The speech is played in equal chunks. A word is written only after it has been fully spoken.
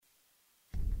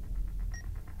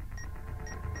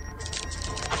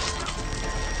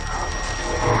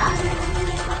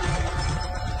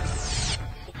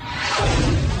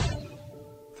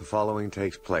following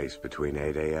takes place between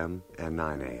 8 a.m. and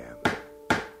 9 a.m.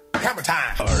 Hammer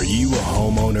time! Are you a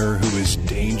homeowner who is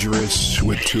dangerous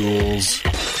with tools?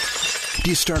 Do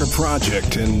you start a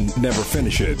project and never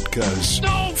finish it because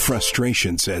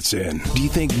frustration sets in? Do you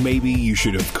think maybe you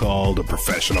should have called a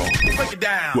professional? Break it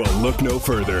down! Well, look no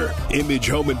further. Image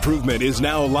Home Improvement is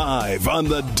now live on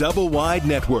the Double Wide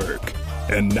Network.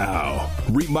 And now,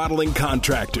 remodeling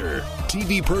contractor,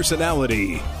 TV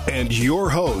personality, and your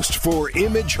host for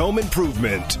Image Home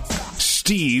Improvement,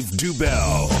 Steve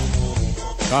Dubell.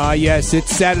 Yes,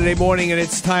 it's Saturday morning, and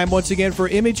it's time once again for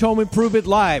Image Home Improvement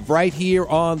Live right here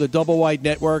on the Double Wide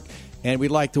Network. And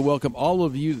we'd like to welcome all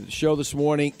of you to the show this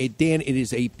morning. Dan, it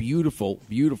is a beautiful,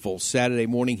 beautiful Saturday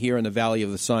morning here in the Valley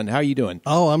of the Sun. How are you doing?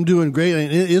 Oh, I'm doing great.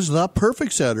 And it is the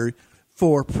perfect Saturday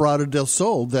for Parada del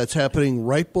Sol. That's happening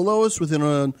right below us within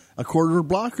a quarter of a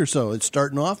block or so. It's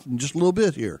starting off in just a little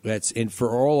bit here. And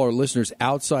for all our listeners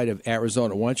outside of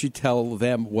Arizona, why don't you tell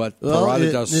them what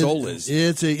Parada del Sol is?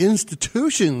 It's an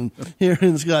institution here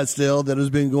in Scottsdale that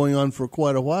has been going on for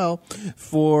quite a while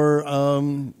for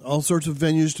all sorts of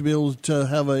venues to be able to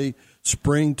have a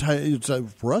spring time.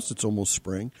 For us, it's almost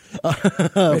spring.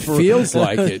 It feels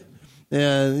like it.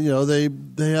 And, you know, they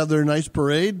have their nice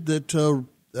parade that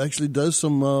actually does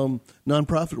some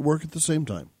nonprofit work at the same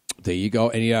time. There you go.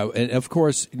 And of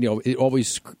course,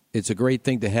 it's a great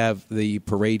thing to have the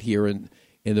parade here in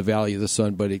the Valley of the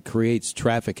Sun, but it creates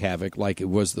traffic havoc like it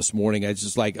was this morning. I was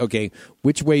just like, okay,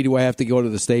 which way do I have to go to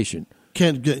the station?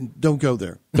 Don't go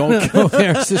there. Don't go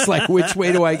there. It's just like, which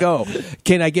way do I go?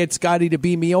 Can I get Scotty to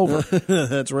beam me over?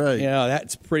 That's right. Yeah,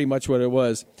 that's pretty much what it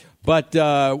was. But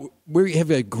we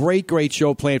have a great, great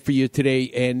show planned for you today.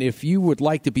 And if you would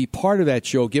like to be part of that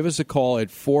show, give us a call at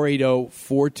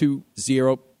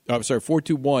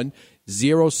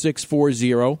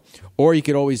 420-421-0640. Or you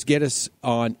can always get us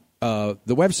on the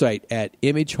website at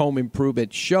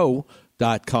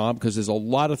imagehomeimprovementshow.com because there's a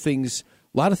lot of things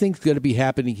going to be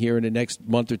happening here in the next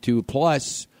month or two.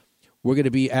 Plus, we're going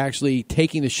to be actually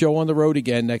taking the show on the road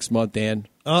again next month, Dan.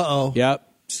 Uh-oh. Yep.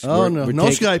 No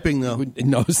Skyping, though.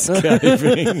 No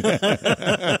Skyping.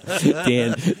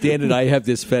 Dan and I have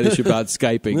this fetish about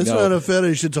Skyping. It's not a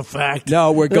fetish; it's a fact.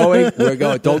 No, we're going.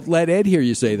 Don't let Ed hear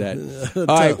you say that. All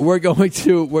right, we're going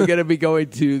to be going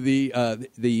to the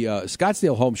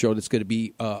Scottsdale Home Show that's going to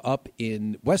be up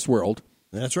in Westworld.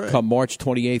 That's right. Come March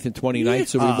 28th and 29th.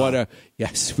 So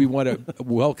we want to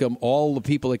welcome all the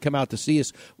people that come out to see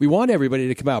us. We want everybody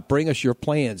to come out. Bring us your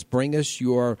plans. Bring us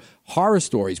your horror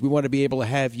stories. We want to be able to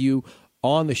have you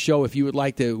on the show if you would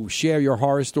like to share your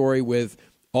horror story with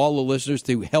all the listeners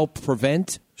to help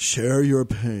prevent. Share your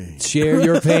pain. Share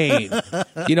your pain.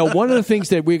 One of the things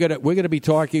that we're gonna be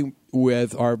talking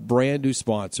with our brand new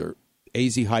sponsor,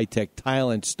 AZ High Tech Tile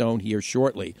and Stone, here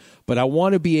shortly. But I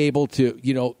want to be able to,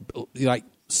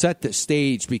 set the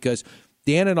stage because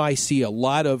Dan and I see a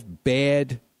lot of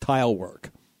bad tile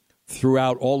work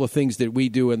throughout all the things that we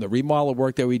do and the remodel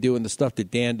work that we do and the stuff that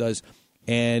Dan does.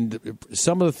 And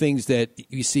some of the things that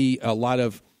you see a lot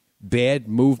of bad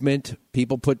movement,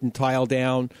 people putting tile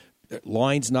down,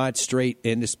 lines not straight,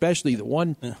 and especially the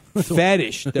one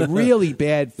fetish, the really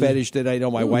bad fetish that I know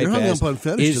my wife has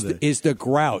is the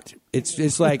grout.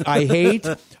 It's like I hate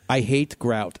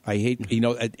grout. I hate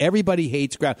everybody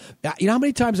hates grout. Now, you know how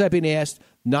many times I've been asked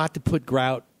not to put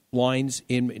grout lines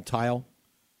in tile?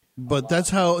 But that's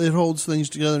how it holds things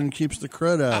together and keeps the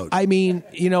crud out. I mean,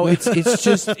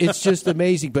 it's just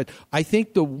amazing. But I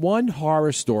think the one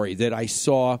horror story that I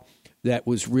saw that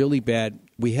was really bad,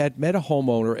 we had met a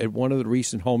homeowner at one of the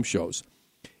recent home shows,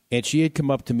 and she had come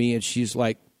up to me and she's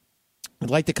like, I'd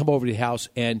like to come over to the house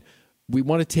and we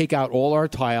want to take out all our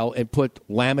tile and put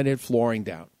laminate flooring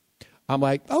down. I'm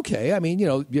like, okay. I mean,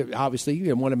 obviously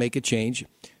you want to make a change.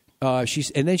 And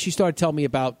then she started telling me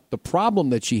about the problem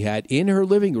that she had in her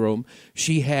living room.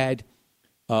 She had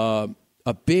a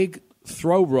big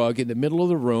throw rug in the middle of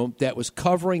the room that was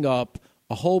covering up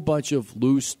a whole bunch of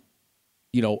loose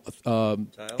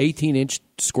 18-inch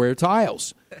square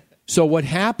tiles. So what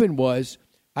happened was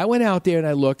I went out there and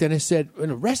I looked and I said,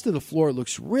 the rest of the floor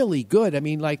looks really good. I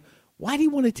mean, like, why do you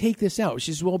want to take this out?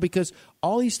 She says, well, because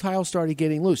all these tiles started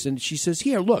getting loose. And she says,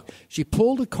 here, look. She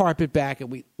pulled the carpet back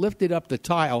and we lifted up the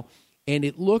tile and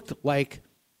it looked like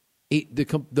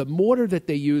the mortar that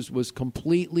they used was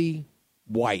completely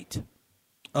white.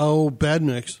 Oh, bad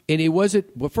mix. And it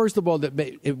wasn't. Well, first of all,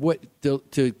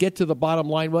 to get to the bottom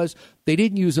line was they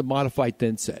didn't use a modified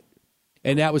thin set,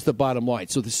 and that was the bottom line.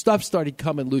 So the stuff started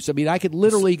coming loose. I mean, I could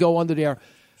literally go under there.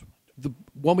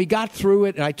 When we got through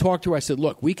it, and I talked to her, I said,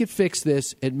 "Look, we could fix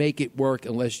this and make it work,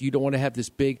 unless you don't want to have this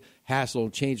big hassle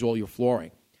and change all your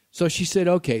flooring." So she said,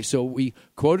 okay. So we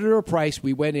quoted her a price.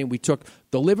 We went in. We took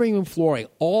the living room flooring.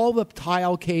 All the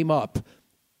tile came up,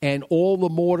 and all the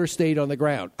mortar stayed on the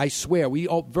ground. I swear, we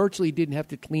virtually didn't have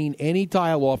to clean any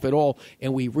tile off at all,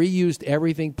 and we reused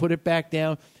everything, put it back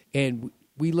down, and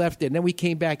we left it. And then we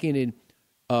came back in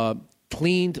and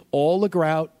cleaned all the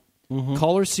grout,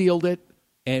 color sealed it,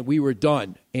 and we were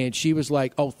done. And she was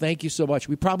like, oh, thank you so much.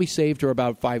 We probably saved her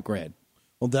about $5,000.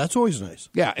 Well, that's always nice.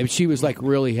 Yeah, and she was like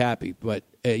really happy. But,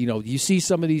 you see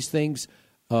some of these things.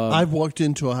 I've walked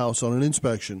into a house on an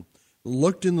inspection,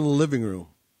 looked in the living room,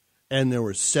 and there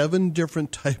were 7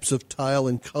 different types of tile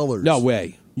and colors. No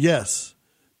way. Yes.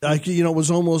 It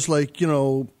was almost like,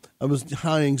 I was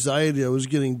high anxiety. I was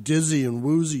getting dizzy and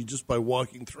woozy just by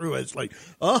walking through. It's like,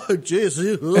 oh, jeez.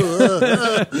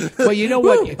 Well, you know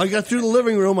what? I got through the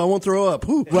living room. I won't throw up.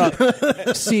 Well,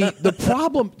 see,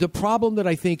 the problem that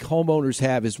I think homeowners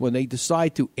have is when they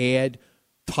decide to add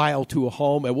tile to a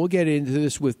home, and we'll get into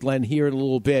this with Glenn here in a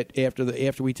little bit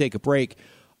after we take a break.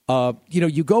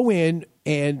 You go in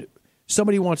and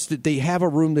somebody they have a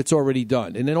room that's already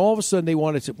done, and then all of a sudden they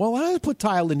want to say, well, I'll put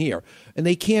tile in here, and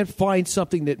they can't find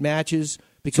something that matches.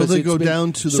 Because so they go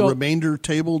down to the remainder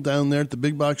table down there at the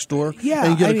big box store,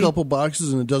 and get a couple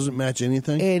boxes, and it doesn't match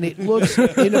anything. And it looks.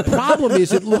 And the problem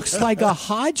is, it looks like a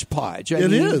hodgepodge.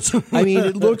 It is.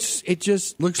 It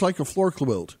just looks like a floor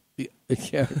quilt.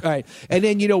 Yeah, right. And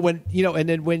then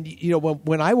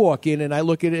when I walk in and I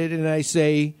look at it and I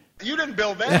say, You didn't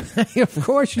build that. Of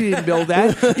course you didn't build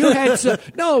that. You had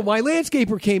no. My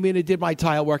landscaper came in and did my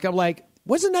tile work. I'm like,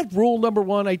 wasn't that rule number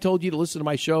 1 I told you to listen to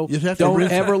my show? Don't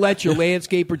ever let your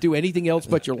landscaper do anything else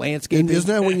but your landscaping. And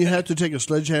isn't that when you have to take a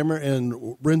sledgehammer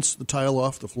and rinse the tile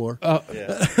off the floor?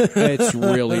 It's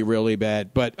really, really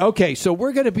bad. But, okay, so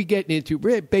we're going to be getting into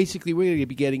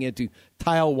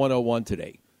Tile 101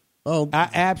 today. Oh,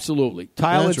 absolutely.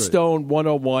 Tile and Stone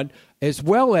 101, as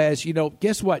well as,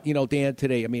 guess what, Dan,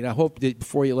 today, I hope that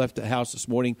before you left the house this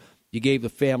morning, you gave the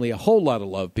family a whole lot of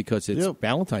love because it's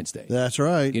Valentine's Day. That's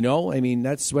right.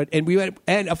 That's what,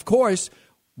 and of course,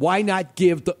 why not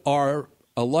give our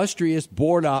illustrious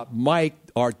board op Mike,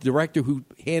 our director who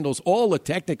handles all the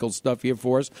technical stuff here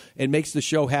for us and makes the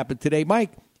show happen today.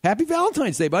 Mike, happy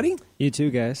Valentine's Day, buddy. You too,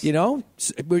 guys.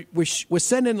 We're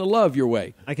sending the love your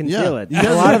way. I can feel it.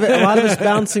 A lot of it's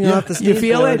bouncing off the sneeze. You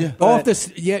feel guard, it? Off the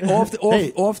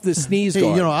sneeze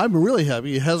guard. I'm really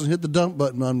happy. He hasn't hit the dump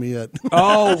button on me yet.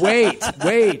 Oh, wait.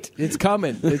 It's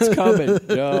coming.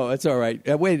 No, that's all right.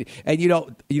 Wait. And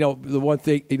the one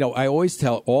thing, I always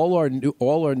tell all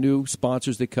our new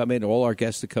sponsors that come in, all our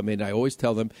guests that come in, I always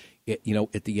tell them,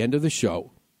 at the end of the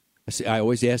show, I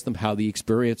always asked them how the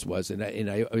experience was, and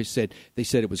I always said, they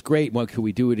said it was great. Well, could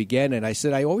we do it again? And I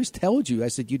said, I always told you, I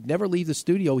said, you'd never leave the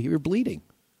studio here bleeding.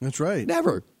 That's right.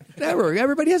 Never.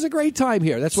 Everybody has a great time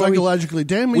here. That's psychologically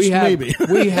damaged. Maybe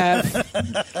we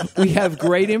have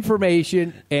great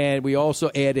information, and we also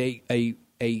add a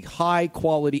high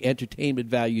quality entertainment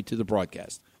value to the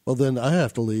broadcast. Well, then I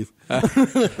have to leave.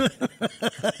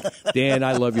 Dan,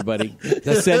 I love you, buddy.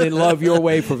 Just sending love your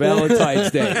way for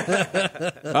Valentine's Day.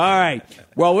 All right.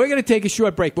 Well, we're going to take a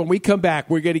short break. When we come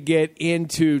back, we're going to get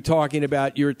into talking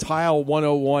about your Tile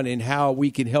 101 and how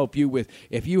we can help you with,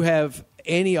 if you have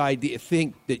any idea,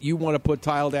 think that you want to put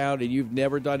tile down and you've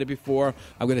never done it before,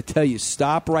 I'm going to tell you,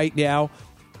 stop right now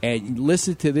and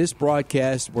listen to this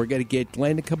broadcast. We're going to get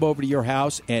Glenn to come over to your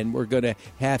house, and we're going to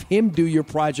have him do your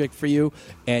project for you,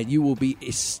 and you will be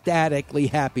ecstatically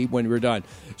happy when we're done.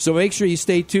 So make sure you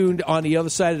stay tuned on the other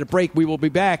side of the break. We will be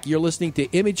back. You're listening to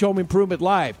Image Home Improvement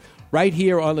Live right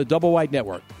here on the Double Wide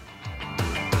Network.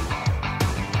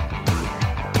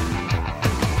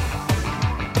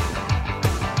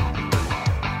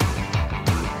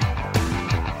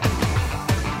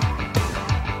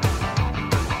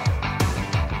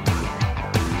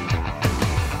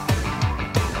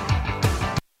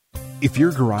 If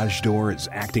your garage door is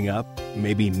acting up,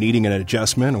 maybe needing an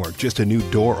adjustment or just a new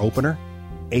door opener,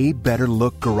 A Better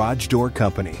Look Garage Door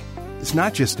Company. It's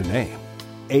not just a name.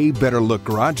 A Better Look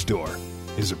Garage Door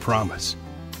is a promise.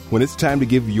 When it's time to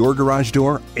give your garage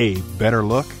door a better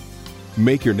look,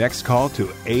 make your next call to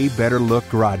A Better Look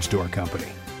Garage Door Company,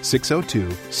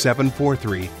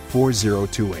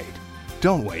 602-743-4028.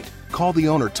 Don't wait. Call the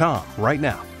owner, Tom, right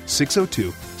now,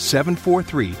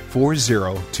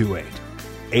 602-743-4028.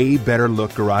 A Better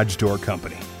Look Garage Door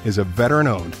Company is a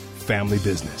veteran-owned family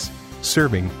business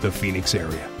serving the Phoenix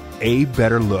area. A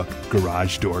Better Look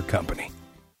Garage Door Company.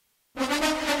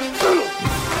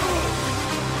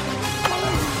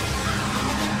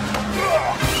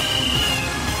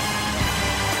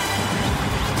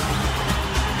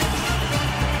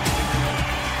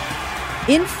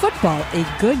 In football, a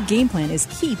good game plan is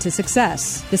key to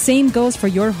success. The same goes for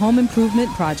your home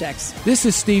improvement projects. This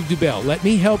is Steve Dubell. Let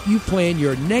me help you plan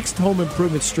your next home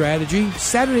improvement strategy.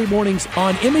 Saturday mornings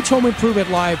on Image Home Improvement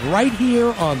Live right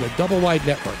here on the Double Wide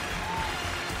Network.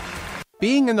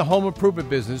 Being in the home improvement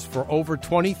business for over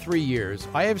 23 years,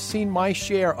 I have seen my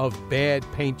share of bad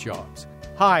paint jobs.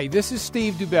 Hi, this is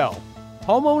Steve Dubell.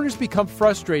 Homeowners become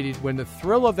frustrated when the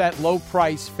thrill of that low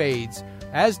price fades,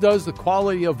 as does the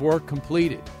quality of work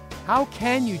completed. How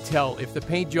can you tell if the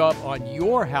paint job on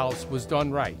your house was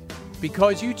done right?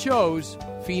 Because you chose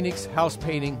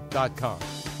PhoenixHousePainting.com.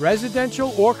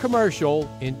 Residential or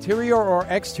commercial, interior or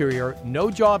exterior,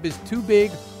 no job is too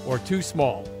big or too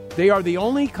small. They are the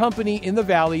only company in the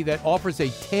Valley that offers a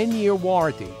 10-year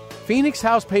warranty.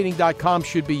 PhoenixHousePainting.com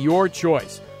should be your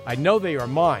choice. I know they are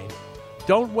mine.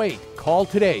 Don't wait. Call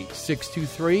today,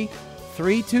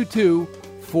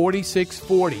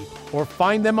 623-322-4640, or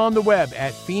find them on the web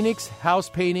at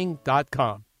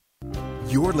PhoenixHousePainting.com.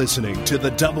 You're listening to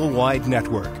the Double Wide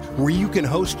Network, where you can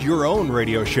host your own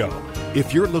radio show.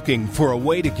 If you're looking for a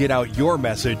way to get out your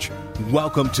message,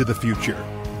 welcome to the future.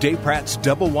 Dave Pratt's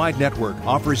Double Wide Network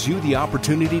offers you the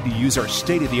opportunity to use our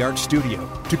state-of-the-art studio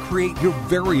to create your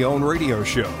very own radio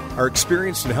show. Our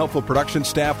experienced and helpful production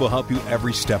staff will help you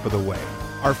every step of the way.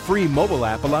 Our free mobile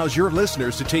app allows your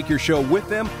listeners to take your show with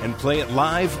them and play it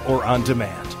live or on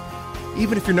demand.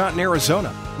 Even if you're not in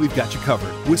Arizona, we've got you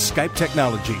covered with Skype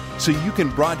technology so you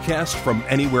can broadcast from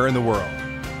anywhere in the world.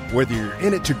 Whether you're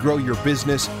in it to grow your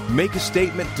business, make a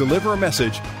statement, deliver a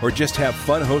message, or just have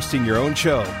fun hosting your own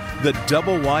show, the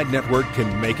Double Wide Network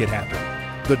can make it happen.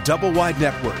 The Double Wide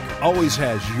Network always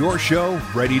has your show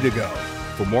ready to go.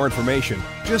 For more information,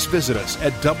 just visit us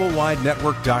at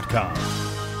doublewidenetwork.com.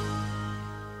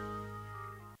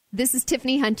 This is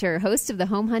Tiffany Hunter, host of the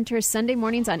Home Hunter Sunday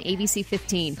mornings on ABC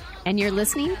 15, and you're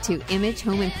listening to Image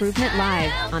Home Improvement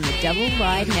Live on the Double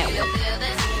Wide Network.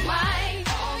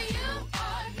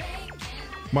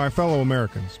 My fellow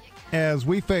Americans, as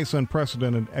we face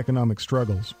unprecedented economic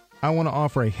struggles, I want to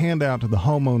offer a handout to the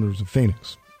homeowners of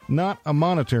Phoenix. Not a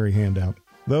monetary handout.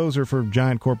 Those are for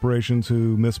giant corporations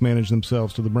who mismanage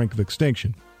themselves to the brink of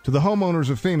extinction. To the homeowners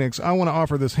of Phoenix, I want to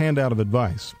offer this handout of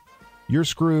advice. You're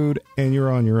screwed and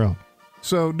you're on your own.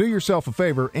 So do yourself a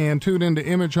favor and tune into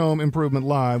Image Home Improvement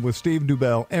Live with Steve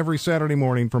Dubell every Saturday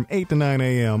morning from 8 to 9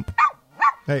 a.m.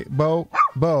 Hey, Bo,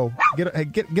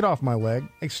 get off my leg.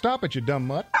 Hey, stop it, you dumb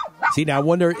mutt. See, now I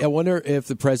wonder if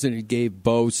the president gave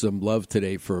Bo some love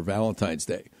today for Valentine's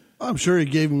Day. I'm sure he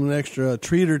gave him an extra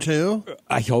treat or two.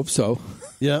 I hope so.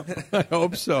 Yeah. I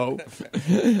hope so.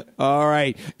 All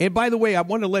right. And by the way, I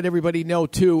want to let everybody know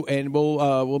too, and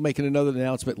we'll make another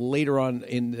announcement later on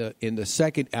in the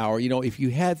second hour. You know, if you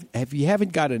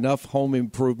haven't got enough home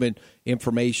improvement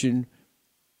information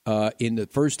in the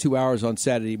first 2 hours on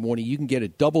Saturday morning, you can get a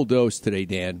double dose today,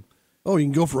 Dan. Oh, you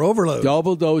can go for overload.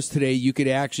 Double dose today. You could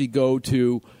actually go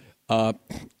to,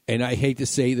 and I hate to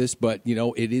say this, but, you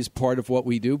know, it is part of what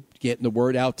we do, getting the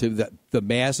word out to the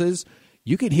masses.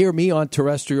 You can hear me on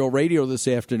terrestrial radio this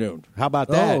afternoon. How about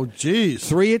that? Oh, geez.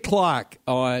 3 o'clock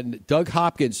on Doug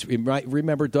Hopkins. You might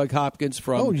remember Doug Hopkins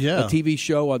from a TV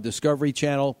show on Discovery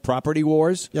Channel, Property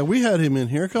Wars. Yeah, we had him in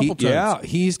here a couple times. Yeah,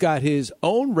 he's got his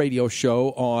own radio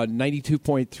show on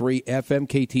 92.3 FM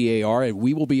KTAR, and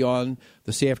we will be on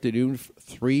this afternoon,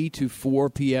 3 to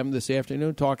 4 p.m. this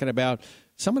afternoon, talking about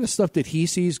some of the stuff that he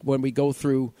sees when we go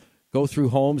through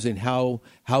homes and how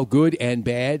good and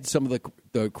bad some of the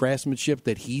craftsmanship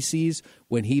that he sees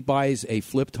when he buys a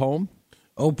flipped home.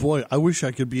 Oh, boy, I wish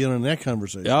I could be in on that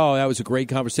conversation. Oh, that was a great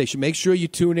conversation. Make sure you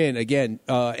tune in again,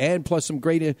 and plus some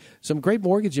great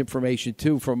mortgage information,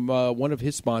 too, from one of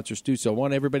his sponsors, too. So I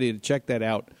want everybody to check that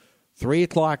out. 3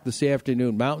 o'clock this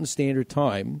afternoon, Mountain Standard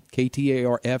Time,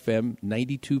 KTAR FM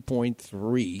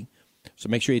 92.3. So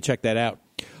make sure you check that out.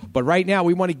 But right now,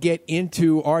 we want to get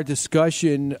into our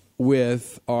discussion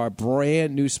with our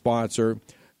brand new sponsor,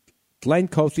 Glenn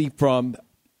Cothy from,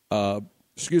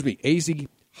 AZ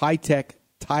High Tech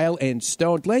Tile and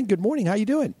Stone. Glenn, good morning. How you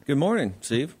doing? Good morning,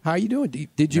 Steve. How are you doing?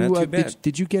 Did you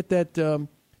did you get that?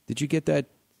 Did you get that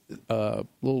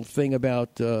little thing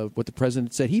about what the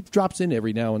president said? He drops in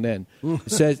every now and then.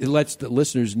 It lets the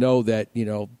listeners know that, you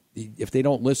know, if they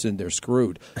don't listen, they're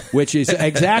screwed, which is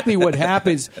exactly what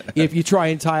happens if you try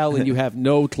and tile and you have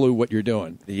no clue what you're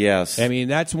doing. Yes. I mean,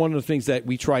 that's one of the things that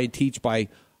we try and teach by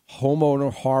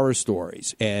homeowner horror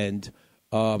stories. And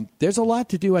there's a lot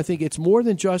to do. I think it's more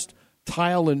than just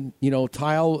tile and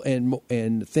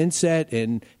thin set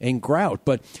and grout.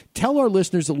 But tell our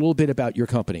listeners a little bit about your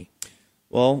company.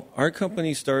 Well, our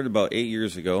company started about 8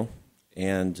 years ago,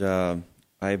 and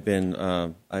I've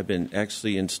been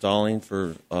actually installing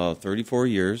for 34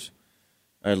 years.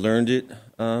 I learned it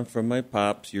from my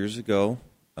pops years ago.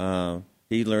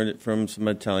 He learned it from some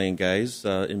Italian guys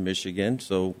in Michigan,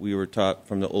 so we were taught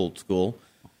from the old school.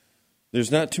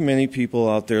 There's not too many people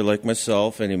out there like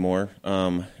myself anymore.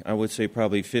 I would say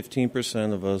probably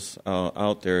 15% of us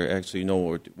out there actually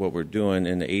know what we're doing,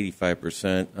 and the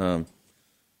 85%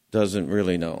 doesn't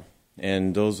really know.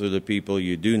 And those are the people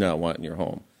you do not want in your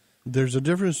home. There's a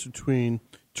difference between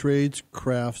trades,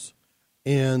 crafts,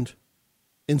 and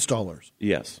installers.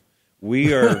 Yes.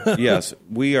 We are, yes,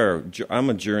 we are. I'm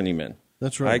a journeyman.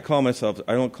 That's right. I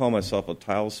don't call myself a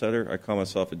tile setter. I call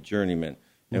myself a journeyman.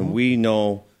 And we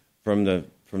know from the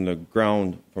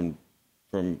ground, from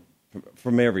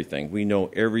everything. We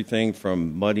know everything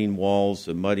from mudding walls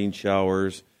to mudding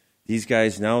showers. These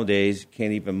guys nowadays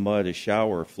can't even mud a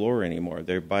shower floor anymore.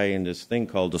 They're buying this thing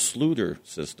called the Sluder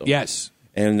system. Yes.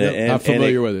 And I'm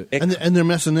familiar with it. And they're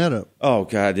messing that up. Oh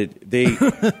God! That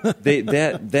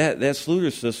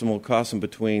Sluder system will cost them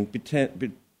between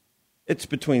 $500 to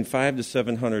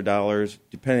 $700,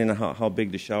 depending on how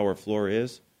big the shower floor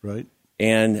is. Right.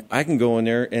 And I can go in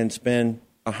there and spend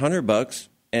 $100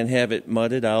 and have it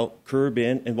mudded out, curb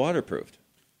in, and waterproofed.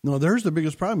 No, there's the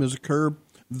biggest problem is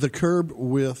the curb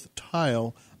with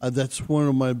tile. That's one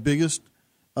of my biggest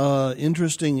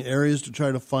interesting areas to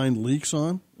try to find leaks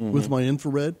on with my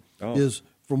infrared is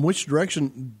from which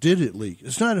direction did it leak?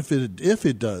 It's not if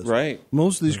it does. Right.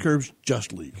 Most of these curbs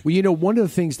just leak. Well, one of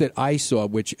the things that I saw,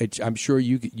 which I'm sure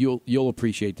you'll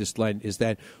appreciate this, Len, is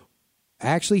that I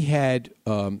actually had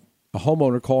a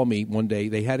homeowner call me one day.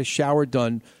 They had a shower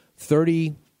done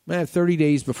 30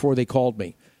 days before they called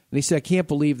me. And he said, I can't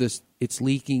believe this. It's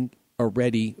leaking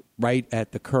already right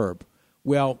at the curb.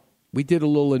 Well, we did a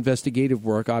little investigative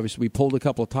work. Obviously, we pulled a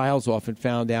couple of tiles off and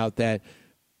found out that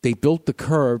they built the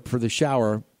curb for the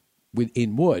shower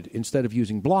in wood instead of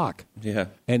using block. Yeah,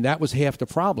 and that was half the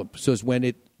problem. So when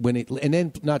it, and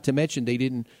then not to mention they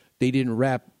didn't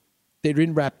wrap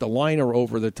the liner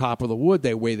over the top of the wood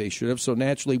the way they should have. So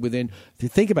naturally,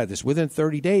 think about this, within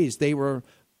 30 days they were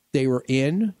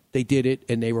in, they did it,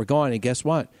 and they were gone. And guess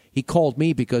what? He called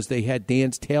me because they had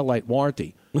Dan's taillight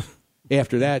warranty.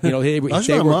 After that, that's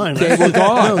not mine. They were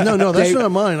gone. No, that's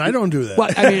not mine. I don't do that. Well,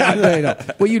 I mean, I know.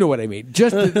 Well, you know what I mean.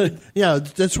 Yeah,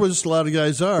 that's what a lot of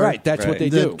guys are. Right, that's what they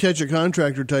do. Catch a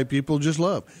contractor type people just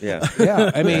love. Yeah, yeah.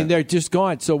 I mean, they're just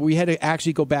gone. So we had to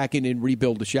actually go back in and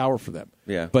rebuild the shower for them.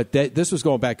 Yeah. But this was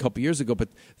going back a couple years ago. But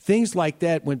things like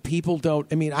that, when people don't.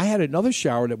 I mean, I had another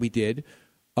shower that we did.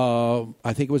 I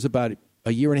think it was about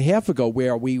a year and a half ago,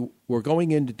 where we were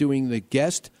going into doing the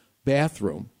guest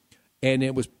bathroom, and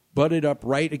it was butted up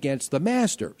right against the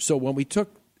master. So when we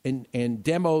took and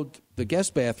demoed the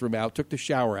guest bathroom out, took the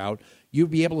shower out, you'd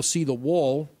be able to see the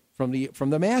wall from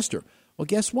the master. Well,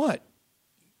 guess what?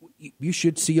 You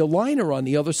should see a liner on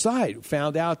the other side.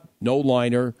 Found out no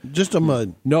liner. Just a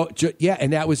mud. No,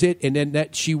 and that was it. And then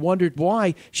she wondered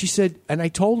why. She said, and I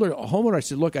told her, a homeowner, I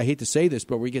said, look, I hate to say this,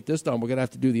 but we get this done, we're going to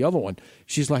have to do the other one.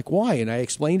 She's like, why? And I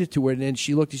explained it to her, and then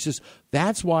she looked, she says,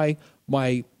 that's why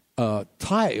my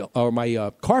tile or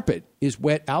my carpet is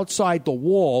wet outside the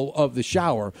wall of the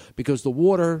shower because the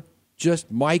water just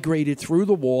migrated through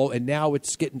the wall, and now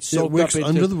it's getting soaked up. It wicks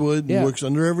under the wood, wicks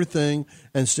under everything,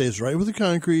 and stays right with the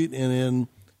concrete, and in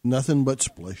nothing but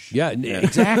splish. Yeah,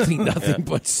 exactly, nothing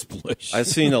but splish. I've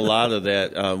seen a lot of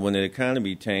that when the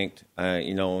economy tanked,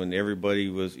 and everybody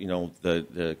was,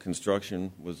 the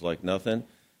construction was like nothing.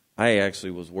 I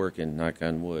actually was working, knock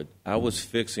on wood. I was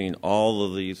fixing all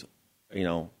of these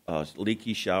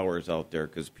leaky showers out there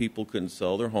because people couldn't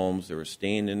sell their homes. They were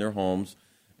staying in their homes,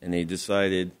 and they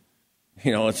decided,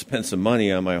 let's spend some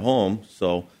money on my home.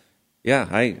 So, yeah,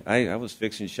 I was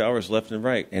fixing showers left and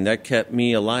right, and that kept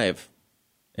me alive.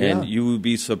 And you would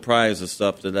be surprised the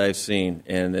stuff that I've seen,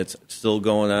 and it's still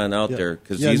going on out there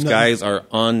because these guys are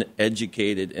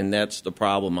uneducated, and that's the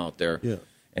problem out there. Yeah.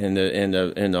 And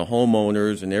the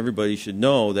homeowners and everybody should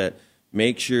know that.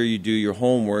 Make sure you do your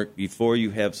homework before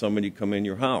you have somebody come in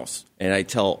your house. And I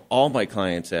tell all my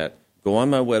clients that. Go on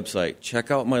my website.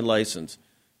 Check out my license.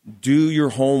 Do your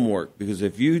homework. Because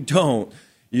if you don't,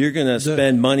 you're going to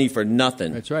spend money for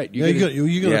nothing. That's right. You're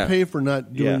going to pay for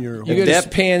not doing your homework. If that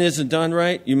pan isn't done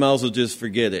right, you might as well just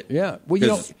forget it. Yeah.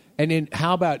 Well, and then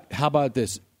how about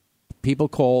this? People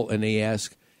call and they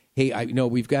ask, hey,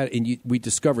 we've got,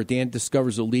 and Dan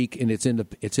discovers a leak, and it's in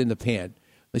the pan.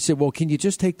 They said, well, can you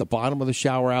just take the bottom of the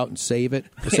shower out and save it?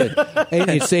 I said,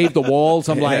 and save the walls?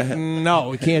 I'm like, no,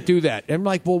 we can't do that. And I'm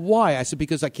like, well, why? I said,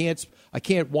 because I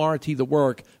can't warranty the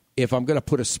work if I'm going to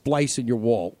put a splice in your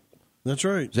wall. That's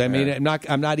right. So, I mean,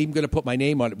 I'm not even going to put my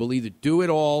name on it. We'll either do it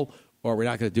all or we're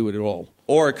not going to do it at all.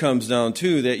 Or it comes down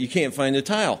to that you can't find a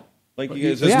tile, like you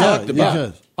guys just talked about.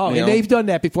 Yeah. Oh, and they've done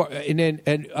that before.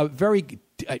 And a very,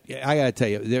 I got to tell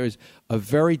you, there's a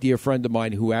very dear friend of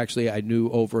mine who actually I knew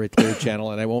over at Clear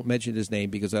Channel, and I won't mention his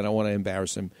name because I don't want to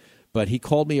embarrass him. But he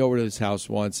called me over to his house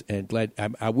once, and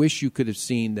I wish you could have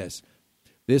seen this.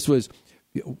 This was,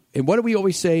 and what do we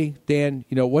always say, Dan?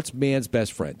 What's man's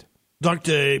best friend? Duct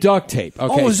tape. Duct tape.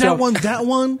 Okay, oh, is that one? That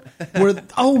one? Where?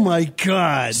 Oh my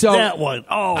God! So that one.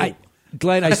 Oh,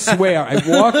 Glenn, I swear, I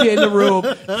walked in the room.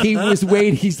 He was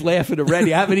waiting. He's laughing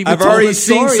already. I haven't even. I've already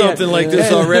seen something like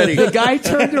this already. The guy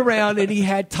turned around and he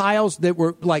had tiles that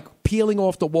were like peeling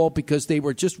off the wall because they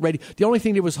were just ready. The only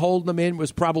thing that was holding them in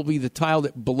was probably the tile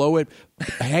that below it,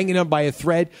 hanging them by a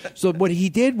thread. So what he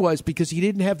did was, because he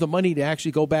didn't have the money to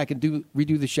actually go back and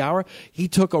redo the shower, he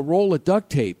took a roll of duct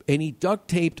tape and he duct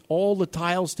taped all the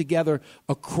tiles together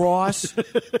across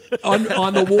on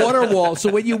the water wall. So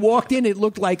when you walked in, it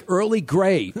looked like early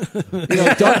gray,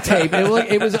 duct tape.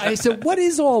 It was. I said, "What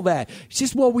is all that?" She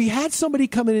says, "Well, we had somebody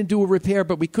come in and do a repair,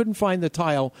 but we couldn't find the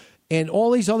tile, and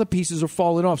all these other pieces are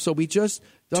falling off. So we just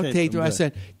duct taped them." I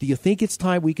said, "Do you think it's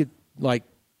time we could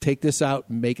take this out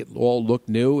and make it all look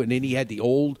new?" And then he had the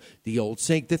old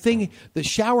sink. The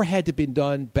shower had to be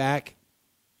done back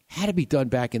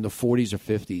in the 40s or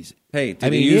 50s. Hey,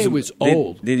 it was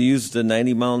old. Did he use the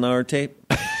 90-mile-an-hour tape?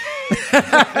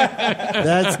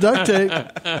 That's duct tape.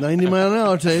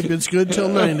 90-mile-an-hour tape. It's good till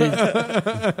 90.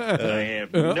 I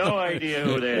have no idea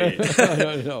who that is. I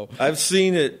don't know. I've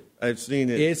seen it.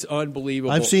 It's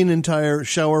unbelievable. I've seen entire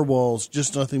shower walls,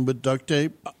 just nothing but duct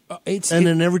tape.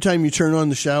 Then every time you turn on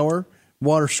the shower,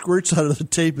 water squirts out of the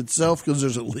tape itself because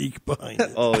there's a leak behind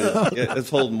it. Oh, yeah. It's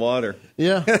holding water.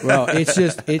 Yeah. Well,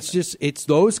 it's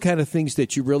those kind of things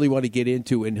that you really want to get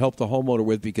into and help the homeowner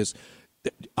with, because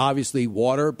obviously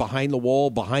water behind the wall,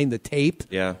 behind the tape.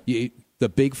 Yeah. The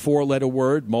big 4-letter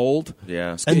word, mold.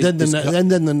 Yeah. And then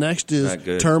the next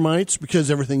is termites,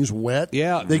 because everything's wet.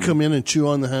 Yeah. They come in and chew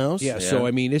on the house. Yeah. So,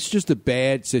 I mean, it's just a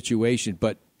bad situation.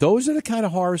 But those are the kind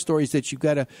of horror stories that you've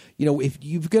got to, if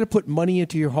you've got to put money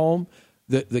into your home,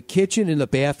 the kitchen and the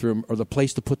bathroom are the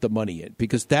place to put the money in,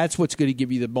 because that's what's going to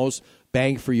give you the most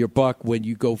bang for your buck when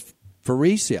you go for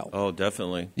resale. Oh,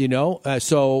 definitely.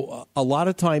 So a lot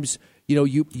of times,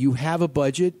 you have a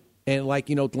budget, and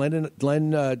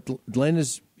Glenn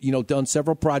has done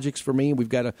several projects for me, and we've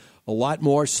got a lot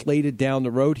more slated down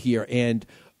the road here, and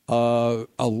a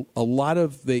lot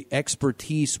of the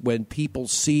expertise when people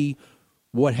see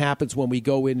what happens when we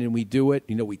go in and we do it.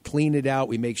 We clean it out,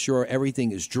 we make sure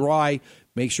everything is dry,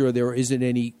 make sure there isn't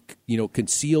any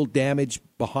concealed damage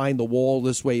behind the wall.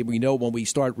 This way we know when we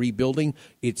start rebuilding,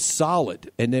 it's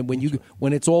solid. And then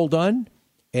when it's all done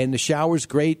and the shower's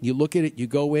great, you look at it, you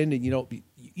go in, and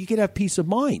you can have peace of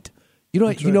mind. You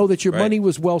know that your money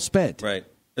was well spent. Right.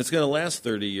 It's going to last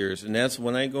 30 years, and that's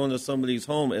when I go into somebody's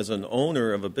home as an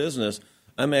owner of a business,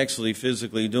 I'm actually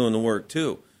physically doing the work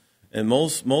too. And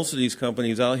most of these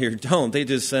companies out here don't. They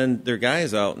just send their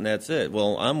guys out, and that's it.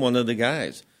 Well, I'm one of the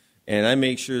guys, and I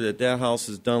make sure that house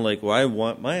is done like I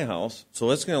want my house,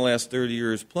 so it's going to last 30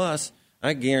 years plus.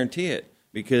 I guarantee it,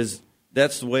 because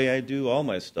that's the way I do all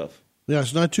my stuff. Yeah,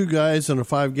 it's not 2 guys and a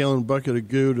 5-gallon bucket of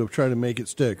goo to try to make it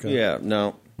stick. Huh? Yeah,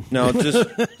 no,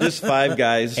 just 5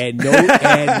 guys and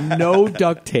no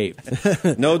duct tape,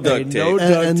 no duct tape,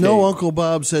 and no Uncle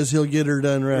Bob says he'll get her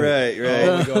done right. Right.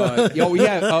 Oh my God! We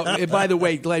have. And by the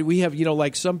way, Glenn, we have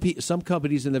like some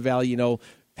companies in the valley,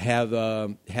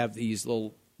 have these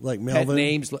little like pet Melvin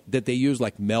names that they use,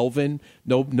 like Melvin.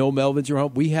 No Melvins are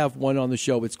home. We have one on the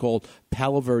show. It's called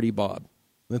Palo Verde Bob.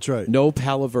 That's right. No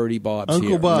Palo Verde Bobs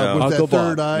Uncle here. Bob with Uncle that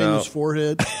third Bob. eye in his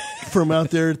forehead from out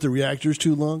there at the reactor's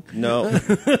too long. No,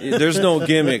 there's no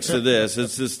gimmicks to this.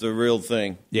 It's just the real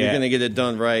thing. Yeah. You're going to get it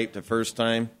done right the first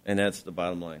time, and that's the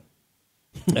bottom line.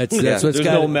 That's there's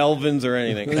no Melvins or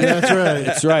anything. That's right.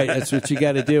 That's right. That's what you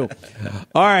got to do.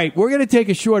 All right, we're going to take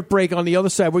a short break. On the other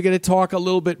side, we're going to talk a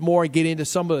little bit more and get into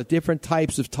some of the different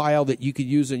types of tile that you could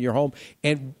use in your home,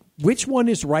 and which one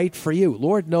is right for you.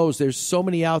 Lord knows there's so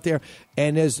many out there,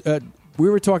 and as we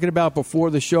were talking about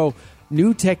before the show,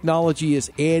 new technology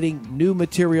is adding new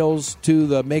materials to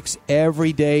the mix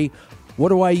every day. What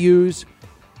do I use?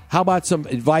 How about some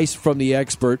advice from the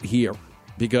expert here?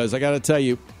 Because I got to tell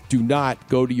you, do not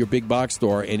go to your big box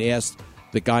store and ask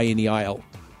the guy in the aisle.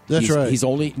 That's right. He's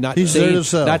only not he's saying, there to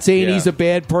sell. Not saying he's a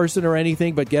bad person or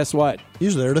anything, but guess what?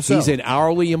 He's there to sell. He's an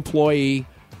hourly employee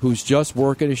who's just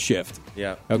working a shift.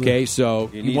 Yeah. Okay, so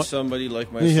you need somebody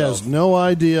like myself. He has no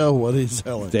idea what he's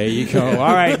selling. There you go.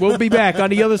 All right, we'll be back on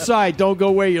the other side. Don't go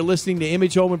away. You're listening to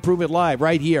Image Home Improvement Live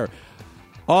right here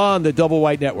on the Double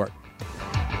Wide Network.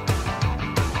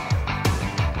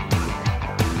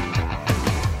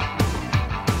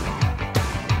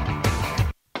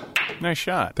 Nice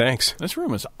shot. Thanks. This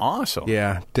room is awesome.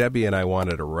 Yeah, Debbie and I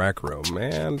wanted a rec room,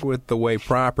 and with the way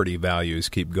property values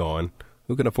keep going,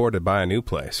 who can afford to buy a new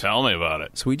place? Tell me about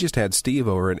it. So we just had Steve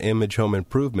over at Image Home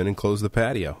Improvement and close the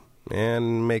patio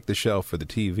and make the shelf for the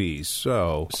TVs.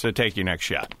 So take your next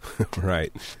shot.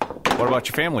 Right. What about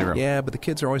your family room? Yeah, but the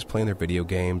kids are always playing their video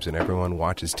games, and everyone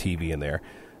watches TV in there.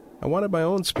 I wanted my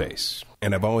own space,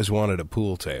 and I've always wanted a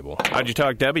pool table. How'd you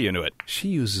talk Debbie into it? She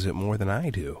uses it more than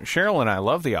I do. Cheryl and I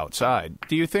love the outside.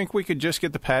 Do you think we could just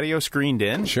get the patio screened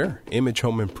in? Sure. Image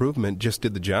Home Improvement just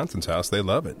did the Johnson's house. They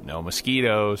love it. No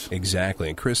mosquitoes. Exactly.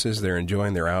 And Chris says they're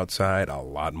enjoying their outside a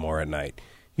lot more at night.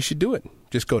 You should do it.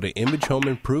 Just go to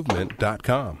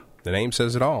imagehomeimprovement.com. The name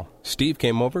says it all. Steve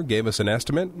came over, gave us an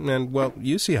estimate, and, well,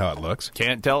 you see how it looks.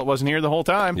 Can't tell it wasn't here the whole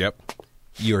time. Yep.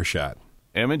 Your shot.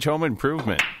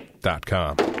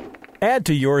 imagehomeimprovement.com. Add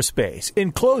to your space.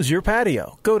 Enclose your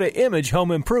patio. Go to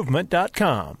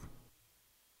imagehomeimprovement.com.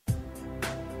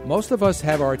 Most of us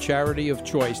have our charity of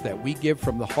choice that we give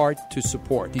from the heart to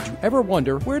support. Did you ever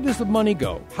wonder, where does the money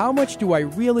go? How much do I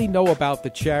really know about the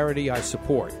charity I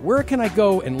support? Where can I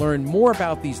go and learn more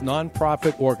about these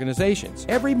nonprofit organizations?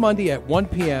 Every Monday at 1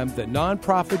 p.m., the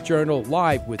Nonprofit Journal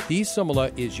Live with Dee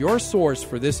Sumala is your source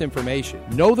for this information.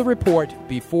 Know the report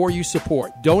before you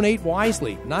support. Donate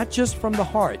wisely, not just from the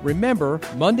heart. Remember,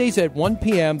 Mondays at 1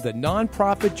 p.m., the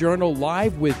Nonprofit Journal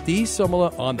Live with Dee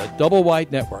Sumala on the Double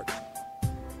Wide Network.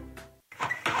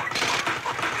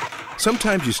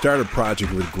 Sometimes you start a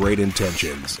project with great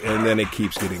intentions, and then it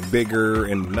keeps getting bigger,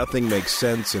 and nothing makes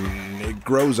sense, and it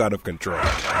grows out of control.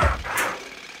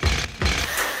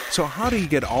 So how do you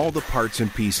get all the parts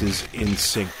and pieces in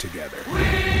sync together?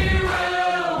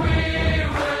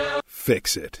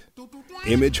 Fix it.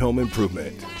 Image Home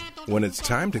Improvement. When it's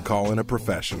time to call in a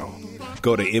professional,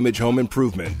 go to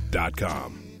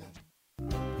imagehomeimprovement.com.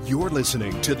 You're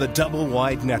listening to the Double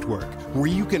Wide Network, where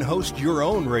you can host your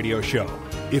own radio show.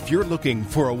 If you're looking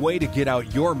for a way to get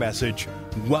out your message,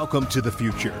 welcome to the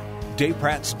future. Dave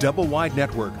Pratt's Double Wide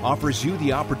Network offers you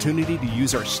the opportunity to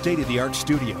use our state-of-the-art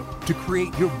studio to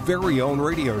create your very own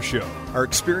radio show. Our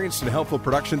experienced and helpful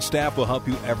production staff will help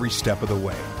you every step of the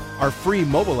way. Our free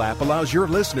mobile app allows your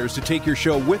listeners to take your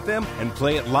show with them and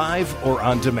play it live or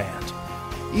on demand.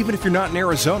 Even if you're not in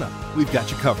Arizona, we've got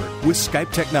you covered with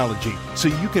Skype technology, so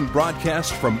you can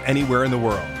broadcast from anywhere in the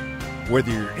world.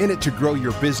 Whether you're in it to grow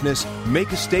your business,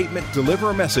 make a statement, deliver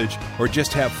a message, or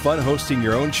just have fun hosting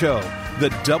your own show, the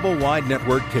Double Wide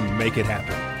Network can make it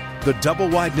happen. The Double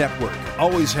Wide Network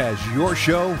always has your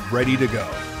show ready to go.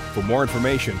 For more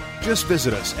information, just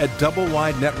visit us at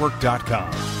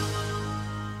doublewidenetwork.com.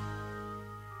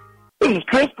 This is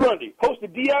Chris Grundy, host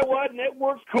of DIY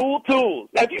Network's Cool Tools.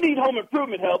 Now, if you need home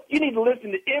improvement help, you need to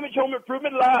listen to Image Home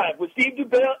Improvement Live with Steve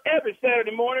Dubell every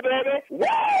Saturday morning, baby. Woo!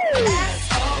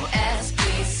 SOS,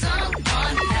 please someone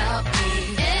help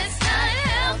me. It's not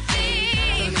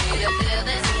healthy for me to feel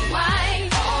this way.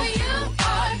 Oh, you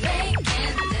are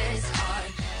making this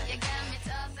hard. You got me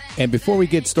tough. And before we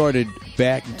get started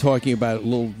back and talking about a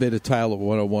little bit of Tyler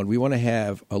 101, we want to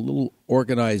have a little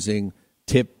organizing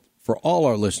tip for all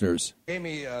our listeners. Gave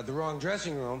me the wrong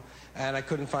dressing room, and I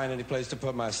couldn't find any place to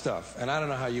put my stuff. And I don't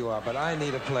know how you are, but I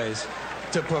need a place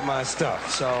to put my stuff.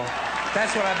 So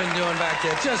that's what I've been doing back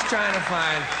there, just trying to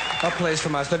find a place for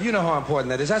my stuff. You know how important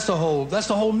that is. That's the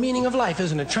whole meaning of life,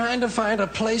 isn't it? Trying to find a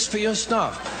place for your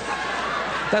stuff.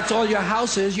 That's all your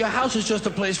house is. Your house is just a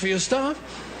place for your stuff.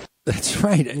 That's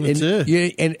right. That's it. Yeah,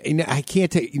 and I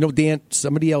can't take, Dan,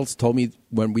 somebody else told me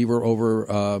when we were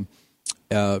over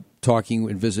talking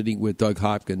and visiting with Doug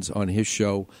Hopkins on his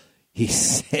show, he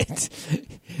said,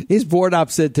 his board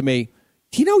op said to me,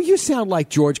 you sound like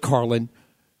George Carlin.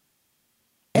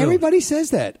 No. Everybody says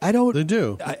that. I don't. They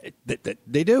do.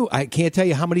 They do. I can't tell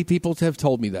you how many people have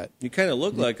told me that. You kind of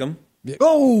look like him.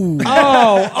 Oh!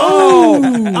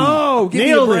 Give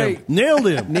me a break. Nailed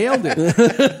him.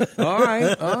 All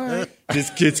right.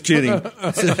 Just kidding.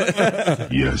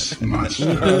 Yes, master.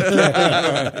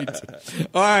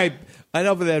 All right.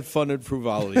 Enough of that fun and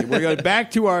frivolity. We're going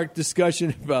back to our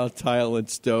discussion about tile and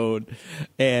stone.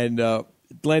 And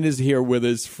Glenn is here with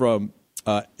us from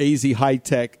AZ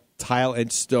High-Tech Tile and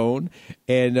Stone.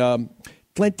 And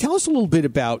Glenn, tell us a little bit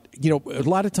about, a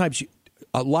lot of times,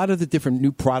 a lot of the different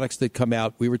new products that come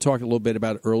out, we were talking a little bit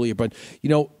about it earlier, but,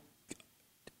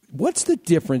 what's the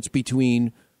difference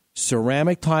between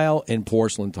ceramic tile and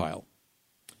porcelain tile.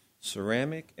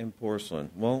 Ceramic and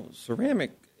porcelain. Well,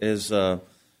 ceramic is,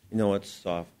 it's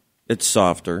soft. It's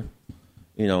softer.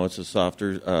 It's a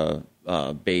softer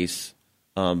base.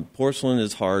 Porcelain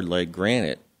is hard like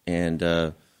granite, and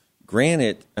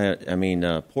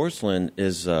porcelain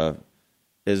is the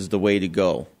way to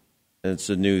go. It's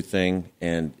a new thing,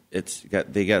 and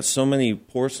they got so many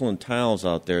porcelain tiles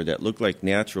out there that look like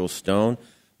natural stone.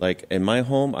 Like in my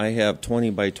home, I have 20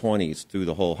 by 20s through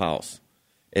the whole house.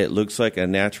 It looks like a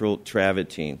natural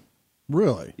travertine.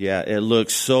 Really? Yeah, it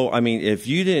looks so. I mean, if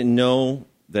you didn't know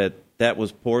that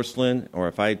was porcelain, or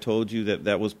if I told you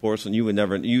that was porcelain, you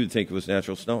would think it was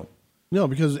natural stone. No,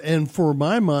 because for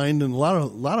my mind and a lot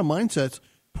of mindsets,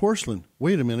 porcelain.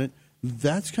 Wait a minute,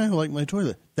 that's kind of like my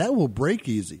toilet. That will break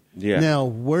easy. Yeah. Now,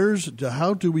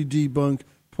 how do we debunk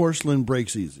porcelain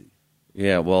breaks easy?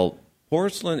 Yeah. Well,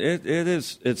 porcelain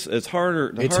it's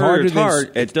harder. It's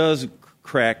hard. It does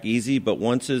crack easy, but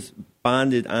once it's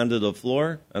bonded onto the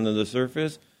floor, onto the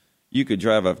surface, you could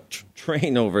drive a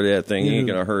train over that thing. You ain't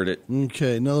going to hurt it.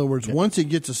 Okay. In other words, once it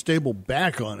gets a stable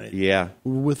back on it,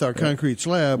 with our concrete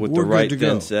slab, with we're the right good to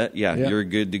go. thin set, you're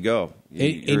good to go.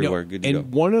 You're good to go.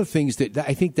 And one of the things that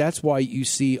I think that's why you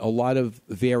see a lot of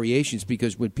variations,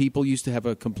 because when people used to have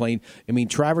a complaint,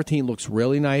 travertine looks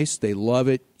really nice. They love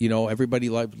it. Everybody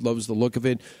loves the look of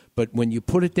it. But when you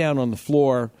put it down on the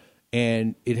floor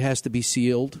and it has to be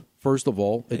sealed, first of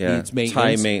all, it needs maintenance. It's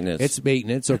high maintenance. It's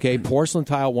maintenance. Okay, porcelain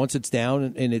tile, once it's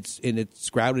down and it's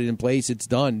grouted in place, it's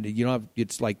done.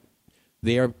 It's like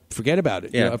there. Forget about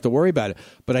it. You don't have to worry about it.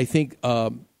 But I think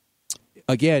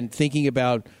again, thinking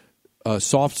about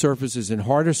soft surfaces and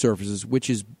harder surfaces, which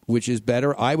is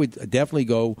better, I would definitely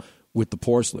go with the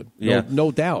porcelain.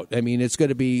 No doubt. It's going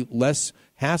to be less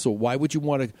hassle. Why would you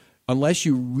want to? Unless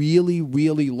you really,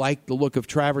 really like the look of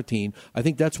travertine, I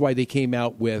think that's why they came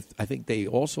out with. I think they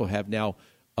also have now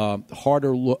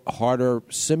harder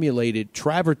simulated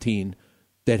travertine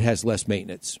that has less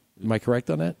maintenance. Am I correct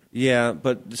on that? Yeah,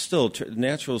 but still,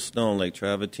 natural stone like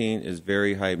travertine is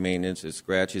very high maintenance. It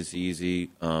scratches easy.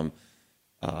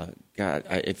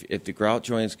 If the grout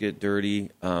joints get dirty,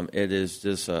 it is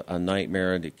just a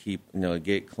nightmare to keep,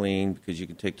 get clean, because you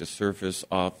can take the surface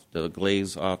off, the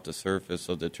glaze off the surface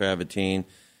of the travertine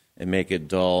and make it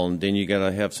dull. And then you got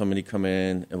to have somebody come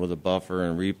in and with a buffer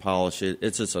and repolish it.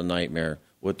 It's just a nightmare.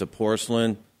 With the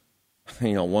porcelain,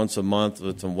 once a month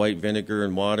with some white vinegar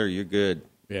and water, you're good.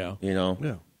 Yeah.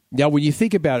 Yeah. Now, when you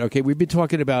think about, we've been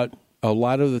talking about a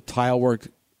lot of the tile work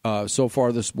so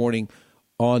far this morning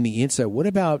on the inside. What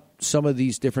about some of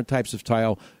these different types of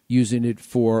tile, using it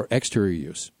for exterior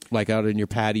use, like out in your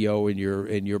patio, in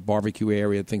your barbecue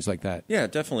area, things like that? Yeah,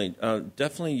 definitely.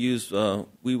 Definitely use.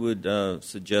 We would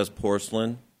suggest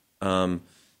porcelain, and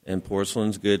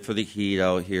porcelain's good for the heat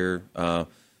out here.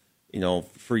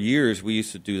 For years we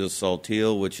used to do the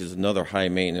saltillo, which is another high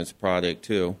maintenance product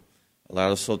too. A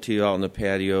lot of saltillo out in the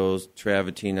patios,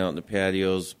 travertine out in the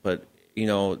patios, but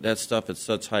that stuff is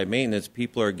such high maintenance,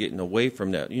 people are getting away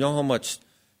from that. You know how much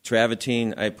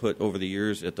travertine I put over the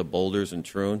years at the Boulders in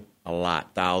Troon? A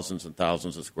lot, thousands and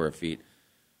thousands of square feet.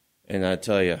 And I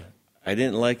tell you, I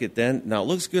didn't like it then. Now, it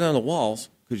looks good on the walls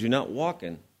because you're not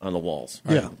walking on the walls.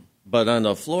 Right? Yeah. But on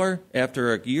the floor,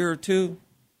 after a year or two,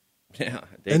 they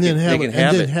can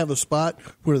have have a spot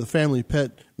where the family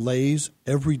pet lays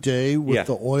every day with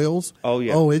the oils. Oh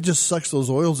yeah. Oh, it just sucks those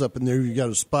oils up in there. You got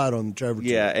a spot on the travertine.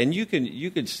 Yeah, and you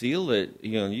could seal it.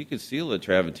 You could seal the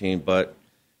travertine, but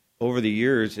over the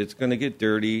years, it's going to get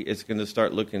dirty. It's going to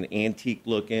start looking antique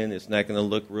looking. It's not going to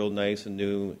look real nice and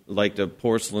new like the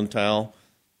porcelain tile.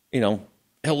 It'll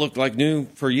look like new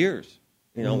for years.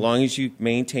 As long as you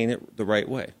maintain it the right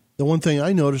way. The one thing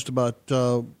I noticed about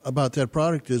that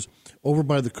product is over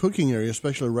by the cooking area,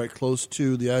 especially right close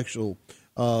to the actual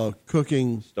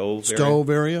cooking stove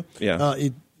area. Yeah.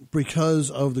 Because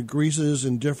of the greases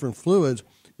and different fluids,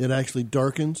 it actually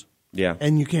darkens. Yeah.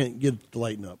 And you can't get it to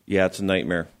lighten up. Yeah, it's a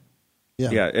nightmare.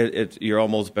 Yeah. Yeah, you're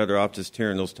almost better off just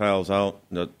tearing those tiles out,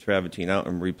 the travertine out,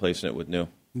 and replacing it with new.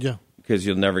 Yeah. Because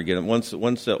you'll never get it. Once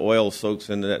the oil soaks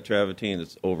into that travertine,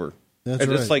 it's over. That's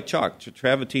right. It's like chalk.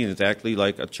 Travertine is actually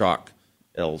like a chalk.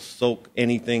 It'll soak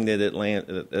anything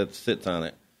that sits on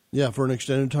it. Yeah, for an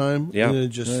extended time. Yeah. And it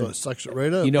just sucks it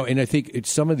right up. And I think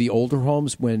it's some of the older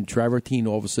homes, when travertine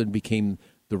all of a sudden became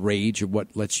the rage of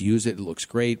let's use it. It looks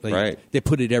great. Right. They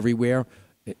put it everywhere.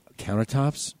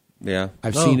 Countertops. Yeah.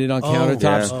 I've seen it on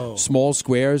countertops. Yeah. Small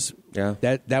squares. Yeah.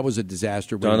 That was a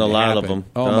disaster. Done a lot of them.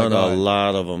 Oh, my God. A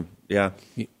lot of them. Yeah.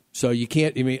 So you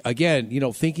can't, again,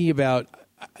 thinking about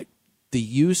the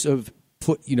use of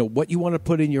put, what you want to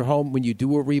put in your home when you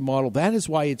do a remodel. That is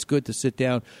why it's good to sit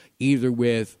down either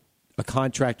with a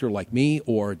contractor like me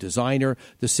or a designer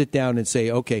to sit down and say,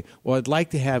 okay, well, I'd like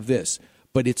to have this.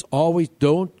 But it's always,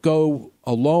 don't go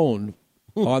alone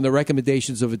on the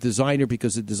recommendations of a designer,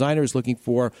 because the designer is looking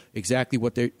for exactly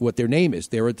what their name is.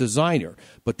 They're a designer,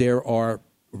 but there are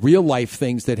real life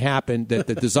things that happen that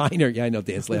the designer, yeah, I know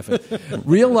Dan's laughing,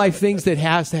 real life things that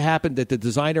has to happen that the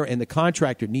designer and the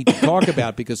contractor need to talk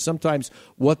about, because sometimes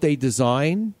what they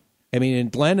design, I mean,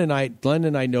 and Glenn and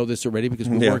I know this already because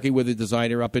we're working with a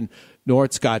designer up in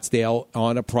North Scottsdale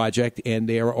on a project, and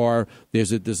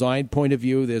there's a design point of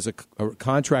view, there's a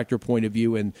contractor point of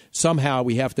view, and somehow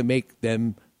we have to make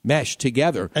them mesh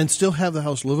together. And still have the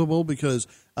house livable, because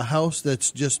a house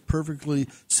that's just perfectly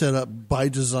set up by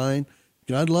design,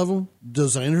 God love them,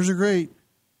 designers are great,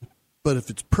 but if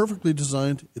it's perfectly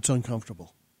designed, it's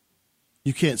uncomfortable.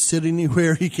 You can't sit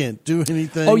anywhere. You can't do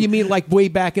anything. Oh, you mean like way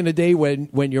back in the day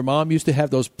when your mom used to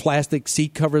have those plastic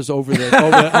seat covers over the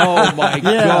oh, my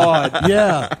God.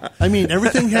 Yeah. I mean,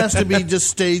 everything has to be just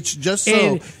staged just so.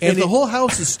 And if the whole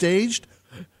house is staged,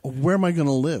 where am I going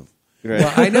to live? Right.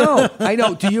 Well, I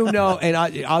know. Do you know? And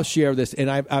I'll share this. And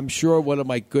I'm sure one of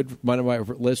my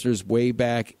listeners way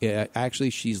back.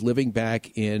 Actually, she's living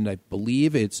back in, I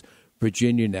believe it's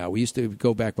Virginia now. We used to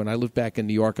go back when I lived back in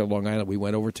New York on Long Island. We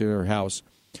went over to her house.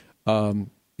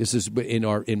 This is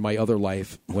in my other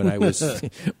life when I was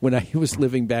when I was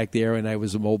living back there and I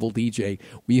was a mobile DJ.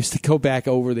 We used to go back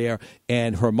over there,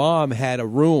 and her mom had a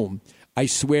room. I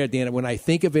swear, Dan, when I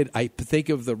think of it, I think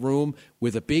of the room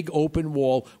with a big open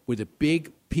wall with a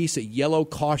big piece of yellow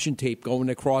caution tape going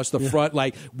across the front,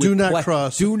 like do not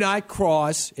cross. Do not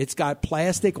cross. It's got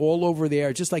plastic all over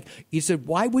there. Just like he said,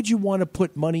 why would you want to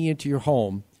put money into your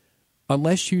home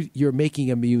unless you're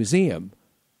making a museum,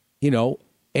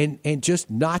 and just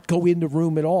not go in the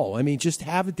room at all? I mean, just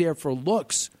have it there for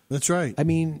looks. That's right. I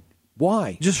mean,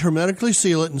 why? Just hermetically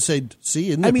seal it and say, see,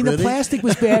 isn't it pretty? The plastic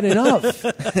was bad enough.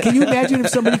 Can you imagine if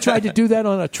somebody tried to do that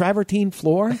on a travertine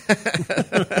floor?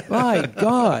 My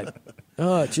God.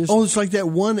 It's like that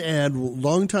one ad a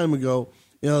long time ago.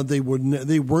 They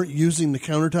weren't using the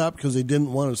countertop because they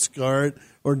didn't want to scar it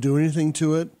or do anything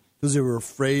to it, because they were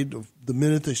afraid of the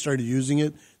minute they started using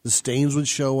it, the stains would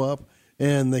show up.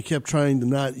 And they kept trying to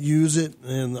not use it,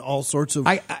 and go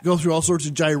through all sorts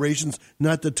of gyrations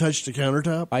not to touch the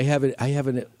countertop. I have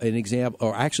an example,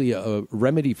 or actually a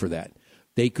remedy for that.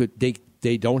 They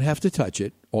don't have to touch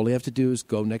it. All they have to do is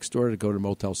go next door to go to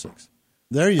Motel 6.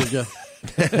 There you go.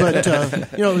 But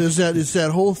it's that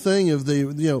whole thing of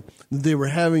they were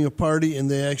having a party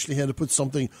and they actually had to put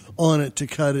something on it to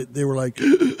cut it. They were like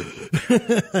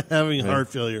having heart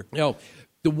failure.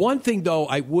 The one thing, though,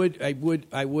 I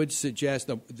would suggest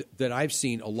that I've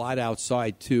seen a lot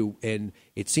outside too, and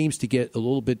it seems to get a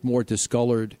little bit more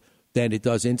discolored than it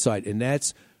does inside, and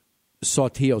that's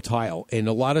Saltillo tile. And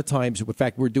a lot of times, in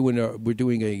fact, we're doing a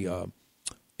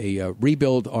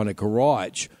rebuild on a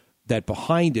garage that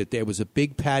behind it there was a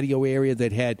big patio area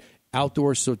that had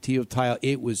outdoor Saltillo tile.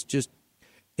 It was just,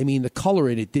 the color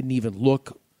in it didn't even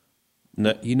look.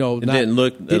 It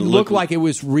didn't look like it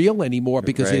was real anymore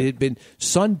because it had been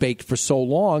sun baked for so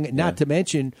long. Not to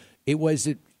mention,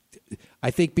 I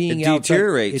think being it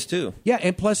deteriorates too. Yeah,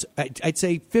 and plus, I'd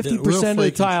say 50% of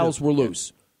the tiles were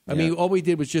loose. I mean, all we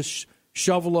did was just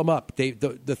shovel them up.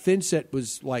 The thin set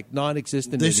was like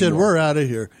non-existent. They said we're out of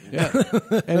here. Yeah,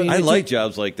 I like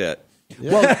jobs like that.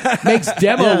 Well, it makes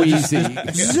demo easy.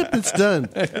 Zip, it's done.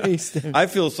 I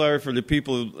feel sorry for the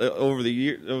people over the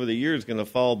years going to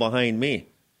fall behind me,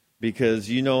 because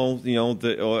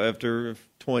after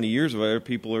 20 years or whatever,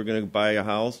 people are going to buy a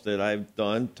house that I've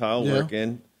done tile work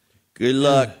in. Good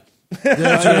luck.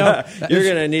 You're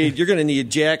gonna need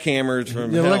jackhammers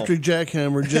from hell. Electric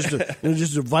jackhammer just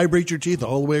to vibrate your teeth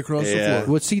all the way across the floor.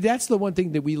 Well, see, that's the one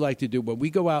thing that we like to do when we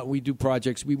go out and we do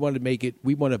projects. We want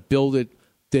to build it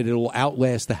that it'll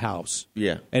outlast the house.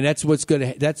 Yeah, and that's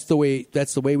that's the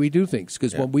way we do things.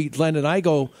 Because when Glenn and I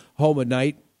go home at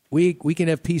night, we can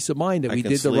have peace of mind that we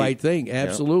did the right thing.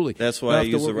 Absolutely, that's why I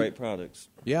use the right products.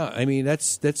 Yeah,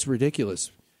 that's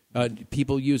ridiculous.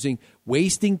 People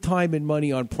wasting time and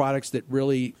money on products that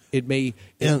really it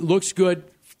looks good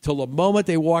till the moment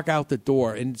they walk out the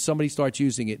door and somebody starts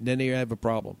using it, and then they have a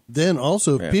problem. Then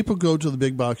also, if people go to the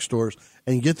big box stores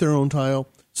and get their own tile,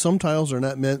 some tiles are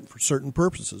not meant for certain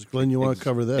purposes. Glenn, you want to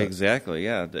cover that? Exactly.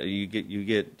 Yeah, you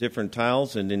get different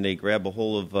tiles, and then they grab a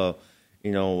hold of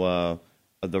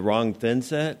the wrong thin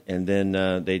set, and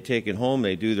then they take it home.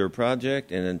 They do their project,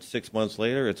 and then 6 months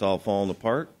later, it's all falling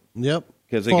apart. Yep.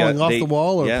 Because falling off the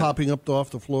wall or popping up off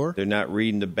the floor. They're not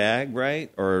reading the bag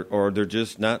right, or they're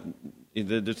just not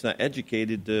they're just not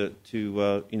educated to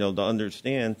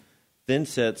understand thin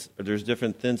sets. There's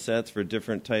different thin sets for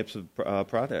different types of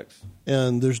products.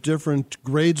 And there's different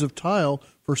grades of tile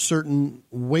for certain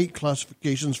weight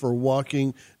classifications for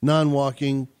walking,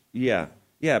 non-walking. Yeah,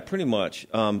 pretty much.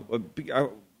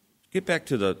 Get back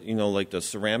to the, like the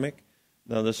ceramic.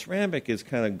 Now, the ceramic is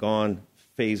kind of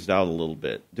phased out a little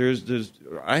bit.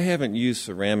 I haven't used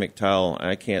ceramic tile.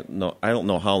 I don't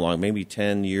know how long. Maybe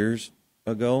 10 years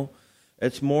ago.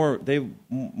 They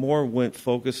went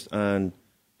focused on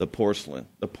the porcelain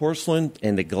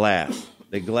and the glass.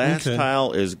 The glass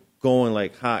tile is going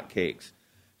like hotcakes.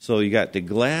 So you got the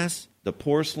glass, the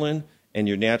porcelain, and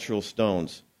your natural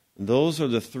stones. Those are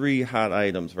the 3 hot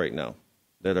items right now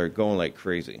that are going like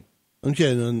crazy.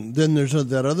 Okay, and then there's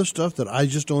that other stuff that I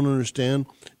just don't understand.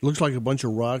 It looks like a bunch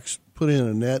of rocks put in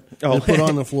a net and put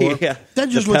on the floor. Yeah, that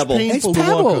just looks painful to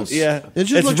walk on. Yeah, it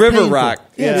just looks river painful. rock.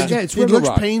 Yeah, it looks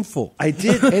painful. I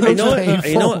did.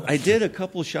 I did a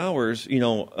couple showers,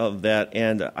 of that,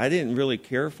 and I didn't really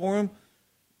care for them.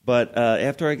 But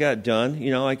after I got done,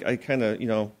 I kind of,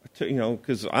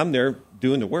 because I'm there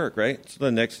doing the work, right? So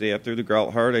the next day after the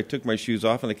grout hard, I took my shoes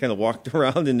off and I kind of walked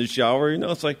around in the shower.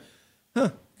 It's like,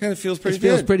 kind of feels pretty good. It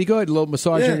feels pretty good. A little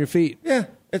massage on your feet. Yeah.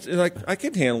 It's like, I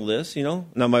could handle this, Now,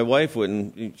 my wife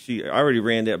wouldn't. She already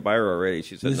ran that by her already.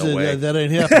 She said, no way. That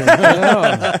ain't happening.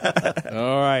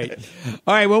 All right.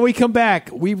 When we come back,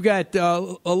 we've got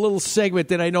a little segment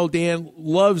that I know Dan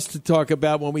loves to talk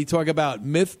about when we talk about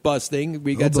myth busting.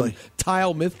 We got some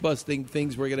tile myth busting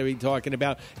things we're going to be talking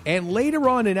about. And later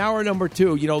on in hour number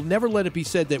 2, never let it be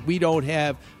said that we don't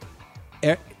have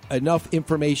enough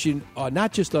information,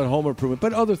 not just on home improvement,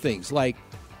 but other things like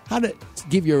how to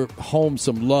give your home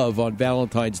some love on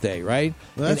Valentine's Day, right?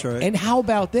 That's right. And how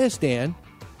about this, Dan?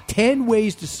 10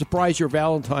 ways to surprise your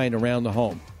Valentine around the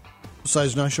home.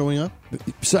 Besides not showing up?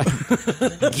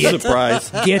 Surprise.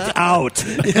 Get out.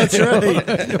 That's right.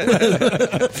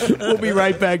 We'll be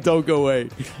right back. Don't go away.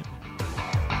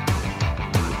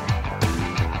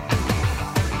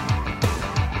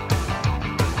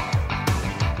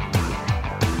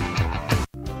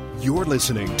 You're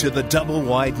listening to the Double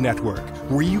Wide Network,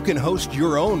 where you can host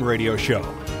your own radio show.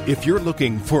 If you're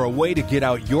looking for a way to get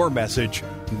out your message,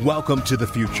 welcome to the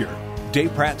future.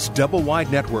 Dave Pratt's Double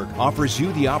Wide Network offers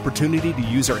you the opportunity to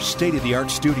use our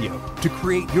state-of-the-art studio to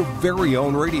create your very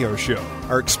own radio show.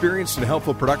 Our experienced and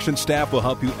helpful production staff will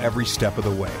help you every step of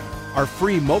the way. Our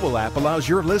free mobile app allows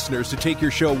your listeners to take your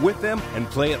show with them and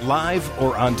play it live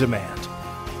or on demand.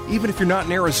 Even if you're not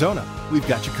in Arizona, we've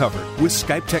got you covered with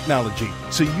Skype technology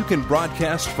so you can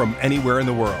broadcast from anywhere in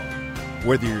the world.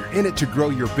 Whether you're in it to grow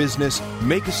your business,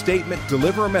 make a statement,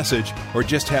 deliver a message, or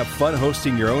just have fun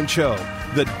hosting your own show,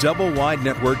 the Double Wide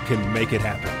Network can make it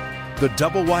happen. The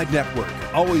Double Wide Network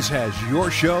always has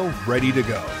your show ready to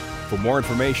go. For more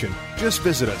information, just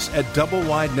visit us at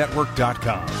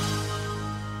doublewidenetwork.com.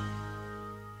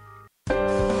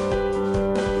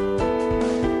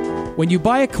 When you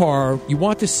buy a car, you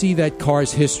want to see that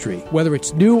car's history, whether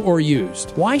it's new or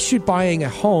used. Why should buying a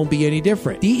home be any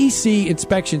different? DEC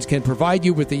Inspections can provide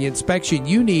you with the inspection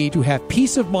you need to have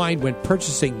peace of mind when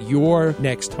purchasing your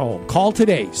next home. Call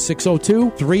today,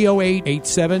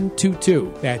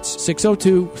 602-308-8722. That's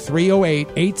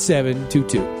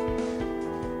 602-308-8722.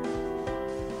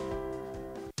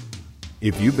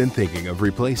 If you've been thinking of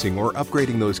replacing or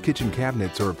upgrading those kitchen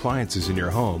cabinets or appliances in your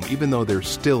home, even though they're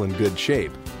still in good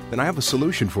shape, then I have a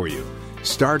solution for you.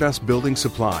 Stardust Building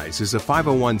Supplies is a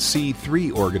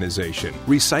 501c3 organization,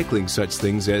 recycling such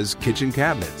things as kitchen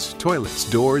cabinets, toilets,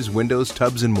 doors, windows,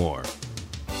 tubs, and more.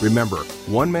 Remember,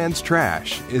 one man's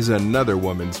trash is another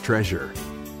woman's treasure.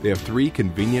 They have 3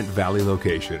 convenient Valley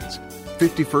locations: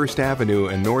 51st Avenue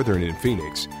and Northern in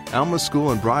Phoenix, Alma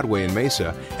School and Broadway in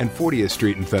Mesa, and 40th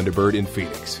Street and Thunderbird in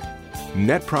Phoenix.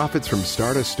 Net profits from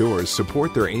Stardust stores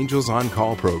support their Angels on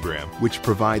Call program, which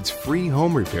provides free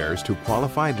home repairs to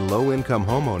qualified low-income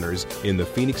homeowners in the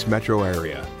Phoenix metro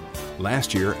area.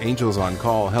 Last year, Angels on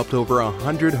Call helped over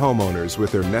 100 homeowners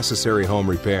with their necessary home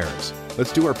repairs.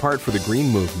 Let's do our part for the green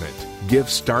movement. Give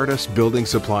Stardust Building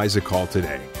Supplies a call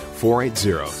today.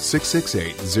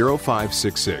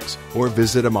 480-668-0566 or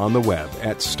visit them on the web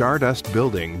at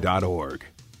stardustbuilding.org.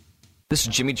 This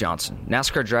is Jimmy Johnson,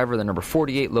 NASCAR driver of the number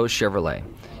 48 Lowe's Chevrolet.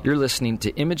 You're listening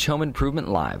to Image Home Improvement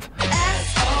Live.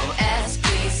 SOS,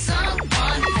 please someone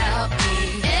help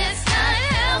me. It's not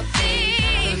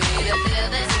healthy for me to feel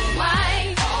this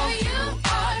way. Oh, you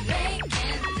are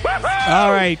making this.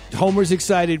 All right, Homer's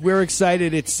excited. We're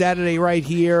excited. It's Saturday right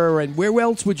here. And where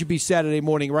else would you be Saturday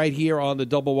morning? Right here on the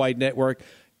Double Wide Network.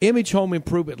 Image Home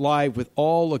Improvement Live with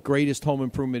all the greatest home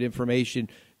improvement information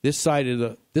this side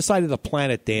of the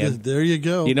planet, Dan. There you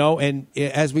go. You know, and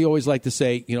as we always like to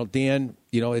say, you know, Dan,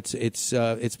 you know, it's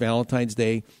Valentine's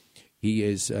Day. He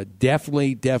is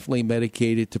definitely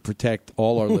medicated to protect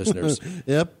all our listeners.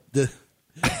 Yep.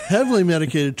 Heavily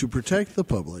medicated to protect the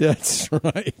public. That's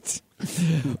right.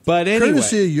 But anyway.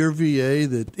 Courtesy of your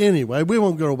VA anyway, we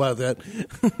won't go about that.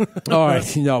 All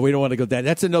right. No, we don't want to go that.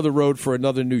 That's another road for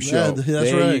another new show. Yeah, that's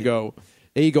there right. you go.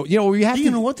 There you go. You know, we have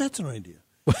You know what? That's an idea.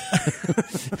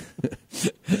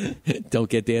 Don't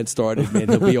get Dan started, man.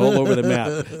 He'll be all over the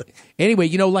map. Anyway,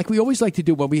 you know, like we always like to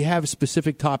do when we have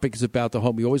specific topics about the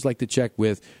home, we always like to check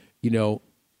with, you know,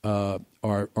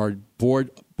 our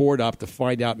board up to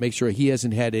find out, make sure he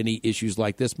hasn't had any issues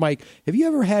like this. Mike, have you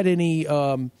ever had any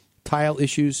tile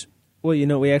issues? Well, you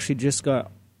know, we actually just I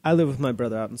live with my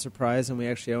brother out in Surprise, and we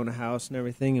actually own a house and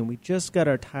everything, and we just got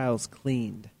our tiles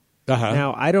cleaned. Uh-huh.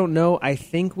 Now, I don't know. I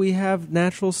think we have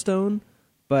natural stone,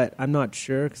 but I'm not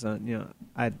sure because,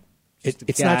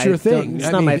 it's not your thing.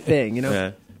 It's not my thing, you know.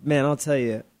 Yeah. Man, I'll tell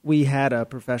you, we had a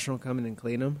professional come in and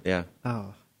clean them. Yeah.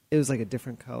 Oh, it was like a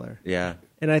different color. Yeah.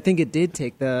 And I think it did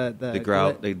take the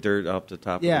grout, the dirt up the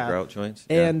top of the grout joints.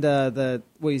 Yeah. And the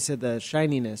you said the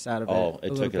shininess out of it. Oh,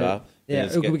 it took it off?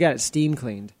 Yeah, we got it steam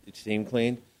cleaned. Steam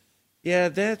cleaned? Yeah,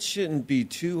 that shouldn't be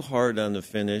too hard on the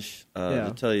finish,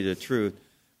 to tell you the truth.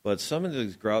 But some of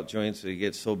these grout joints, they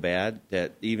get so bad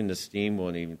that even the steam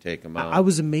won't even take them out. I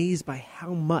was amazed by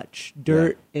how much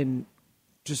dirt and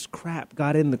just crap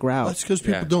got in the grout. That's because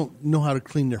people don't know how to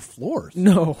clean their floors.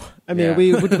 No, I mean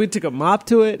we took a mop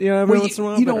to it. You know, every once in a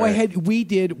while. You know, we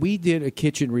did a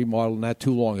kitchen remodel not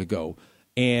too long ago,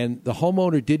 and the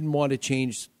homeowner didn't want to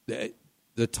change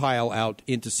the tile out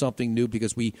into something new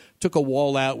because we took a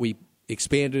wall out, we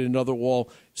expanded another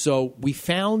wall, so we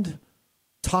found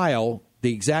tile,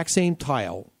 the exact same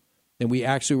tile, and we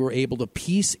actually were able to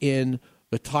piece in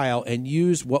the tile and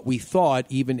use what we thought,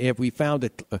 even if we found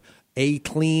a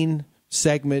clean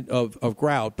segment of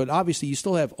grout. But obviously you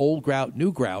still have old grout,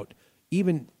 new grout.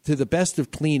 Even to the best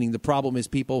of cleaning, the problem is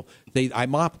I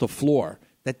mop the floor.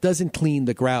 That doesn't clean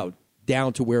the grout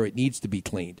down to where it needs to be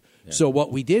cleaned. Yeah. So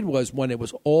what we did was when it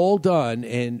was all done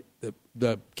and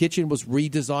the kitchen was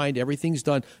redesigned, everything's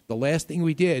done, the last thing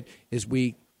we did is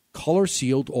we color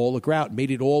sealed all the grout,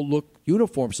 made it all look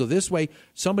uniform. So this way,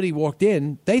 somebody walked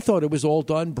in, they thought it was all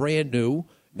done brand new,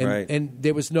 and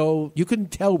there was you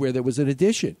couldn't tell where there was an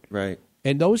addition. Right.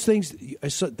 And those things,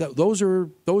 those are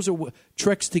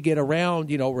tricks to get around,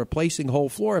 you know, replacing whole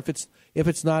floor if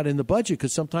it's not in the budget,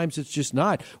 because sometimes it's just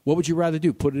not. What would you rather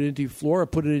do? Put it into your floor or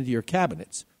put it into your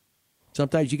cabinets?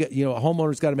 Sometimes a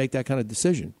homeowner's got to make that kind of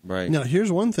decision. Right. Now,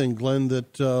 here's one thing, Glenn,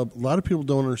 that a lot of people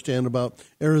don't understand about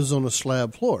Arizona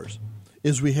slab floors,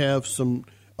 is a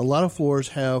lot of floors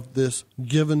have this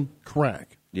given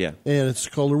crack. Yeah. And it's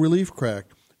called a relief crack.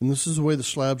 And this is the way the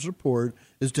slabs are poured,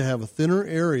 is to have a thinner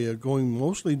area going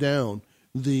mostly down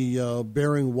the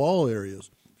bearing wall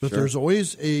areas. But there's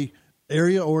always a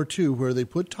area or two where they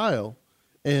put tile,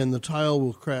 and the tile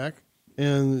will crack.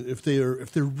 And if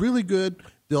they're really good,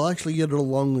 they'll actually get it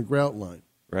along the grout line.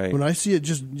 Right. When I see it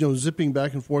just zipping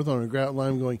back and forth on a grout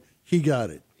line, I'm going, he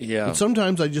got it. Yeah. But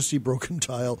sometimes I just see broken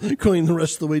tile going the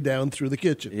rest of the way down through the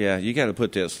kitchen. Yeah, you got to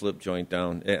put that slip joint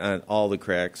down on all the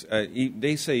cracks.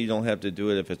 They say you don't have to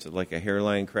do it if it's like a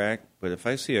hairline crack, but if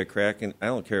I see a crack, and I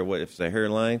don't care if it's a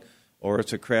hairline or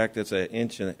it's a crack that's an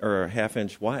inch or a half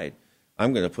inch wide,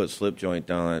 I'm going to put slip joint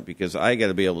down on it because I got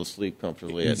to be able to sleep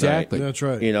comfortably at night. That's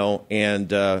right. You know,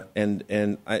 and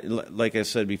I, like I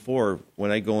said before,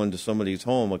 when I go into somebody's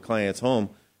home, a client's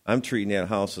home, I'm treating that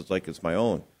house as like it's my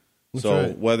own. That's so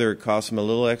right. whether it costs them a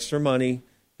little extra money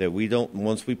that we don't,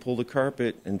 once we pull the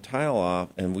carpet and tile off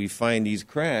and we find these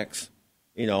cracks,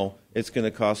 you know, it's going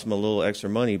to cost them a little extra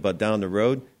money. But down the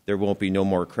road, there won't be no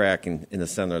more crack in the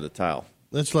center of the tile.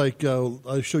 That's like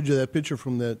I showed you that picture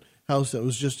from that house that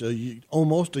was just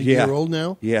almost a year old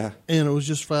now. Yeah. And it was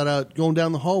just flat out going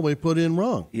down the hallway, put in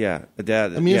wrong. Yeah. It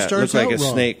looked starts like out a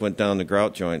wrong. snake went down the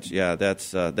grout joints. Yeah,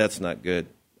 that's not good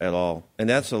at all. And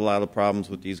that's a lot of problems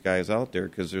with these guys out there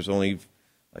because there's only,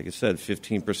 like I said,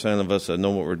 15% of us that know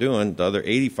what we're doing. The other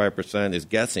 85% is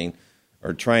guessing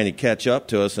or trying to catch up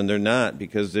to us, and they're not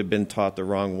because they've been taught the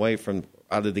wrong way from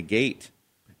out of the gate.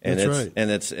 And That's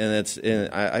right. And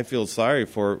I feel sorry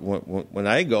for when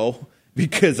I go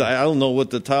because I don't know what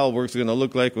the tile work's going to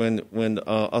look like when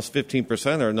us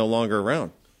 15% are no longer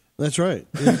around. That's right.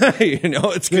 You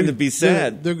know, it's going to be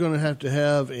sad. They're going to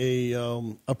have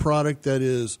a product that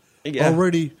is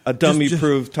already a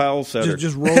dummy-proof tile setter.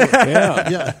 Just roll it.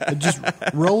 Yeah. Just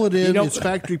roll it in. You know- It's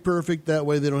factory perfect. That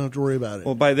way they don't have to worry about it.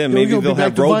 Well, by then We're maybe gonna be they'll back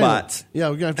have to vinyl. robots. Yeah,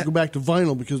 we're gonna have to go back to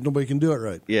vinyl because nobody can do it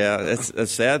right. Yeah, that's a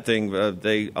sad thing.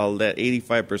 That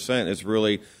 85% has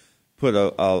really put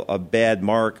a bad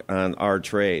mark on our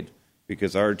trade,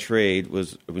 because our trade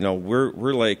was,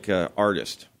 we're like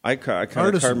artists. I kind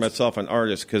of card myself an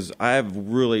artist because I've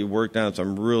really worked on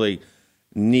some really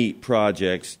neat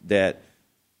projects that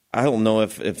I don't know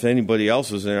if anybody else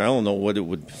was in there. I don't know what it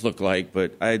would look like,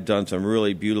 but I had done some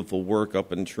really beautiful work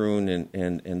up in Troon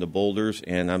and the Boulders,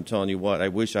 and I'm telling you what, I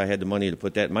wish I had the money to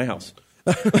put that in my house.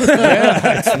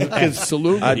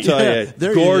 Absolutely. I tell you,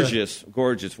 there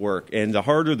gorgeous work. And the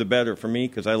harder, the better for me,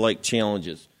 because I like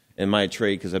challenges in my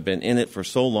trade because I've been in it for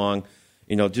so long.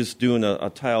 Just doing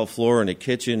a tile floor in a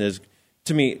kitchen is,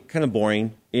 to me, kind of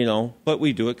boring, but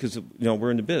we do it because,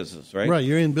 we're in the business, right? Right,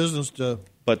 you're in business to...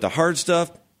 But the hard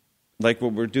stuff, like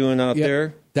what we're doing out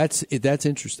there. That's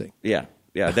interesting. Yeah.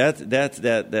 Yeah,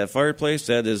 that fireplace,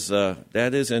 that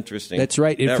is interesting. That's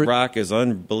right. And That for- rock is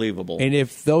unbelievable. And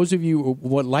if those of you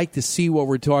would like to see what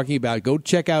we're talking about, go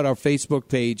check out our Facebook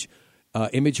page,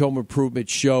 Image Home Improvement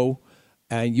Show,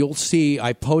 and you'll see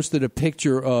I posted a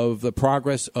picture of the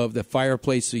progress of the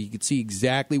fireplace so you can see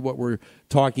exactly what we're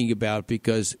talking about,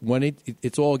 because when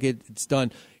it's all it's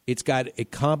done, it's got a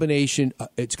combination.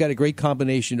 It's got a great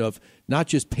combination of not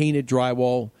just painted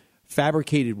drywall,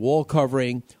 fabricated wall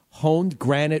covering, honed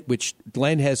granite, which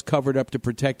Glenn has covered up to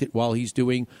protect it while he's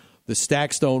doing the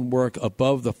stack stone work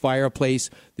above the fireplace.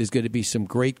 There's going to be some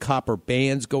great copper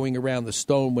bands going around the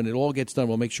stone. When it all gets done,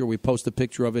 we'll make sure we post a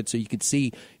picture of it so you can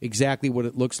see exactly what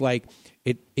it looks like.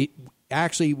 It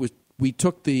actually was. We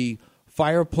took the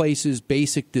fireplace's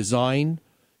basic design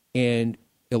and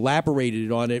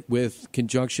elaborated on it with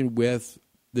conjunction with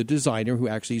the designer, who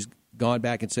actually has gone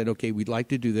back and said, okay, we'd like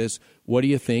to do this. What do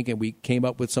you think? And we came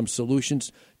up with some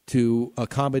solutions to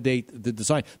accommodate the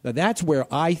design. Now, that's where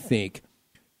I think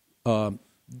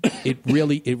it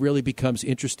really becomes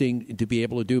interesting to be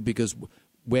able to do, because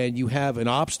when you have an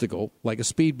obstacle like a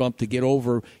speed bump to get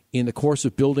over in the course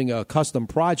of building a custom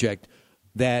project,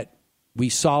 that we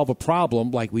solve a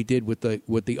problem like we did with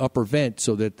the upper vent,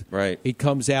 so that it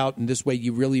comes out, and this way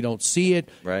you really don't see it.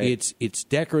 Right. It's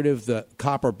decorative. The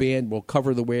copper band will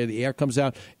cover the way the air comes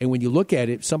out, and when you look at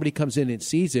it, somebody comes in and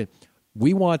sees it,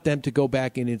 we want them to go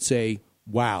back in and say,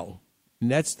 wow.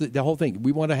 And that's the whole thing.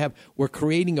 We're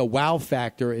creating a wow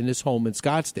factor in this home in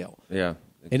Scottsdale. Yeah.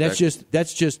 And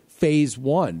that's just phase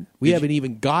one. We haven't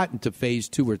even gotten to phase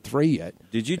 2 or 3 yet.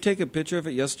 Did you take a picture of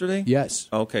it yesterday? Yes.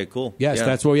 Okay, cool. Yes, Yeah.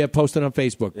 that's what we have posted on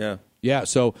Facebook. Yeah. Yeah,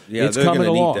 so it's they're coming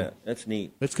gonna need along. that. That's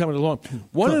neat. It's coming along.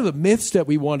 One of the myths that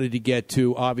we wanted to get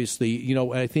to, obviously,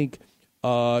 and I think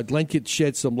Glenn could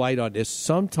shed some light on this.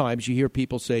 Sometimes you hear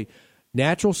people say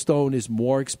natural stone is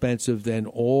more expensive than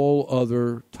all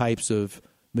other types of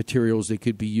materials that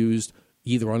could be used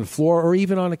either on the floor or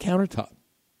even on a countertop.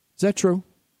 Is that true?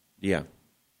 Yeah.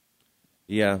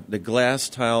 Yeah, the glass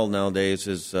tile nowadays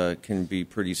can be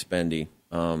pretty spendy.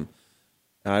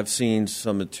 I've seen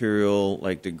some material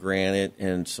like the granite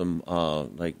and some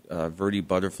Verde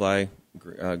Butterfly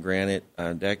granite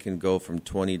that can go from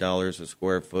 $20 a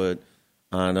square foot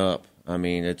on up. I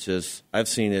mean, it's just, I've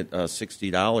seen it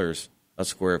 $60 a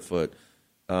square foot.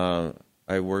 I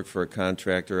worked for a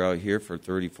contractor out here for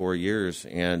 34 years,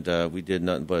 and we did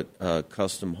nothing but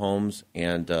custom homes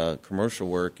and commercial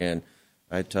work. And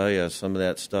I tell you, some of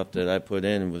that stuff that I put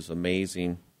in was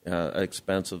amazing,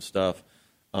 expensive stuff.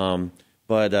 But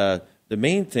the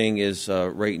main thing is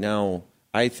right now,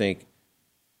 I think,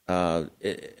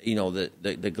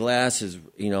 the glass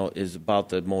is about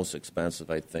the most expensive,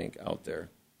 I think, out there.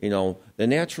 The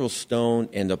natural stone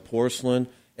and the porcelain,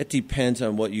 it depends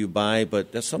on what you buy,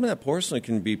 but some of that porcelain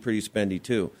can be pretty spendy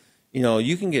too.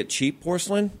 You can get cheap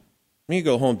porcelain. You can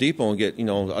go Home Depot and get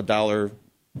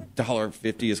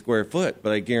 $1.50 a square foot,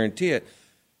 but I guarantee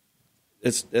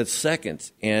it's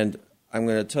seconds. And I'm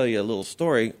going to tell you a little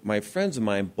story. My friends of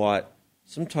mine bought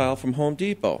some tile from Home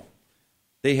Depot.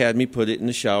 They had me put it in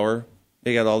the shower.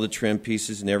 They got all the trim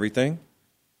pieces and everything.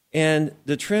 And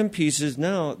the trim pieces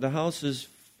now, the house is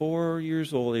 4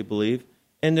 years old, I believe,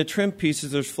 and the trim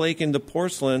pieces are flaking the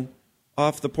porcelain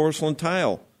off the porcelain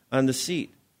tile on the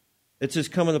seat. It's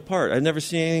just coming apart. I've never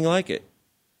seen anything like it.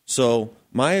 So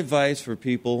my advice for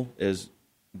people is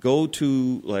go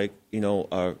to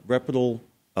a reputable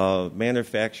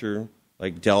manufacturer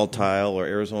like Dell Tile or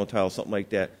Arizona Tile, something like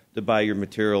that, to buy your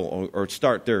material or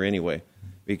start there anyway.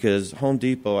 Because Home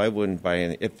Depot, I wouldn't buy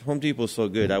any. If Home Depot is so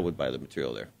good, I would buy the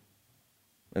material there.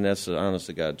 And that's the honest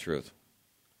to God truth.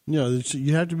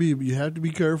 You have to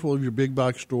be careful of your big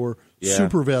box store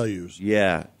super values.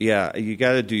 Yeah. You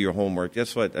got to do your homework.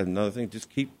 That's what another thing.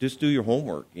 Just do your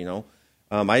homework.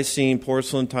 I seen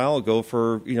porcelain tile go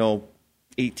for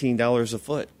 $18 a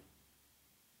foot.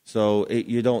 So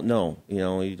you don't know.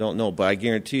 You don't know. But I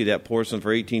guarantee you that porcelain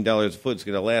for $18 a foot is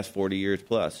going to last 40 years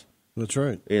plus. That's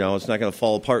right. It's not going to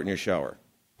fall apart in your shower.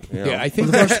 Yeah, I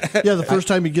think the first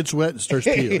time it gets wet, it starts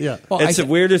peeling. Yeah, it's the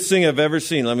weirdest thing I've ever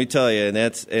seen. Let me tell you, no,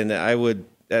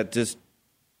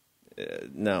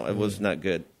 it was not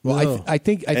good. Well, I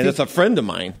think it's a friend of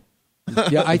mine.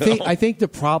 Yeah, I think the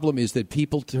problem is that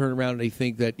people turn around and they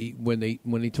think that when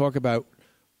they talk about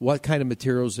what kind of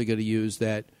materials they're going to use,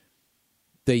 that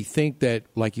they think that,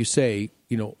 like you say,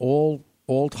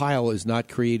 all tile is not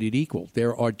created equal.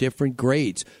 There are different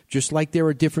grades, just like there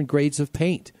are different grades of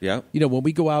paint. Yeah. When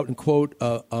we go out and quote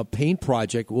a paint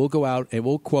project, we'll go out and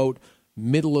we'll quote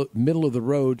middle of the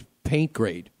road paint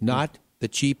grade, not the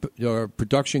cheap or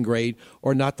production grade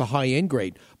or not the high end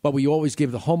grade. But we always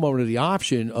give the homeowner the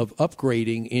option of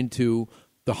upgrading into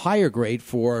the higher grade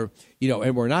for,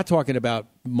 and we're not talking about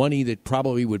money that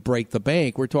probably would break the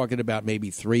bank. We're talking about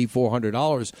maybe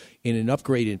 $300-400 in an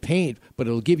upgrade in paint, but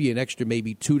it'll give you an extra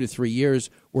maybe 2 to 3 years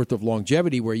worth of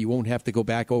longevity where you won't have to go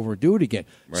back over and do it again.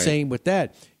 Right. Same with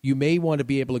that. You may want to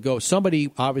be able to go,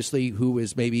 somebody obviously who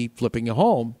is maybe flipping a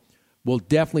home will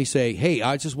definitely say, hey,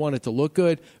 I just want it to look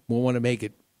good. We want to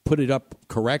put it up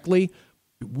correctly.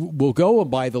 We'll go and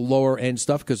buy the lower end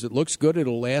stuff because it looks good.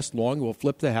 It'll last long. We'll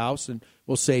flip the house and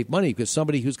we'll save money because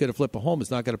somebody who's going to flip a home is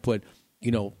not going to put,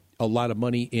 a lot of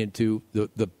money into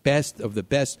the best of the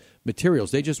best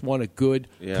materials. They just want a good,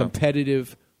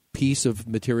 competitive piece of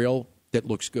material that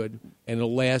looks good and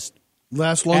it'll last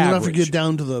long enough to get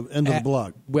down to the end of the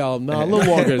block. Well, no, a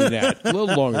little longer than that. A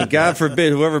little longer. God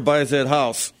forbid whoever buys that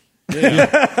house.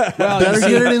 Yeah. Well, better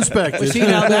get it inspected. See,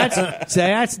 now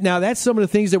that's some of the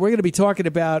things that we're going to be talking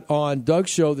about on Doug's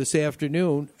show this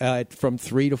afternoon from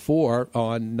 3 to 4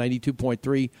 on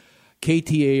 92.3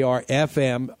 KTAR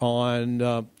FM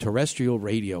on terrestrial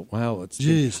radio. Wow,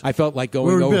 I felt like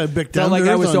going over. Felt like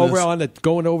I was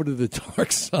going over to the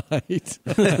dark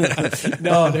side.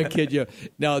 No, I kid you.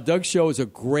 No, Doug's show is a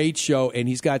great show, and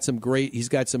he's got some great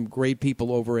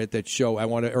people over at that show. I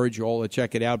want to urge you all to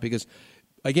check it out because,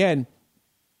 again,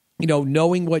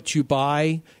 knowing what you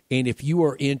buy, and if you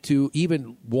are into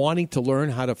even wanting to learn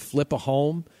how to flip a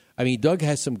home, I mean, Doug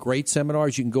has some great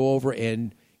seminars you can go over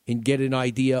and get an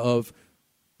idea of,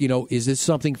 is this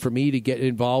something for me to get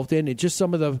involved in? And just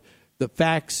some of the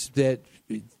facts that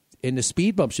in the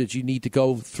speed bumps that you need to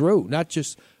go through, not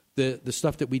just the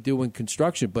stuff that we do in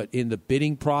construction, but in the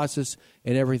bidding process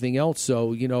and everything else.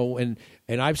 So, and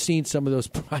I've seen some of those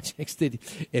projects that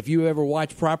if you ever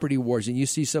watch Property Wars and you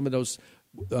see some of those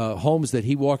homes that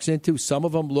he walks into, some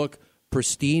of them look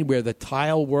pristine where the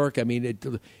tile work. I mean,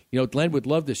 Glenn would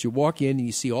love this. You walk in and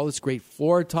you see all this great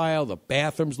floor tile. The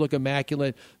bathrooms look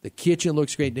immaculate. The kitchen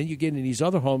looks great. Then you get in these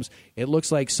other homes, it looks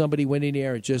like somebody went in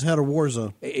there and just had a war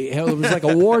zone. It was like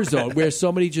a war zone where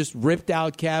somebody just ripped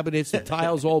out cabinets. The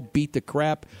tiles all beat the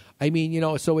crap. I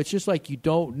mean, so it's just like you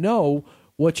don't know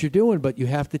what you're doing, but you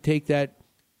have to take that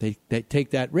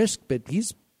risk. But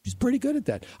he's pretty good at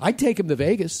that. I'd take him to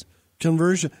Vegas.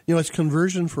 Conversion. It's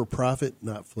conversion for profit,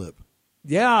 not flip.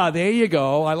 Yeah, there you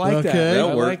go. I like that.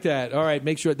 That'll work. Like that. All right,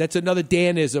 make sure that's another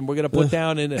Danism we're going to put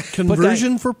down in a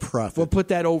conversion for profit. We'll put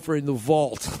that over in the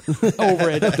vault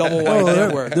over at Double Wide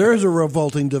Network. There's a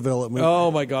revolting development. Oh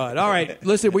my God! All right,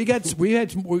 listen, we're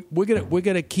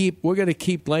gonna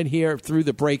keep Glenn here through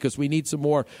the break because we need some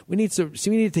more. We need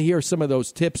to hear some of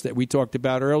those tips that we talked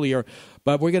about earlier.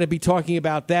 But we're going to be talking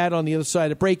about that on the other side of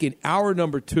the break in hour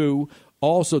number 2.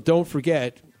 Also, don't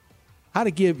forget how to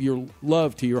give your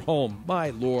love to your home.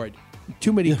 My Lord.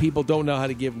 Too many people don't know how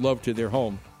to give love to their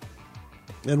home.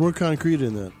 And we're concrete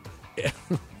in that.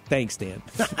 Thanks, Dan.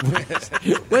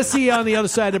 Let's see you on the other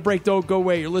side of the break. Don't go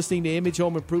away. You're listening to Image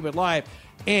Home Improvement Live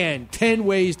and 10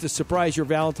 ways to surprise your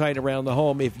Valentine around the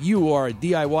home. If you are a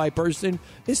DIY person,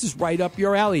 this is right up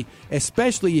your alley,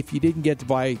 especially if you didn't get to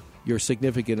buy your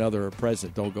significant other a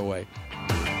present. Don't go away.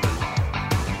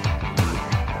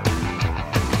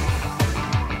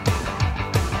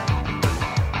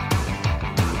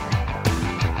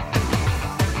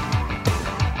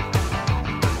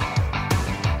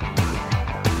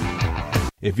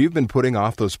 If you've been putting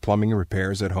off those plumbing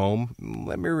repairs at home,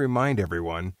 let me remind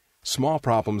everyone, small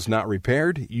problems not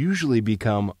repaired usually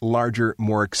become larger,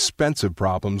 more expensive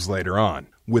problems later on.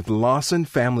 With Lawson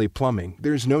Family Plumbing,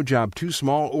 there's no job too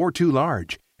small or too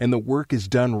large, and the work is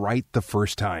done right the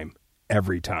first time,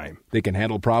 every time. They can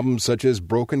handle problems such as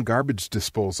broken garbage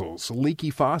disposals, leaky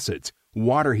faucets,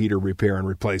 water heater repair and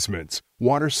replacements,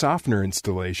 water softener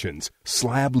installations,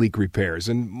 slab leak repairs,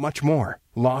 and much more.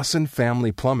 Lawson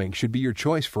Family Plumbing should be your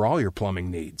choice for all your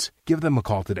plumbing needs. Give them a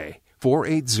call today,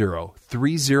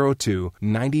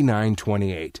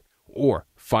 480-302-9928, or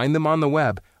find them on the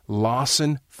web,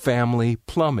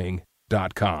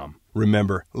 LawsonFamilyPlumbing.com.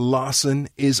 Remember, Lawson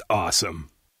is awesome.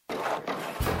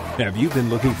 Have you been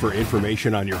looking for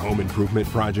information on your home improvement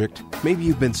project? Maybe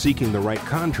you've been seeking the right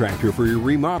contractor for your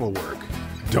remodel work.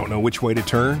 Don't know which way to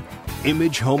turn?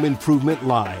 Image Home Improvement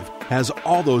Live has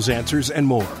all those answers and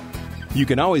more. You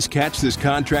can always catch this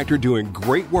contractor doing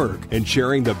great work and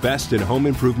sharing the best in home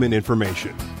improvement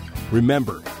information.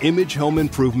 Remember, Image Home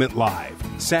Improvement Live,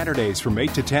 Saturdays from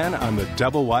 8 to 10 on the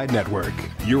Double Wide Network.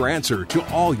 Your answer to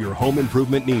all your home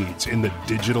improvement needs in the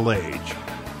digital age.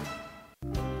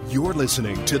 You're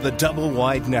listening to the Double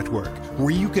Wide Network,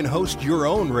 where you can host your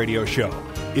own radio show.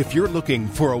 If you're looking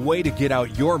for a way to get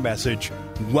out your message,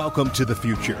 welcome to the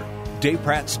future. Dave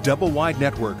Pratt's Double Wide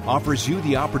Network offers you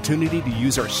the opportunity to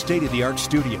use our state-of-the-art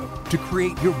studio to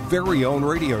create your very own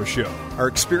radio show. Our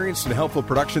experienced and helpful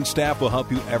production staff will help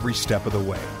you every step of the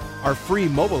way. Our free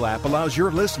mobile app allows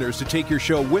your listeners to take your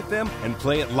show with them and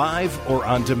play it live or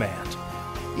on demand.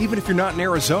 Even if you're not in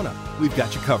Arizona, we've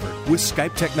got you covered with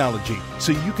Skype technology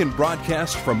so you can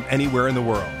broadcast from anywhere in the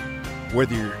world.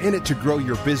 Whether you're in it to grow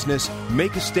your business,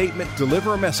 make a statement,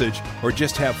 deliver a message, or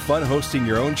just have fun hosting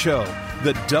your own show,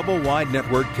 the Double Wide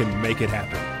Network can make it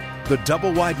happen. The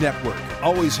Double Wide Network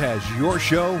always has your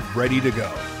show ready to go.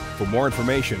 For more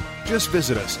information, just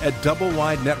visit us at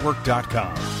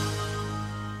doublewidenetwork.com.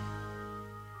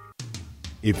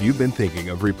 If you've been thinking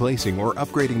of replacing or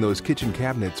upgrading those kitchen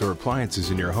cabinets or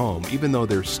appliances in your home, even though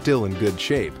they're still in good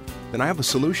shape, then I have a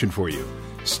solution for you.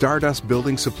 Stardust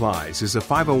Building Supplies is a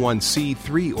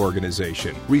 501c3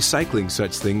 organization recycling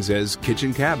such things as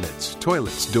kitchen cabinets,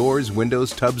 toilets, doors,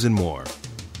 windows, tubs, and more.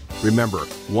 Remember,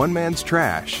 one man's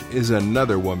trash is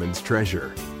another woman's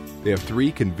treasure. They have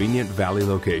 3 convenient Valley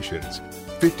locations: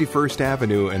 51st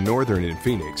Avenue and Northern in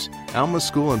Phoenix, Alma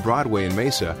School and Broadway in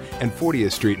Mesa, and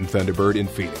 40th Street and Thunderbird in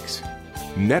Phoenix.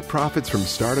 Net profits from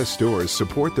Stardust stores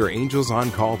support their Angels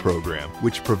on Call program,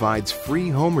 which provides free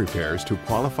home repairs to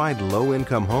qualified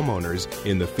low-income homeowners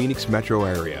in the Phoenix metro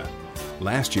area.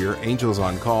 Last year, Angels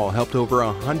on Call helped over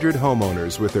 100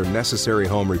 homeowners with their necessary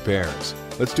home repairs.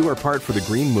 Let's do our part for the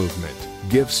green movement.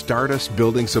 Give Stardust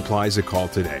Building Supplies a call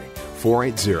today,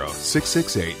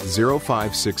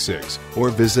 480-668-0566,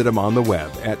 or visit them on the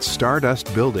web at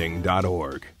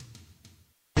stardustbuilding.org.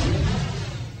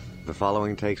 The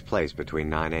following takes place between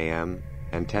 9 a.m.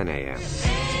 and 10 a.m.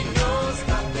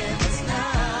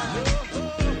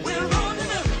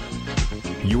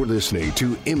 You're listening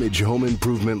to Image Home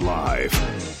Improvement Live.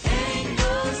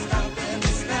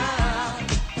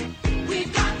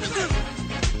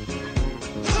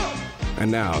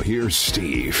 And now, here's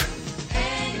Steve.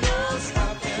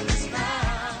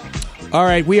 All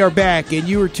right, we are back, and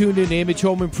you are tuned in to Image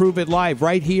Home Improvement Live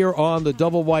right here on the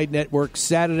Double Wide Network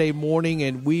Saturday morning,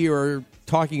 and we are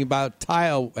talking about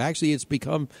tile. Actually, it's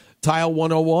become Tile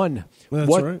 101. That's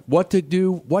right. What to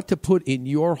do, what to put in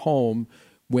your home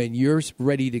when you're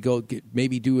ready to go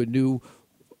maybe do a new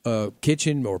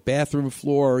kitchen or bathroom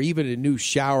floor or even a new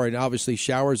shower. And obviously,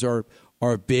 showers are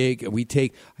big. I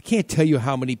can't tell you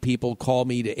how many people call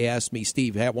me to ask me,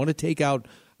 Steve, I want to take out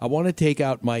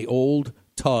my old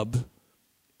tub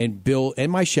and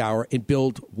my shower and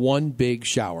build one big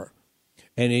shower,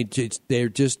 and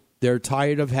they're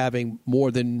tired of having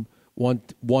more than one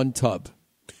tub.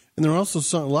 And they're also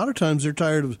a lot of times they're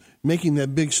tired of making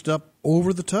that big step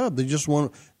over the tub. They just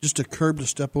want just a curb to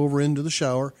step over into the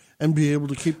shower and be able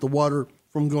to keep the water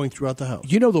from going throughout the house.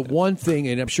 You know, the one thing,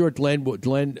 and I'm sure Glenn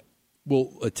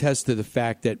will attest to the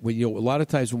fact that a lot of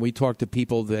times when we talk to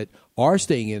people that are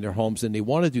staying in their homes and they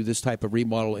want to do this type of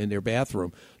remodel in their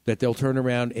bathroom, that they'll turn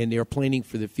around and they're planning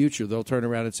for the future. They'll turn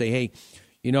around and say, hey,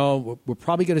 we're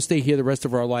probably going to stay here the rest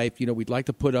of our life. We'd like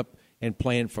to put up and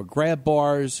plan for grab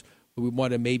bars. We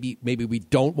want to maybe we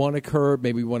don't want a curb.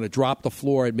 Maybe we want to drop the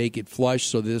floor and make it flush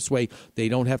so this way they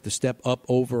don't have to step up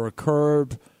over a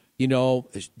curb.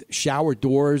 Shower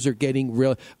doors are getting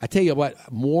real. I tell you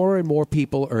what, more and more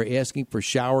people are asking for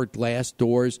shower glass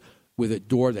doors with a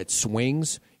door that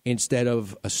swings instead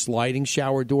of a sliding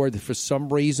shower door. For some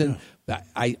reason,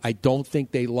 I don't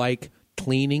think they like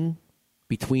cleaning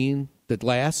between the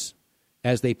glass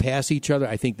as they pass each other.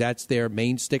 I think that's their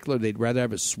main stickler. They'd rather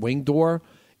have a swing door.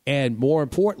 And more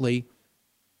importantly,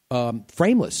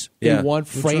 frameless. Yeah, they want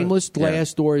frameless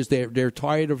glass doors. They're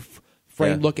tired of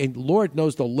frame look. And Lord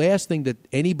knows the last thing that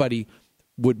anybody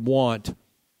would want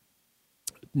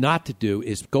not to do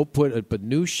is go put up a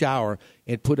new shower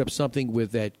and put up something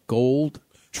with that gold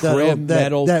trim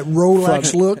metal, that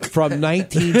Rolex look from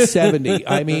 1970.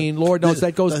 I mean, Lord knows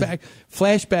that goes back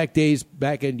flashback days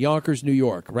back in Yonkers, New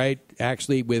York, right?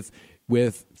 Actually, with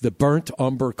the burnt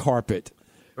umber carpet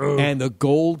and the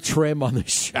gold trim on the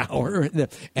shower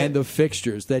and the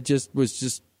fixtures. That was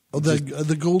just.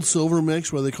 The gold silver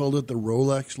mix, where they called it the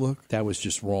Rolex look. That was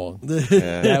just wrong.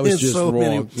 That was just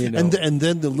wrong. And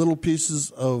then the little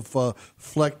pieces of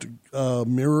flecked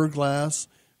mirror glass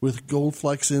with gold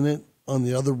flecks in it on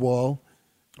the other wall.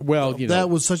 Well, that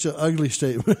was such an ugly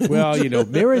statement. Well,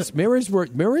 mirrors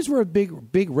were a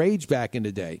big rage back in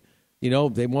the day.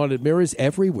 They wanted mirrors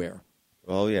everywhere.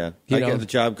 Oh yeah, I got a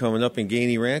job coming up in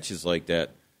Gainey Ranches like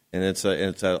that, and it's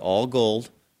all gold.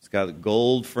 It's got a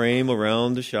gold frame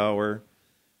around the shower.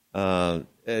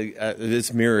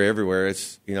 This mirror everywhere.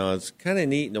 It's kind of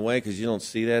neat in a way because you don't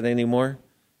see that anymore.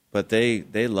 But they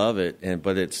love it,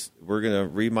 we're gonna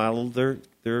remodel their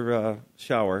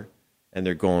shower, and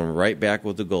they're going right back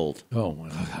with the gold. Oh my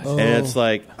God! And it's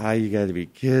like, you got to be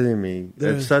kidding me!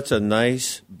 It's such a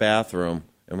nice bathroom,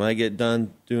 and when I get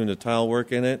done doing the tile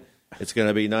work in it, it's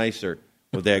gonna be nicer.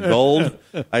 With that gold,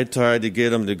 I tried to get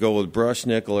them to go with brushed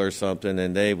nickel or something,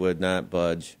 and they would not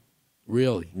budge.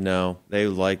 Really? No, they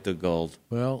liked the gold.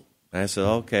 Well, I said,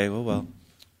 okay, well.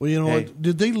 Well, you know what?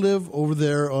 Did they live over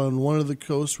there on one of the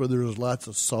coasts where there was lots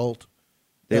of salt?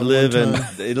 They live in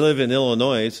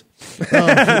Illinois. No,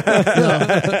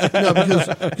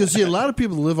 because see, a lot of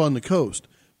people that live on the coast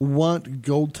want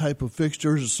gold type of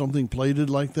fixtures or something plated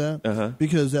like that,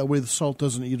 because that way the salt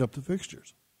doesn't eat up the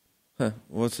fixtures. Huh.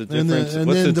 What's the difference? And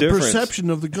then the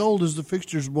perception of the gold is the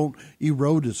fixtures won't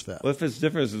erode as fast. What if it's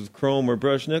different? It's chrome or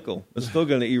brushed nickel? It's still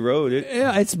going to erode it.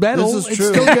 Yeah, it's metal. This is it's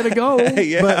true. still going to go.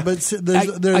 Yeah. But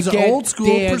there's an old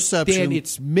school perception. Dan,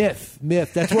 it's myth.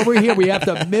 That's what we're here. We have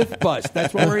to myth bust.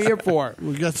 That's what we're here for.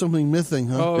 We got something mything,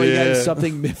 huh? Oh, we got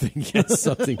something mything. Yes,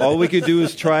 something. All we could do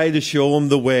is try to show them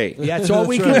the way. Yeah, that's all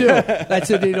we can do.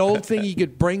 That's an old thing. You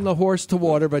could bring the horse to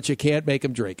water, but you can't make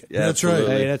him drink it. Yeah, that's right.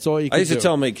 Hey, that's all you can do. I used to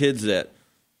tell my kids that.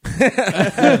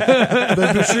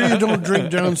 But be sure you don't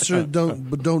drink downstream.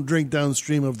 Don't drink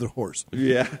downstream of the horse.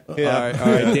 Yeah. All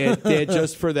right, Dan.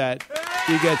 Just for that,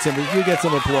 you get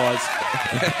some applause.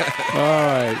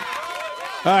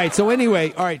 All right. So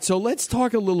anyway, So let's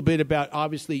talk a little bit about.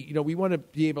 Obviously, we want to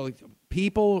be able to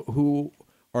people who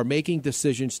are making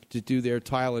decisions to do their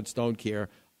tile and stone care.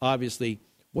 Obviously,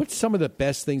 what's some of the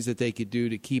best things that they could do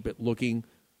to keep it looking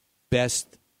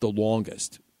best the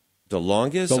longest? The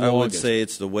longest, I would say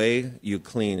it's the way you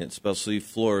clean it, especially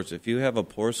floors. If you have a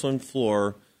porcelain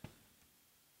floor,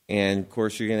 and of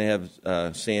course you're going to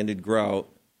have sanded grout,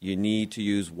 you need to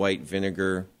use white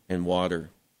vinegar and water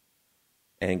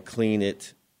and clean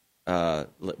it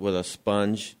with a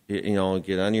sponge. Get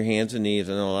on your hands and knees.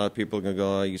 I know a lot of people are going to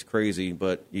go, he's crazy,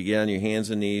 but you get on your hands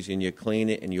and knees and you clean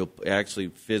it, and you'll actually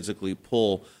physically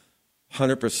pull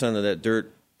 100% of that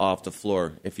dirt off the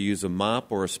floor. If you use a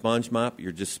mop or a sponge mop,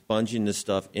 you're just sponging this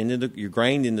stuff you're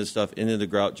grinding this stuff into the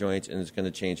grout joints, and it's going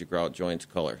to change the grout joints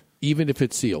color. Even if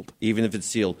it's sealed.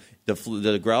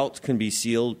 The grout can be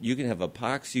sealed. You can have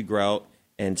epoxy grout,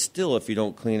 and still, if you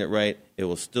don't clean it right, it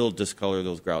will still discolor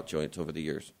those grout joints over the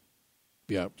years.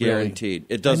 Yeah, guaranteed.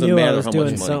 It doesn't matter how much money. I knew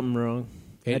I was doing something wrong.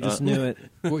 I just knew it.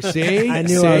 See? I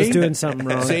knew I was doing something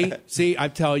wrong. See,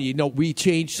 I'm telling you, we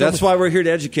changed That's why we're here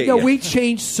to educate you. We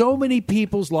changed so many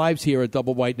people's lives here at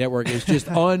Double White Network. It's just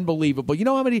unbelievable. You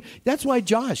know how many? That's why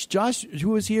Josh, who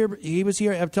was here,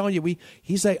 I'm telling you,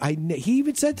 he's like, he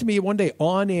even said to me one day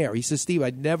on air, he says, Steve,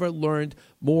 I'd never learned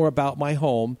more about my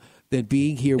home than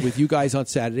being here with you guys on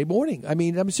Saturday morning. I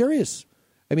mean, I'm serious.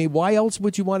 I mean, why else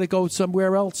would you want to go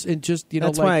somewhere else and just,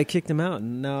 That's why I kicked him out,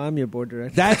 and now I'm your board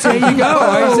director. There you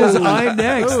go. He says, I'm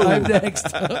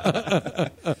next.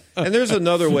 And there's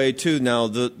another way, too. Now,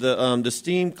 the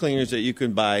steam cleaners that you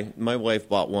can buy, my wife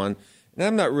bought one,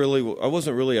 and I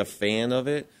wasn't really a fan of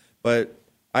it, but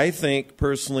I think,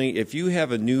 personally, if you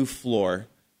have a new floor,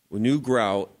 a new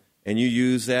grout, and you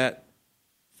use that,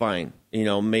 fine.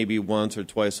 Maybe once or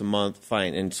twice a month,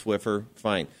 fine. And Swiffer,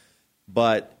 fine.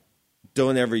 But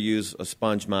don't ever use a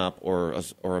sponge mop or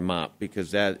a mop,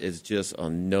 because that is just a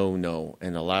no-no.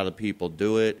 And a lot of people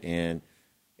do it, and,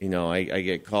 I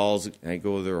get calls, and I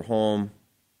go to their home,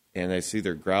 and I see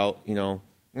their grout, I'm going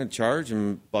to charge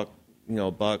them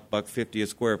 $1.50 a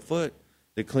square foot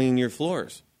to clean your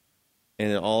floors.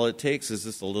 And all it takes is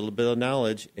just a little bit of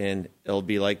knowledge, and it'll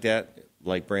be like that,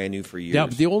 like brand new for years. Now,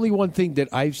 the only one thing that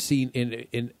I've seen,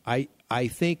 I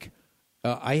think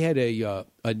I had a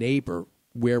neighbor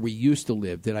where we used to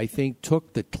live that I think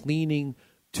took the cleaning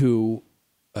to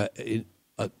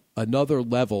a another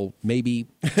level, maybe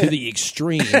to the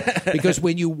extreme. Because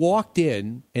when you walked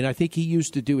in, and I think he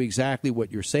used to do exactly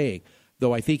what you're saying,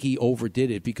 though I think he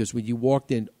overdid it, because when you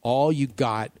walked in, all you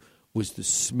got was the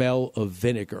smell of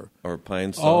vinegar or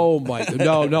pine salt. Oh my!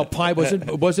 No, pine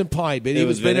wasn't pine, but it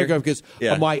was vinegar because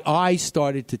my eyes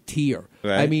started to tear.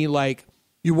 Right. I mean, like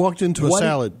you walked into a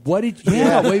salad. What did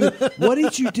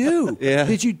you do? Yeah.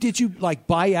 Did you like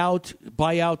buy out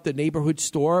the neighborhood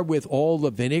store with all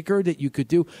the vinegar that you could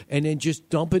do, and then just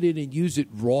dump it in and use it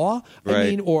raw?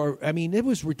 Right. I mean, it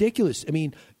was ridiculous. I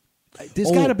mean.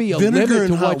 There's got to be a vinegar limit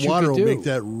and to hot what you water can do. will make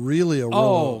that really aroma.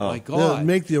 Oh my God! It'll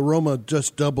make the aroma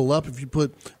just double up if you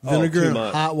put vinegar and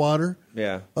hot water.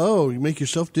 Yeah. Oh, you make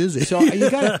yourself dizzy. So you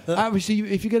got to obviously,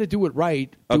 if you're going to do it right,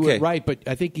 do Okay. it right. But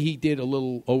I think he did a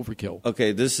little overkill.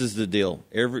 Okay, this is the deal.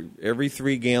 Every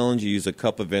 3 gallons, you use a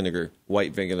cup of vinegar,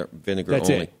 white vinegar That's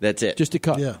only. it. That's it. Just a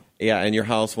cup. Yeah, and your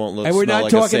house won't look. And we're smell not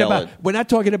like talking a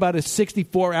salad. about a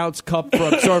 64-ounce cup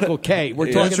from Circle K.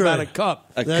 We're talking about a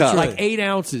cup. A cup. Like 8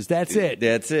 ounces. That's it.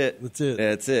 That's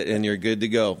it. And you're good to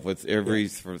go with every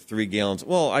for 3 gallons.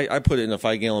 Well, I put it in a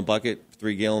 5-gallon bucket,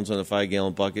 3 gallons in a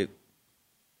 5-gallon bucket,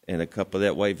 and a cup of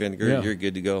that white vinegar. Yeah. You're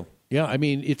good to go. Yeah, I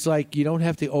mean, it's like you don't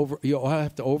have to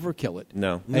overkill it.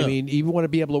 No. I mean, you want to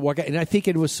be able to walk out. And I think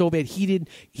it was so bad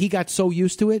he got so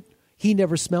used to it, he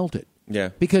never smelled it. Yeah.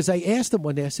 Because I asked him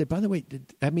one day, I said, by the way,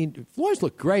 floors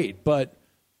look great, but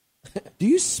do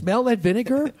you smell that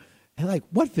vinegar? And like,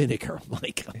 what vinegar? I'm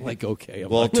like, okay.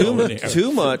 Well,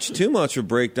 too much will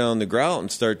break down the grout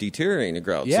and start deteriorating the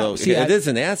grout. Yeah, So see, it is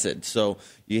an acid, so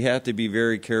you have to be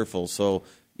very careful. So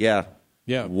yeah,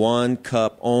 1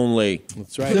 cup only.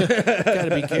 That's right. Got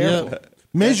to be careful. Yeah.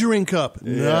 Measuring cup,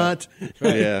 not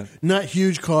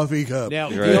huge coffee cup. Now,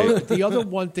 the other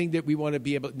one thing that we want to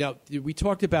be able. Now, we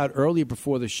talked about earlier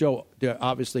before the show.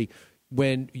 Obviously,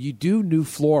 when you do new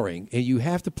flooring and you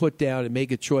have to put down and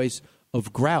make a choice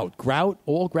of grout.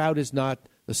 All grout is not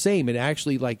the same. And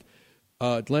actually, like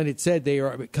Glenn had said, they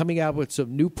are coming out with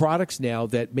some new products now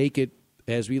that make it,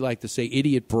 as we like to say,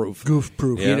 idiot-proof.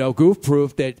 Goof-proof. Yeah.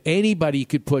 Goof-proof, that anybody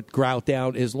could put grout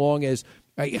down as long as...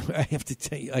 I have to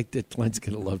tell you, Glenn's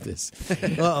going to love this.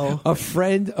 Uh-oh. A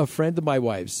friend of my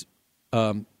wife's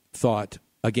thought,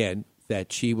 again,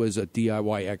 that she was a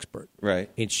DIY expert.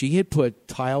 Right. And she had put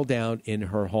tile down in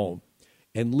her home.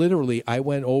 And literally, I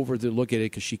went over to look at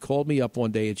it because she called me up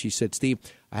one day and she said, Steve,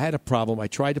 I had a problem. I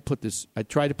tried to put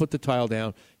the tile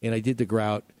down and I did the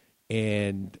grout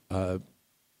and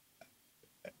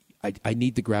I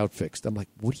need the grout fixed. I'm like,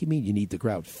 what do you mean you need the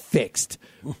grout fixed?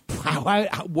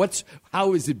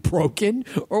 How is it broken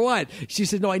or what? She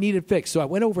said, no, I need it fixed. So I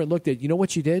went over and looked at it. You know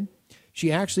what she did?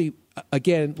 She actually,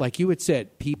 again, like you had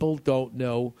said, people don't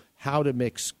know how to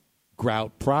mix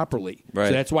grout properly. Right.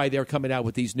 So that's why they're coming out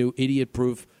with these new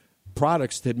idiot-proof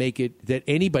products to make it that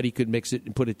anybody could mix it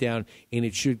and put it down and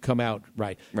it should come out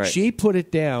right. She put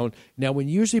it down. Now, when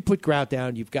you usually put grout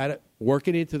down, you've got to work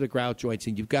it into the grout joints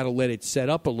and you've got to let it set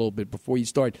up a little bit before you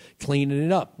start cleaning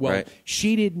it up. Well,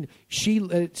 she didn't. She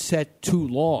let it set too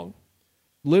long.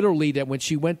 Literally, that when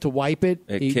she went to wipe it,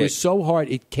 it was so hard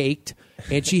it caked,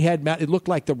 and she had it looked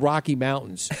like the Rocky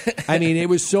Mountains. I mean, it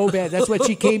was so bad. That's when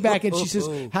she came back and she says,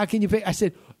 "How can you fix?" I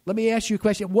said, "Let me ask you a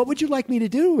question. What would you like me to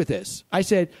do with this?" I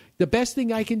said, "The best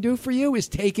thing I can do for you is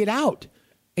take it out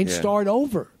and start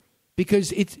over."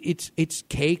 Because it's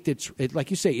caked. It's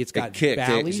like you say. It's got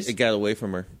valleys. It got away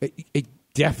from her. It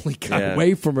definitely got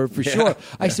away from her for sure.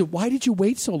 I said, "Why did you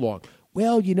wait so long?"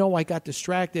 Well, I got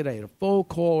distracted. I had a phone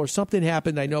call or something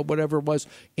happened. I know whatever it was,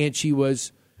 and she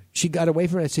got away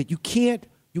from it. I said, "You can't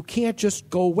just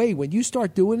go away when you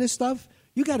start doing this stuff.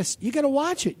 You got to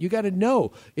watch it. You got to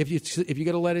know if you're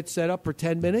going to let it set up for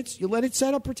 10 minutes, you let it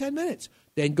set up for 10 minutes.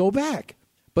 Then go back."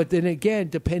 But then again,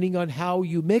 depending on how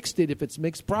you mixed it, if it's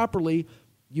mixed properly,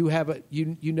 you have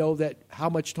you know that how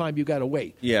much time you got to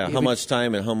wait. Yeah, how much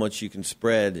time and how much you can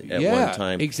spread at one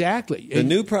time. Exactly. The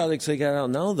new products they got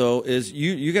out now, though, is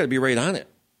you got to be right on it.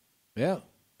 Yeah.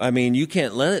 I mean, you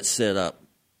can't let it sit up.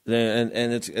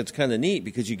 And it's kind of neat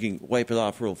because you can wipe it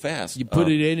off real fast. You put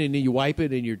it in and then you wipe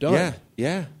it and you're done.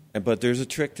 Yeah. But there's a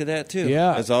trick to that, too.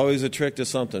 Yeah. There's always a trick to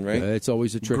something, right? It's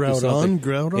always a trick grout to something. on,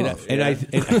 grout off. And I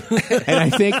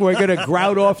think we're going to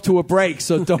grout off to a break,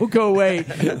 so don't go away.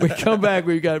 We come back,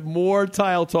 we've got more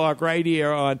Tile Talk right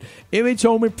here on Image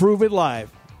Home Improvement Live.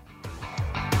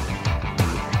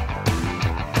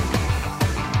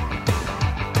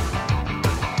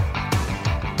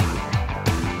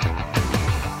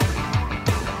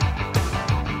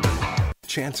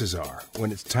 Chances are,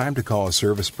 when it's time to call a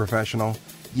service professional,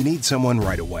 you need someone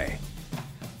right away.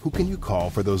 Who can you call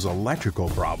for those electrical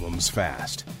problems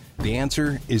fast? The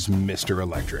answer is Mr.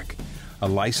 Electric, a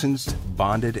licensed,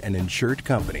 bonded, and insured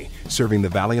company serving the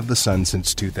Valley of the Sun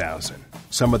since 2000.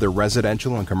 Some of their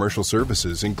residential and commercial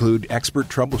services include expert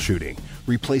troubleshooting,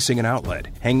 replacing an outlet,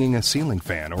 hanging a ceiling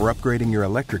fan, or upgrading your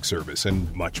electric service,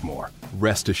 and much more.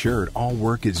 Rest assured, all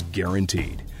work is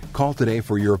guaranteed. Call today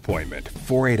for your appointment,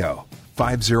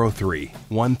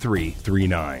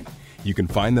 480-503-1339. You can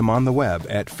find them on the web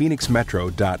at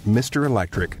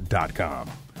phoenixmetro.mrelectric.com.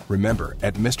 Remember,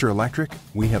 at Mr. Electric,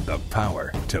 we have the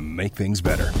power to make things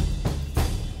better.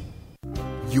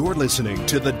 You're listening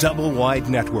to the Double Wide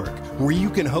Network, where you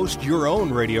can host your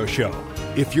own radio show.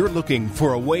 If you're looking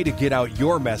for a way to get out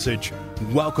your message,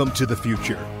 welcome to the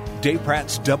future. Dave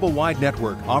Pratt's Double Wide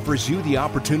Network offers you the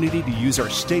opportunity to use our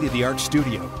state-of-the-art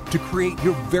studio to create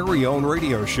your very own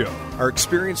radio show. Our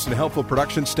experienced and helpful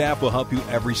production staff will help you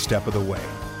every step of the way.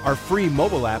 Our free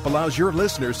mobile app allows your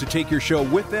listeners to take your show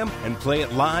with them and play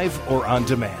it live or on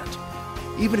demand.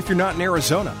 Even if you're not in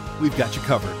Arizona, we've got you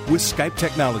covered with Skype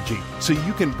technology, so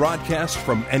you can broadcast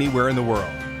from anywhere in the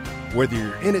world. Whether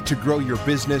you're in it to grow your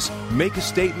business, make a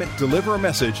statement, deliver a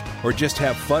message, or just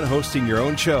have fun hosting your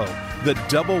own show, the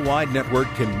Double Wide Network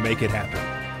can make it happen.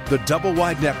 The Double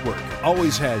Wide Network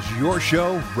always has your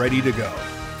show ready to go.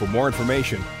 For more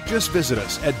information, just visit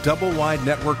us at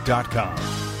doublewidenetwork.com.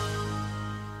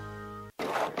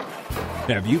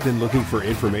 Have you been looking for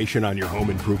information on your home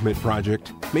improvement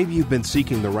project? Maybe you've been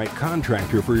seeking the right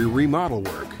contractor for your remodel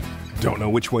work. Don't know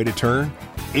which way to turn?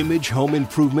 Image Home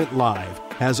Improvement Live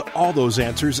has all those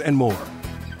answers and more.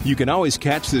 You can always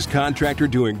catch this contractor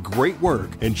doing great work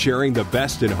and sharing the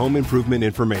best in home improvement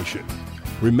information.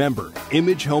 Remember,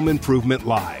 Image Home Improvement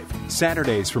Live,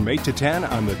 Saturdays from 8 to 10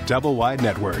 on the Double Wide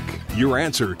Network. Your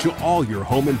answer to all your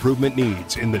home improvement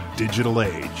needs in the digital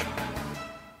age.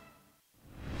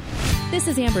 This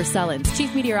is Amber Sullins,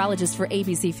 Chief Meteorologist for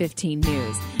ABC 15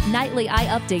 News. Nightly, I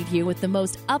update you with the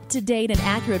most up-to-date and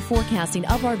accurate forecasting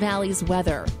of our valley's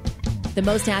weather. The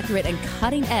most accurate and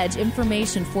cutting-edge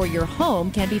information for your home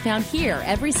can be found here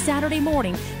every Saturday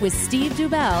morning with Steve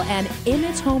Dubell and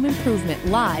Image Home Improvement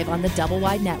live on the Double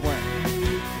Wide Network.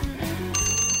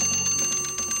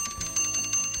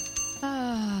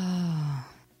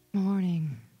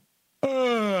 Morning.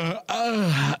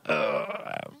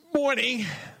 Morning.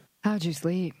 How'd you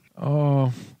sleep?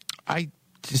 Oh, I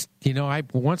just,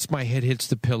 once my head hits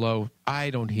the pillow,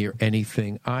 I don't hear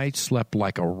anything. I slept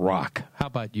like a rock. How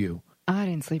about you? I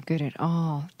didn't sleep good at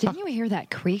all. Didn't you hear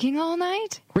that creaking all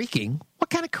night? Creaking?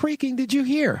 What kind of creaking did you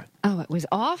hear? Oh, it was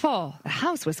awful. The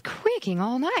house was creaking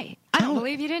all night. I don't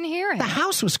believe you didn't hear it. The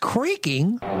house was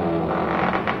creaking? Oh,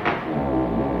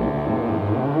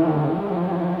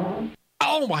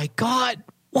 my God.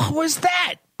 What was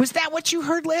that? Was that what you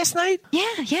heard last night? Yeah,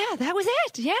 that was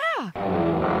it. Yeah.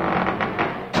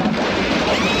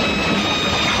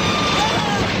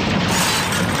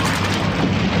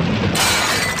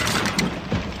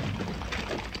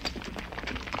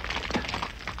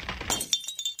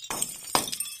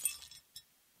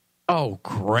 Oh,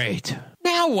 great.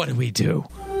 Now what do we do?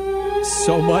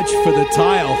 So much for the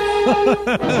tile.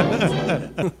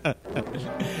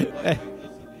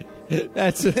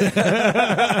 That's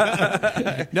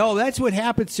no. That's what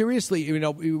happened. Seriously,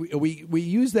 we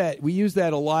use that. We use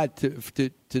that a lot to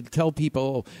tell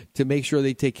people to make sure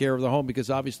they take care of their home, because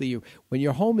obviously, when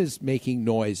your home is making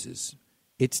noises,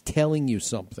 it's telling you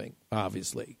something.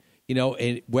 Obviously,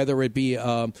 and whether it be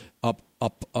a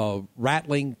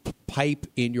rattling pipe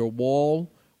in your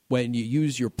wall when you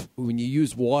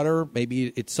use water, maybe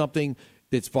it's something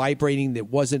that's vibrating that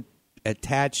wasn't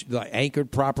attached,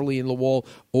 anchored properly in the wall,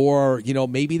 or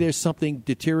maybe there's something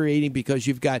deteriorating because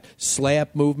you've got slab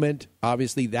movement.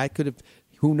 Obviously, that could have,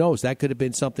 who knows, that could have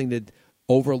been something that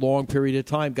over a long period of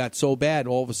time got so bad,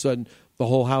 all of a sudden the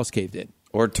whole house caved in.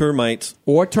 Or termites.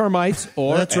 Or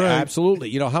that's right.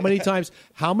 Absolutely. How many times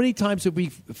have we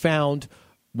found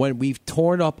when we've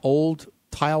torn up old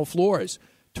tile floors?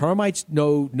 Termites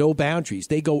know no boundaries.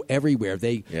 They go everywhere.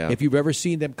 If you've ever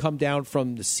seen them come down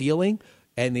from the ceiling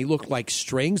and they look like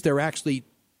strings, they're actually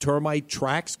termite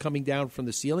tracks coming down from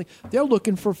the ceiling. They're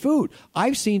looking for food.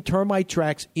 I've seen termite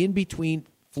tracks in between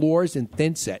floors and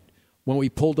thinset when we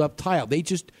pulled up tile. They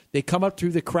come up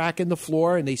through the crack in the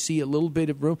floor and they see a little bit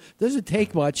of room. Doesn't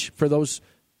take much for those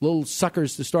little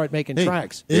suckers to start making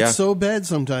tracks. It's so bad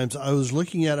sometimes. I was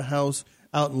looking at a house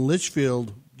out in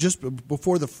Litchfield just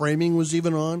before the framing was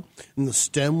even on, and the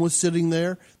stem was sitting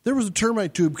there. There was a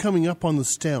termite tube coming up on the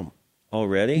stem.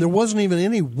 Already? There wasn't even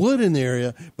any wood in the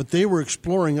area, but they were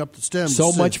exploring up the stems.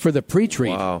 So much for the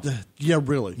pre-treat. Wow. Yeah,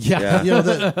 really. Yeah. You know,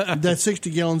 that 60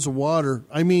 gallons of water,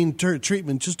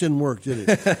 treatment just didn't work, did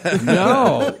it?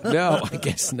 No, I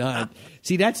guess not.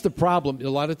 See, that's the problem. A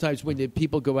lot of times when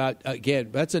people go out, again,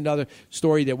 that's another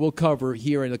story that we'll cover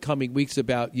here in the coming weeks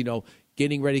about,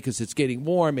 getting ready because it's getting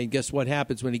warm. And guess what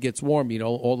happens when it gets warm?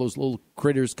 All those little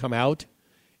critters come out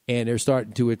and they're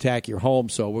starting to attack your home.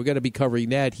 So we're going to be covering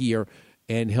that here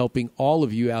and helping all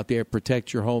of you out there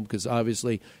protect your home because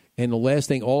obviously, and the last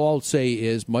thing, all I'll say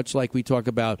is, much like we talk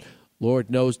about,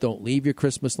 Lord knows, don't leave your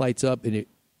Christmas lights up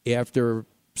after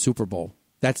Super Bowl.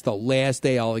 That's the last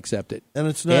day I'll accept it. And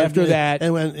it's not after that.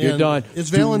 You're done.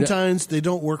 It's Valentine's. They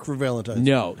don't work for Valentine's.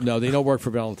 No, they don't work for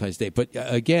Valentine's Day. But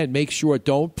again, make sure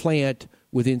don't plant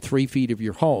within 3 feet of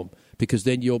your home because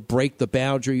then you'll break the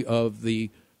boundary of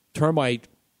the termite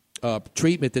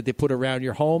treatment that they put around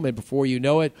your home, and before you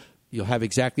know it, you'll have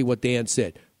exactly what Dan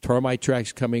said. Termite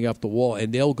tracks coming up the wall,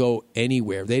 and they'll go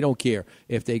anywhere. They don't care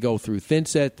if they go through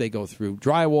thinset, they go through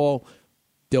drywall,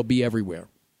 they'll be everywhere.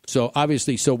 So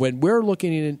obviously, when we're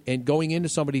looking in and going into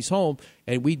somebody's home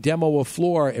and we demo a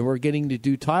floor and we're getting to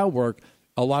do tile work,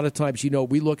 a lot of times,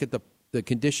 we look at the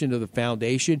condition of the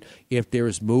foundation. If there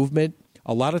is movement,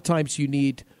 a lot of times you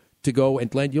need to go, and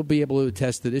Glenn, you'll be able to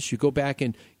attest to this. You go back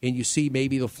and you see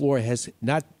maybe the floor has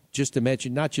not just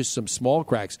some small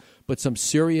cracks, but some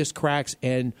serious cracks,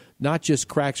 and not just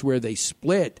cracks where they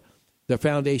split, the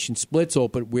foundation splits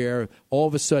open, where all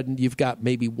of a sudden you've got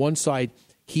maybe one side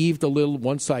heaved a little,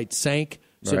 one side sank.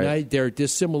 So now there are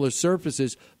dissimilar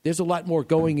surfaces. There's a lot more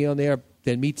going on there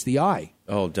than meets the eye.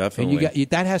 Oh, definitely. And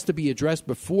that has to be addressed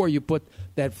before you put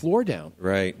that floor down.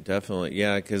 Right, definitely.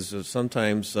 Yeah, because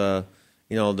sometimes, the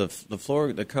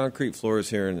floor, the concrete floors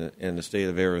here in the state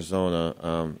of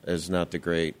Arizona is not the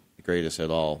greatest at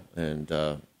all. And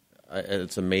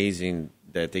it's amazing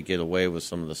that they get away with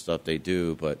some of the stuff they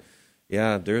do. But,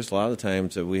 yeah, there's a lot of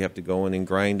times that we have to go in and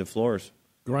grind the floors.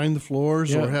 Grind the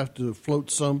floors or have to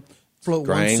float one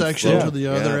section to the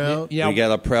other out. Yeah. We got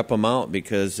to prep them out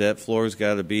because that floor's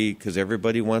got to be, because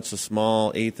everybody wants a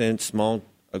small 1/8-inch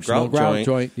grout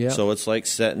joint. Yeah. So it's like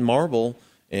setting marble,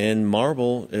 and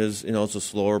marble is, it's a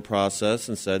slower process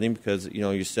and setting because,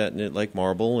 you're setting it like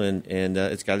marble and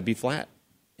it's got to be flat.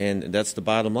 And that's the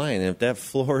bottom line. And if that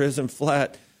floor isn't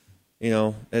flat,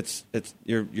 it's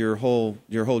your whole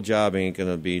job ain't going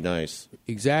to be nice.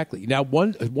 Exactly. Now,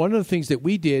 one of the things that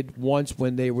we did once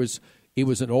when it was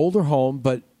an older home,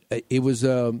 but it was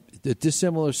the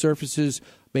dissimilar surfaces,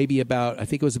 maybe I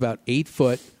think it was about 8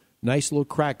 foot, nice little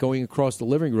crack going across the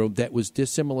living room that was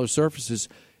dissimilar surfaces.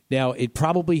 Now, it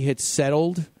probably had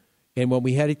settled, and when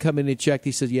we had it come in and checked,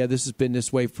 he said, yeah, this has been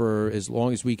this way for as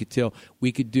long as we could tell.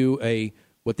 We could do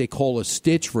what they call a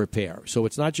stitch repair. So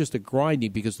it's not just a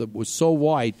grinding because it was so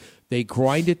wide. They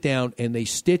grind it down and they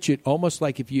stitch it almost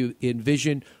like if you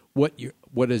envision what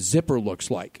a zipper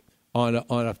looks like on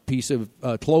a piece of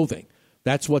clothing.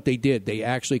 That's what they did. They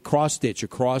actually cross-stitch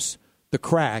across the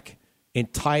crack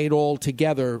and tie it all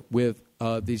together with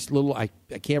these little, I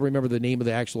can't remember the name of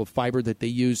the actual fiber that they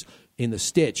use in the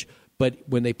stitch. But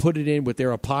when they put it in with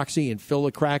their epoxy and fill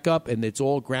the crack up and it's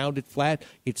all grounded flat,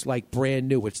 it's like brand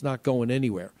new. It's not going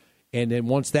anywhere. And then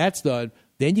once that's done,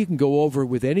 then you can go over it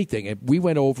with anything. And we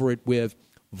went over it with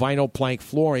vinyl plank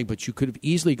flooring, but you could have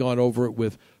easily gone over it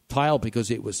with tile because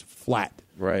it was flat.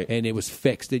 Right. And it was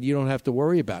fixed, and you don't have to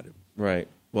worry about it. Right.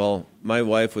 Well, my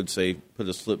wife would say put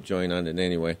a slip joint on it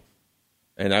anyway.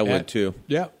 And I would too.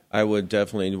 Yeah. I would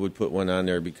definitely put one on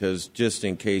there because just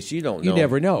in case, you don't know. You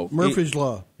never know. Murphy's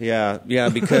Law. Yeah,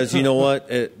 because you know what?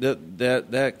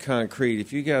 That concrete,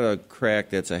 if you got a crack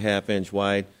that's a 1/2 inch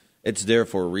wide, it's there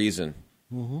for a reason.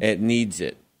 Mm-hmm. It needs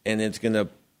it. And it's going to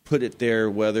put it there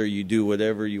whether you do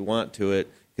whatever you want to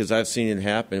it, because I've seen it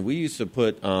happen. We used to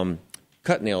put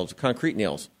concrete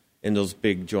nails in those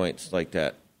big joints like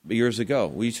that years ago.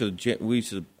 We used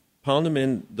to pound them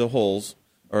in the holes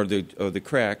or the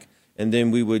crack, and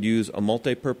then we would use a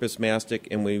multi-purpose mastic,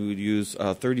 and we would use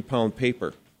 30-pound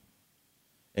paper.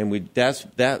 And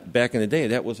that back in the day,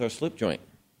 that was our slip joint.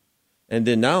 And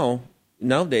then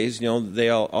nowadays,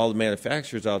 all the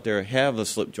manufacturers out there have a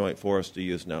slip joint for us to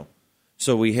use now.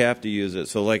 So we have to use it.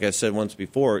 So like I said once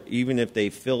before, even if they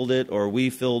filled it or we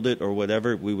filled it or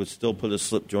whatever, we would still put a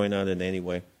slip joint on it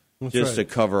anyway, just to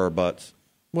cover our butts.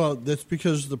 Well, that's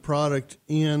because the product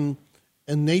in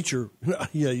nature,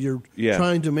 you're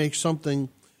trying to make something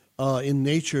in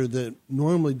nature that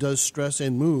normally does stress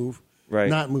and move,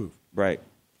 not move. Right.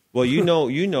 Well, you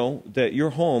know that your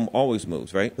home always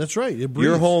moves, right? That's right. It breathes.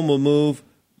 Your home will move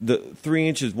the 3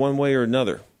 inches one way or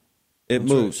another. It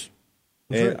moves. Right.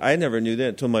 And I never knew that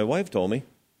until my wife told me.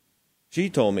 She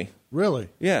told me. Really?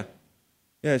 Yeah.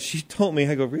 Yeah, she told me.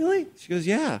 I go, really? She goes,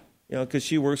 yeah. You know, because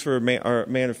she works for our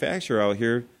manufacturer out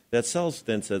here that sells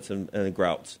thin sets and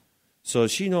grouts. So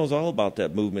she knows all about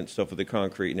that movement stuff with the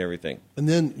concrete and everything. And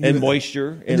then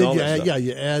moisture and all that stuff. Yeah,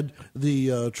 you add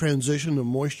the transition of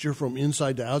moisture from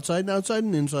inside to outside and outside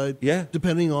and inside,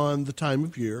 depending on the time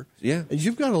of year. Yeah. And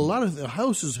you've got a lot of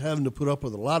houses having to put up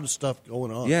with a lot of stuff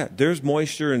going on. Yeah, there's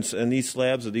moisture in these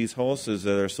slabs of these houses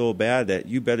that are so bad that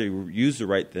you better use the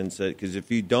right thin set, because if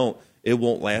you don't, it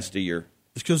won't last a year.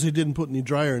 It's because they didn't put any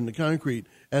dryer in the concrete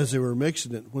as they were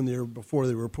mixing it before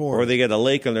they were pouring. Or they got a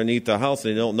lake underneath the house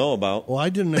they don't know about. Well, I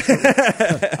did an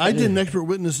expert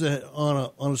witness that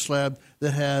on a slab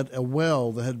that had a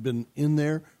well that had been in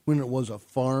there when it was a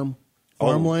farmland.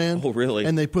 Oh, really?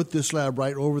 And they put this slab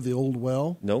right over the old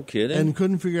well. No kidding. And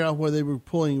couldn't figure out why they were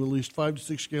pulling at least 5 to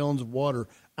 6 gallons of water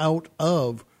out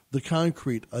of the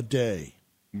concrete a day.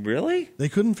 Really? They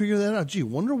couldn't figure that out. Gee,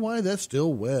 wonder why that's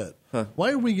still wet. Huh.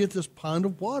 Why did we get this pond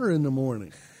of water in the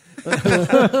morning? You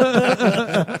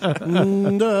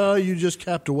just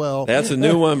capped a well. That's a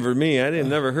new one for me. I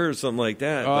never heard something like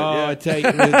that. I tell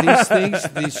you,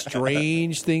 these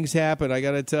strange things happen. I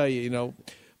got to tell you,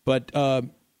 But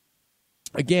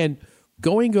again,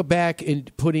 going back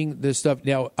and putting this stuff.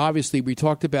 Now, obviously, we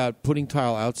talked about putting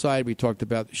tile outside. We talked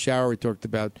about the shower. We talked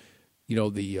about,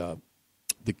 the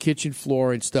kitchen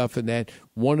floor and stuff. And that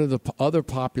one of the other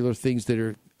popular things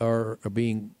that are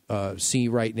being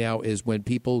seen right now is when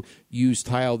people use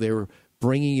tile, they're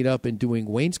bringing it up and doing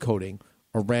wainscoting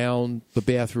around the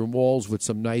bathroom walls with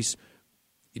some nice,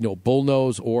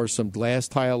 bullnose or some glass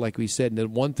tile, like we said. And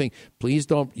then one thing, please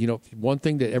don't, one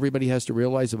thing that everybody has to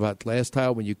realize about glass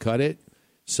tile when you cut it,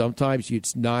 sometimes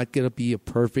it's not going to be a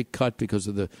perfect cut because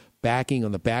of the backing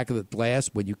on the back of the glass.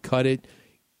 When you cut it,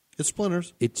 it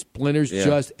splinters. It splinters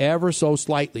just ever so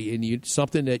slightly. And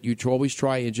something that you always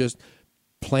try and just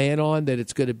plan on that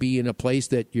it's going to be in a place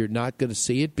that you're not going to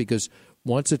see it, because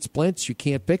once it splints, you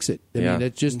can't fix it. I mean,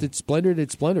 it's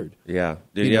splintered. Yeah.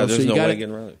 There's no way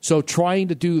getting around it. So trying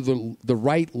to do the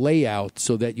right layout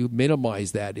so that you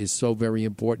minimize that is so very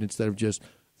important, instead of just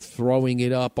throwing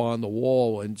it up on the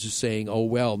wall and just saying, oh,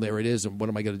 well, there it is, and what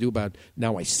am I going to do about it?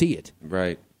 Now I see it.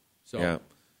 Right. So, yeah.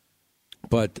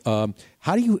 But how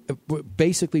do you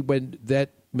basically, when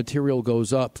that material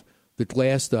goes up, the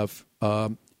glass stuff,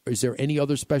 is there any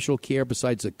other special care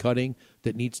besides the cutting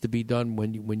that needs to be done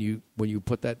when you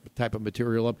put that type of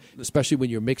material up, especially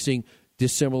when you're mixing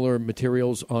dissimilar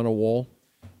materials on a wall?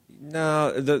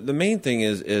 No, the main thing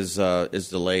is the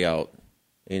layout.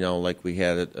 Like we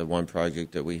had at one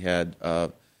project that we had,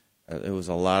 it was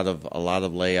a lot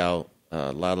of layout,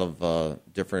 a lot of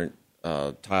different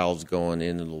tiles going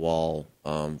into the wall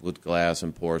with glass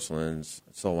and porcelains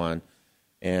and so on,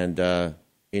 and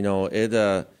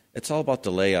it's all about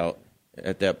the layout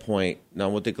at that point. Now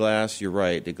with the glass, you're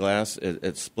right. The glass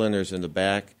it splinters in the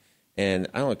back, and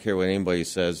I don't care what anybody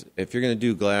says. If you're going to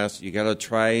do glass, you got to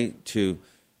try to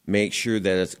make sure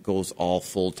that it goes all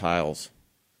full tiles,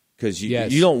 because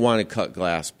you don't want to cut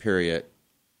glass. Period.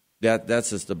 That's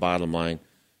just the bottom line.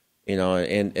 And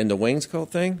the wainscot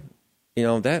thing.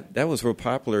 That was real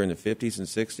popular in the 50s and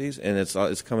 60s, and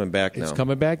it's coming back now. It's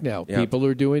coming back now. Yeah. People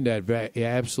are doing that. Yeah,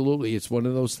 absolutely. It's one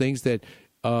of those things that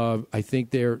I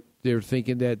think they're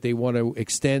thinking that they want to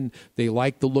extend. They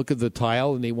like the look of the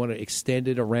tile, and they want to extend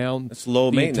it around it's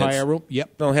low the maintenance. entire room.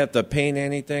 Yep. Don't have to paint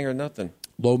anything or nothing.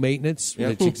 Low maintenance. Yep.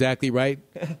 That's exactly right.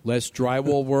 Less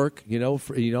drywall work.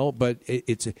 But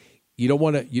it's you don't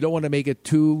want to make it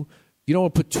too. You don't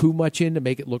want to put too much in to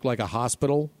make it look like a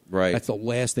hospital. Right. That's the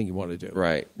last thing you want to do.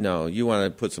 Right. No, you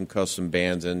want to put some custom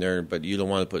bands in there, but you don't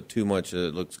want to put too much that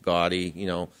it looks gaudy,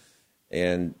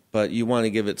 but you want to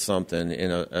give it something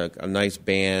in a nice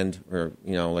band, or,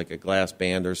 like a glass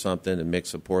band or something, and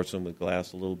mix the porcelain with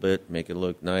glass a little bit, make it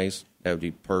look nice. That would be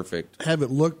perfect. Have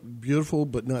it look beautiful,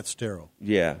 but not sterile.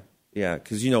 Yeah. Yeah.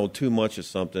 Because, too much of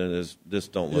something is this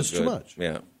don't look it's good. Too much.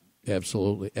 Yeah.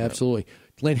 Absolutely. Absolutely.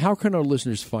 Glenn, how can our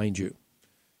listeners find you?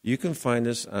 You can find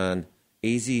us on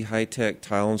AZ High Tech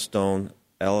Tile and Stone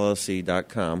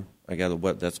LLC.com.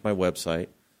 That's my website.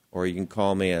 Or you can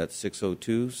call me at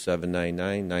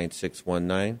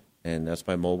 602-799-9619, and that's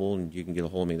my mobile, and you can get a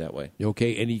hold of me that way.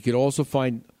 Okay, and you can also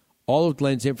find all of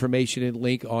Glenn's information and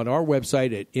link on our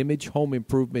website at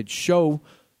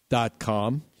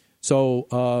imagehomeimprovementshow.com.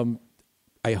 So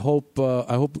I hope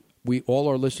all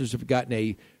our listeners have gotten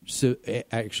a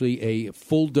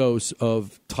full dose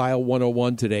of Tile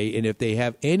 101 today. And if they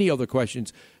have any other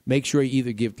questions, make sure you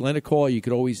either give Glenn a call. You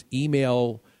could always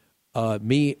email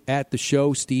me at the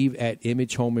show, Steve at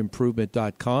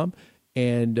imagehomeImprovement.com.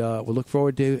 And we'll look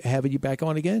forward to having you back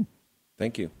on again.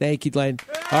 Thank you. Thank you, Glenn.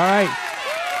 All right.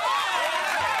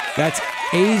 That's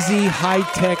AZ High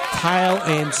Tech Tile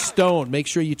and Stone. Make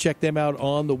sure you check them out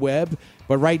on the web.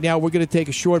 But right now, we're going to take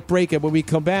a short break. And when we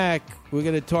come back, we're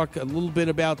going to talk a little bit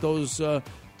about those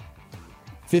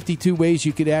 52 ways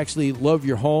you could actually love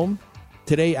your home.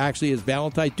 Today actually is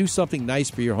Valentine's. Do something nice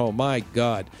for your home. My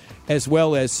God. As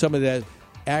well as some of the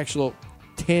actual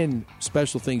 10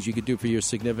 special things you could do for your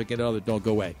significant other. Don't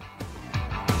go away.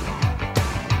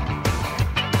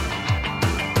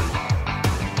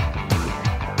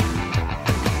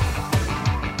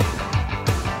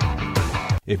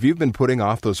 If you've been putting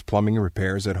off those plumbing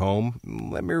repairs at home,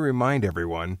 let me remind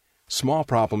everyone, small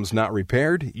problems not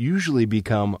repaired usually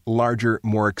become larger,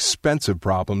 more expensive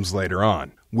problems later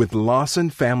on. With Lawson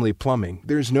Family Plumbing,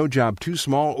 there's no job too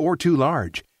small or too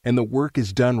large, and the work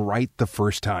is done right the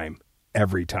first time.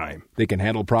 Every time. They can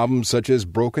handle problems such as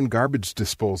broken garbage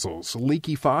disposals,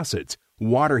 leaky faucets,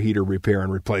 water heater repair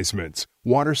and replacements,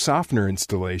 water softener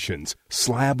installations,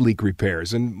 slab leak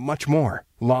repairs, and much more.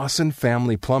 Lawson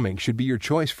Family Plumbing should be your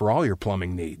choice for all your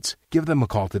plumbing needs. Give them a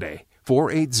call today,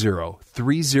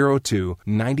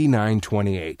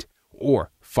 480-302-9928,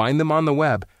 or find them on the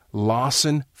web,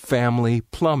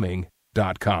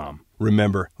 LawsonFamilyPlumbing.com.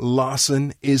 Remember,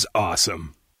 Lawson is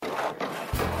awesome.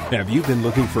 Have you been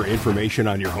looking for information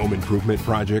on your home improvement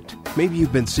project? Maybe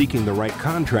you've been seeking the right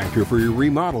contractor for your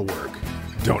remodel work.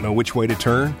 Don't know which way to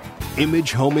turn?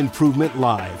 Image Home Improvement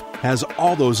Live has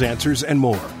all those answers and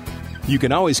more. You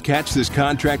can always catch this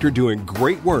contractor doing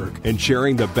great work and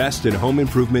sharing the best in home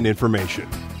improvement information.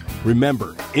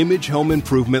 Remember, Image Home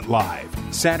Improvement Live,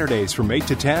 Saturdays from 8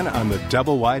 to 10 on the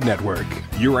Double Wide Network.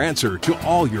 Your answer to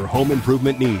all your home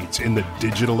improvement needs in the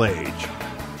digital age.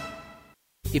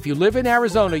 If you live in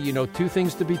Arizona, you know two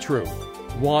things to be true.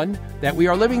 One, that we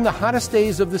are living the hottest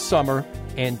days of the summer.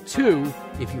 And two,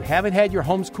 if you haven't had your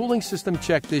home's cooling system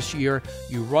checked this year,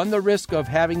 you run the risk of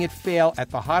having it fail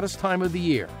at the hottest time of the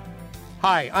year.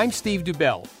 Hi, I'm Steve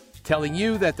Dubell, telling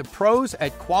you that the pros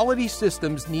at Quality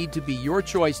Systems need to be your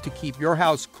choice to keep your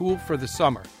house cool for the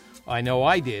summer. I know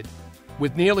I did.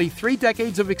 With nearly 3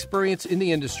 decades of experience in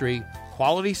the industry,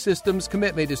 Quality Systems'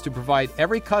 commitment is to provide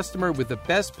every customer with the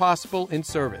best possible in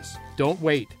service. Don't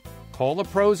wait. Call the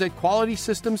pros at Quality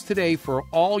Systems today for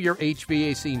all your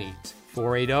HVAC needs.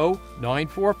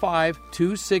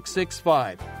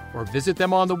 480-945-2665. Or visit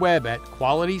them on the web at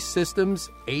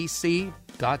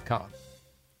QualitySystemsAC.com.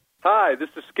 Hi, this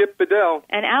is Skip Bedell.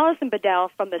 And Allison Bedell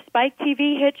from the Spike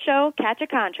TV hit show Catch a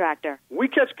Contractor. We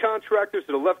catch contractors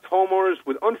that have left homeowners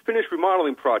with unfinished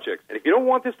remodeling projects. And if you don't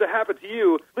want this to happen to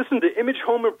you, listen to Image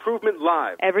Home Improvement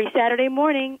Live. Every Saturday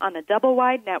morning on the Double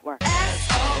Wide Network.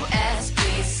 SOS,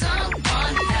 please someone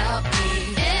help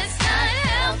me. It's not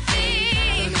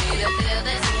healthy for me to feel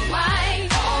this way.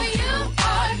 Oh, you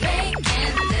are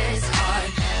making this hard.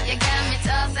 You got me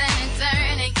tossing and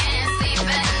turning, can't sleep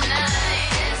at night.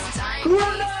 We're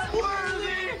not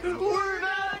worthy! We're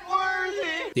not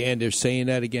worthy! Dan, they're saying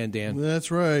that again, Dan.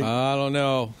 That's right. I don't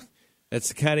know. That's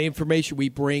the kind of information we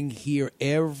bring here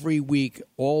every week.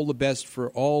 All the best for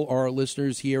all our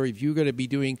listeners here. If you're going to be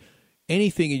doing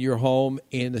anything in your home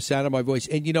in the sound of my voice,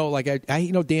 and like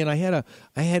Dan, I had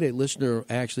a listener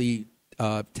actually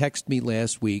text me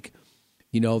last week.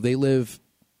 They live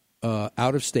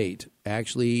out of state,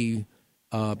 actually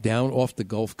down off the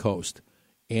Gulf Coast,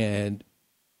 and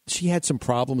she had some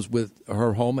problems with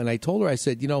her home, and I told her, I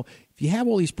said, if you have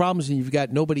all these problems and you've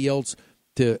got nobody else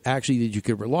to actually that you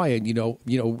could rely on,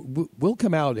 we'll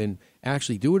come out and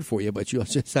actually do it for you, but you'll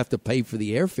just have to pay for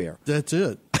the airfare. That's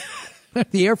it.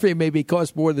 The airfare maybe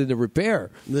cost more than the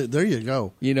repair. There you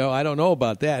go. I don't know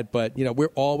about that, but we're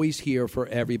always here for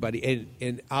everybody,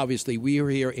 and obviously we are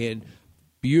here in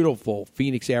beautiful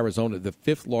Phoenix, Arizona, the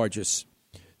 5th largest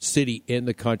city in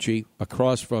the country,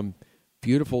 across from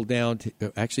beautiful down to,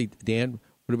 actually, Dan,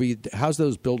 how's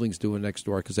those buildings doing next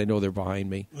door? Because I know they're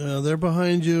behind me. They're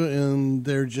behind you, and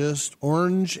they're just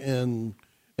orange and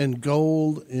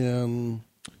gold, and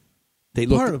they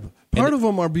look part of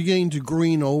them are beginning to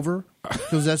green over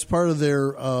because that's part of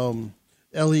their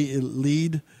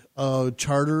LEED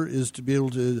charter is to be able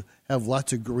to have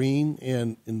lots of green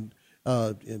and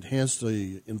enhance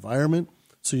the environment.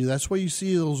 So that's why you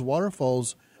see those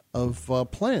waterfalls of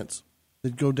plants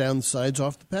that go down the sides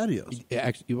off the patios.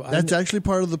 That's actually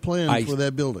part of the plan for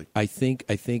that building. I think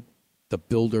the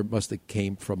builder must have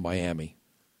came from Miami.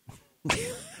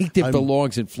 It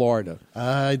belongs in Florida.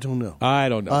 I don't know.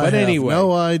 But anyway,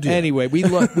 no idea. Anyway, we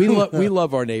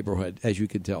love our neighborhood, as you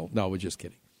can tell. No, we're just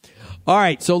kidding. All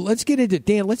right, so let's get into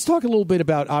Dan. Let's talk a little bit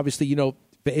about, obviously,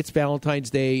 it's Valentine's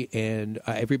Day, and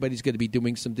everybody's going to be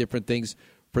doing some different things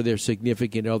for their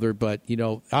significant other. But,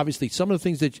 obviously some of the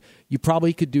things that you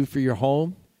probably could do for your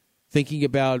home, thinking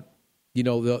about,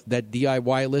 that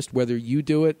DIY list, whether you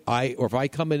do it, or if I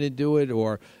come in and do it,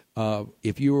 or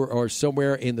if you are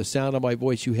somewhere in the sound of my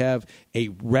voice, you have a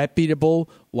reputable,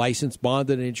 licensed,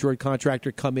 bonded, and insured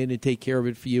contractor come in and take care of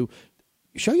it for you.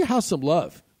 Show your house some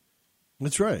love.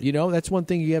 That's right. That's one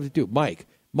thing you have to do.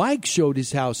 Mike showed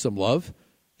his house some love.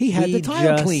 He had the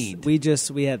tile cleaned. We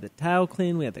had the tile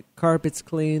cleaned. We had the carpets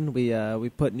cleaned. We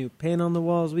put new paint on the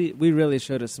walls. We really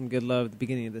showed us some good love at the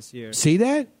beginning of this year. See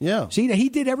that? Yeah. See that he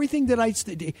did everything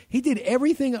he did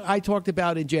everything I talked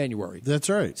about in January. That's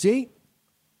right. See,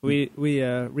 we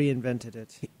reinvented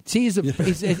it. See,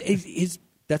 he's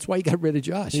that's why he got rid of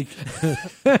Josh. He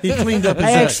cleaned up his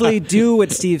I actually do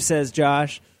what Steve says,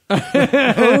 Josh. Ooh,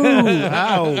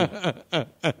 ow.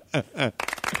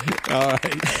 All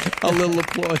right. A little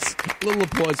applause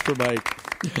for Mike.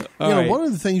 All right. One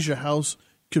of the things your house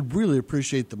could really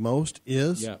appreciate the most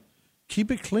is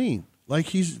keep it clean.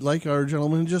 Like our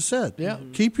gentleman just said. Yeah.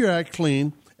 Keep your act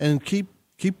clean and keep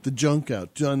the junk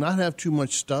out. Do not have too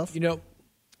much stuff.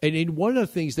 And one of the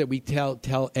things that we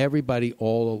tell everybody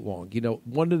all along,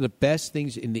 one of the best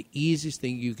things and the easiest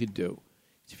thing you could do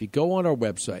is if you go on our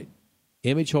website,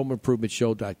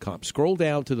 imagehomeimprovement.show.com, scroll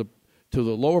down to the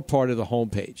lower part of the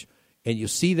homepage, and you'll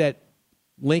see that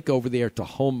link over there to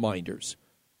Home Minders.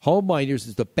 Home Minders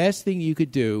is the best thing you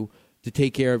could do to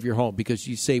take care of your home, because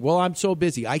you say, well, I'm so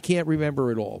busy, I can't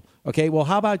remember it all. Okay, well,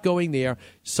 how about going there,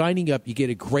 signing up? You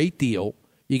get a great deal.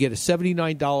 You get a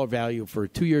 $79 value for a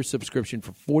 2-year subscription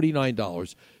for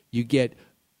 $49. You get,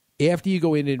 after you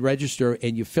go in and register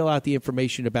and you fill out the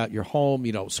information about your home,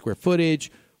 square footage,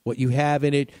 what you have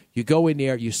in it, you go in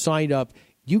there, you sign up,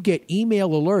 you get email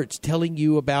alerts telling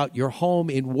you about your home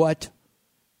and what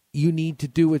you need to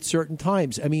do at certain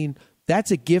times. I mean, that's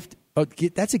a gift.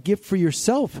 That's a gift for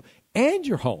yourself and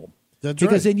your home. That's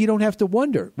because right. then you don't have to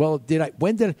wonder, well, Dan,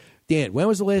 when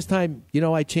was the last time,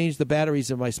 I changed the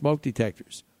batteries of my smoke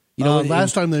detectors?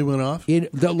 Last time they went off?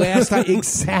 The last time,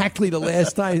 exactly the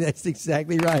last time. That's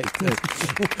exactly right.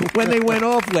 When they went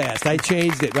off last, I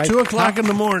changed it, right? 2 o'clock in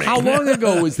the morning. How long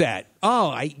ago was that?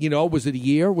 Was it a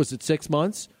year? Was it 6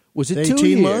 months? Was it 2 18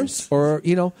 years? months? Or,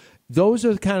 those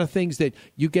are the kind of things that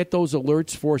you get those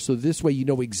alerts for, so this way you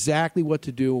know exactly what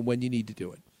to do and when you need to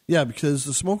do it. Yeah, because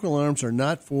the smoke alarms are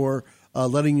not for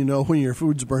letting you know when your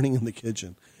food's burning in the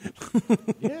kitchen.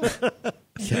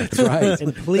 That's right.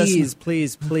 And please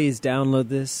download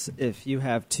this if you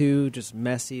have 2 just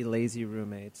messy, lazy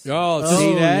roommates. Oh,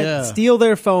 see that? Yeah. Steal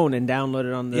their phone and download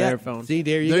it on their phone. See,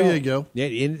 there you go. Yeah,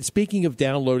 and speaking of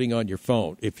downloading on your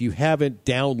phone, if you haven't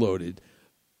downloaded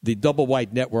the Double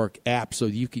Wide Network app so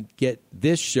you can get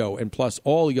this show and plus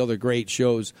all the other great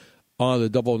shows on the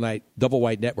Double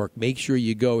Wide Network, make sure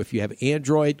you go. If you have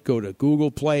Android, go to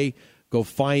Google Play, go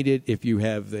find it. If you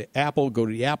have the Apple, go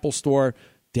to the Apple Store,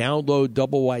 download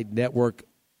Double Wide Network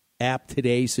app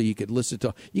today so you could listen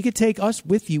to. You can take us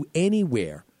with you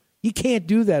anywhere. You can't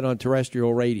do that on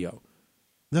terrestrial radio.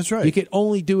 That's right. You can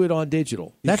only do it on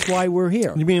digital. That's why we're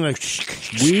here. You mean like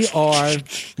we are?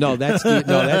 No, that's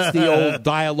the old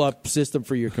dial-up system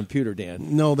for your computer,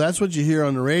 Dan. No, that's what you hear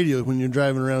on the radio when you're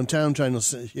driving around town trying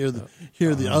to hear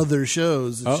the other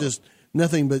shows. It's just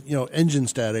nothing but engine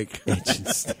static. Engine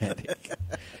static.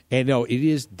 And no, it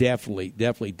is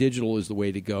definitely digital is the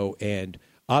way to go, and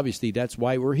obviously that's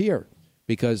why we're here,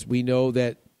 because we know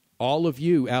that all of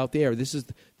you out there, this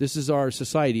is our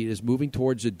society is moving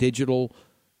towards a digital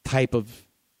type of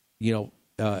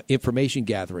information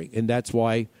gathering, and that's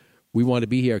why we want to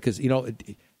be here. Because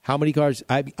how many cars?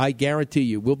 I guarantee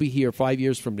you, we'll be here 5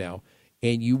 years from now,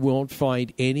 and you won't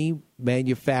find any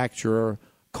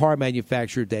car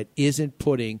manufacturer that isn't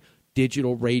putting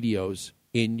digital radios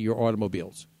in your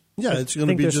automobiles. Yeah, it's going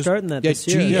to be they're just starting that this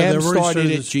year.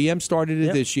 GM started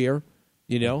it this year.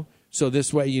 So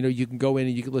this way, you can go in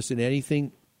and you can listen to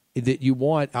anything that you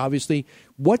want. Obviously,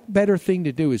 what better thing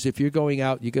to do is if you're going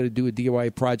out, you got to do a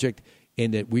DIY project,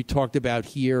 and that we talked about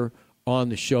here on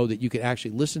the show, that you can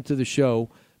actually listen to the show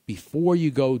before you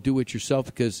go do it yourself,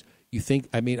 because you think,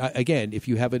 again, if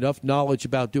you have enough knowledge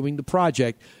about doing the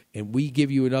project and we give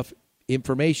you enough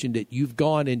information that you've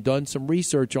gone and done some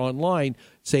research online,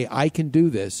 say, I can do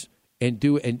this and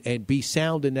do it and be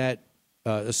sound in that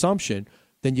assumption,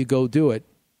 then you go do it.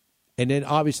 And then,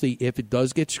 obviously, if it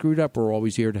does get screwed up, we're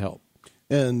always here to help.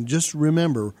 And just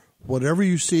remember, whatever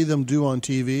you see them do on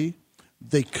TV,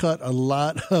 they cut a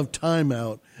lot of time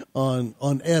out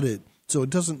on edit, so it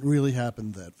doesn't really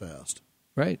happen that fast.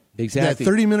 Right, exactly.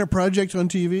 That 30-minute project on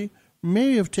TV,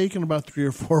 may have taken about 3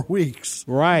 or 4 weeks.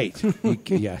 Right.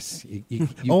 Yes. You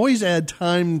always add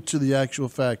time to the actual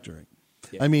factoring.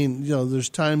 Yeah. I mean, there's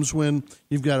times when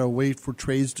you've got to wait for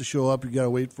trades to show up. You've got to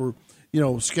wait for,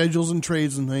 schedules and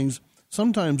trades and things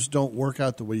sometimes don't work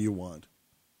out the way you want.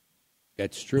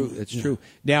 That's true. That's true.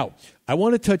 Now, I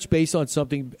want to touch base on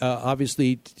something,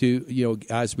 obviously,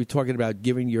 as we're talking about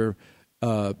giving your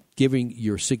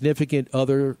significant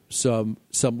other some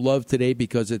love today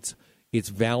because it's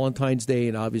Valentine's Day,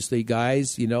 and obviously,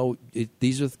 guys,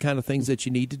 these are the kind of things that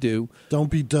you need to do.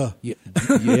 Don't be duh. Yeah,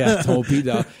 don't be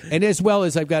duh. And as well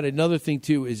as I've got another thing,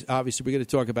 too, is obviously we're going to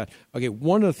talk about,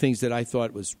 one of the things that I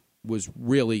thought was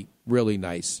really, really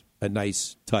nice, a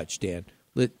nice touch, Dan.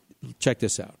 Check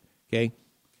this out, okay?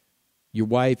 Your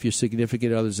wife, your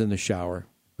significant other's in the shower,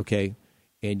 okay?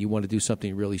 And you want to do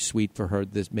something really sweet for her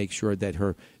to make sure that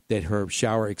her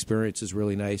shower experience is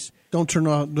really nice. Don't turn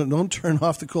off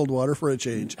the cold water for a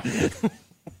change.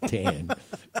 Dan,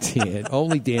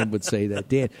 only Dan would say that.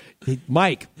 Dan,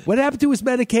 Mike, what happened to his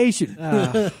medication?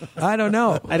 I don't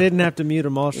know. I didn't have to mute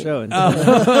him all show.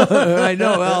 I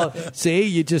know. Well, see,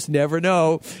 you just never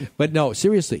know. But no,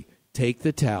 seriously, take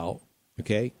the towel,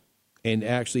 okay, and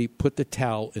actually put the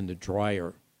towel in the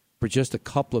dryer for just a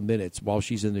couple of minutes while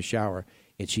she's in the shower.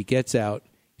 And she gets out.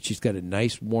 She's got a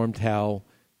nice warm towel.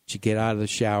 She get out of the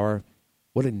shower.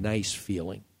 What a nice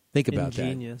feeling. Think about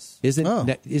Ingenious.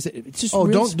 that. Isn't it's just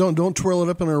don't twirl it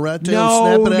up in a rat tail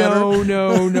and snap it at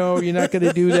her? No, you're not going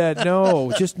to do that.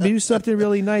 No, just do something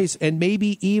really nice. And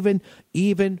maybe even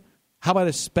how about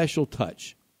a special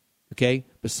touch? Okay?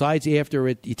 Besides after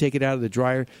you take it out of the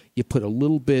dryer, you put a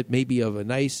little bit maybe of a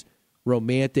nice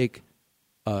romantic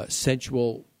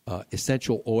sensual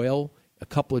essential oil, a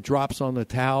couple of drops on the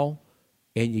towel,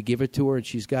 and you give it to her, and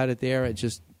she's got it there, and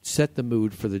just set the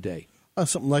mood for the day.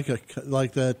 Something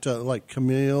like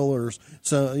Camille or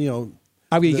so.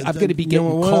 I'm going to be getting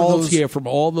calls here from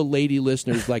all the lady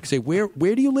listeners, like say, where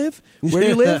do you live? Where do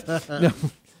you live? No.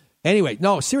 Anyway,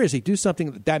 no, seriously, do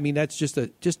something. That's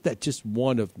just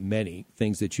one of many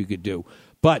things that you could do.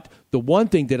 But the one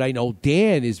thing that I know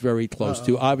Dan is very close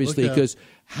to, obviously, because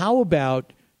how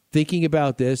about thinking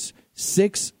about this?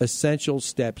 6 essential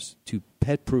steps to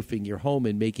pet-proofing your home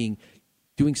and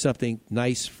doing something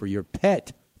nice for your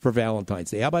pet for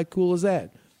Valentine's Day. How about cool as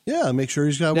that? Yeah, make sure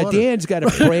he's got water. Dan's got a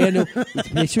brand new...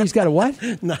 Make sure he's got a what?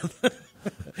 No.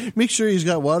 Make sure he's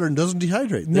got water and doesn't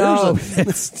dehydrate. No,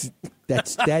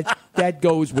 that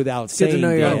goes without saying. Good to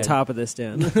know you're Dan. on top of this,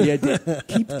 Dan.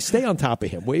 Yeah, stay on top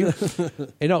of him, will you?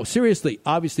 And no, seriously,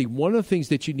 obviously, one of the things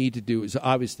that you need to do is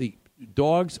obviously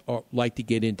dogs like to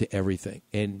get into everything.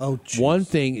 And one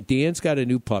thing, Dan's got a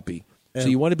new puppy, so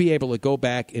you want to be able to go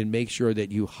back and make sure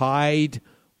that you hide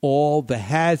all the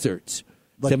hazards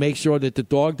to make sure that the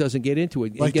dog doesn't get into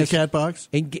it. Like the cat box?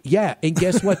 And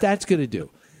guess what that's going to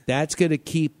do? That's going to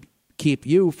keep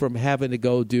you from having to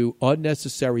go do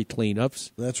unnecessary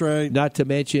cleanups. That's right. Not to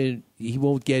mention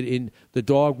the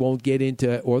dog won't get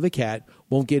into, or the cat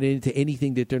won't get into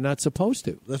anything that they're not supposed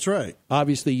to. That's right.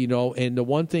 Obviously, and the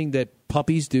one thing that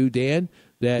puppies do, Dan,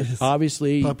 that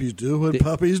obviously... Puppies do what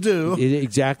puppies do.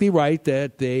 Exactly right,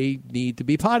 that they need to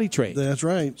be potty trained. That's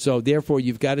right. So therefore,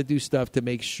 you've got to do stuff to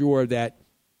make sure that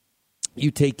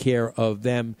you take care of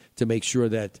them, to make sure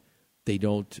that they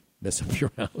don't mess up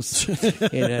your house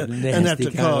in a nasty and have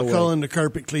to call in the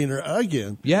carpet cleaner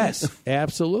again. Yes,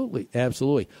 absolutely.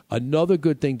 Another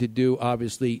good thing to do,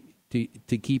 obviously,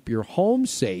 to keep your home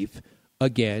safe,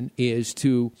 again, is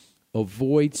to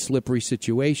avoid slippery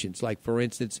situations. Like, for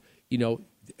instance,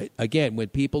 again, when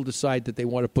people decide that they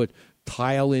want to put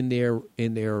tile in their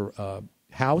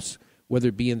house, whether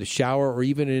it be in the shower or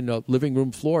even in a living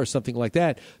room floor or something like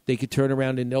that, they could turn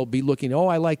around and they'll be looking,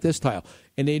 I like this tile.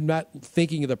 And they're not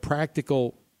thinking of the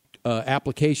practical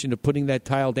application of putting that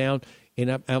tile down.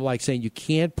 And I'm like saying, you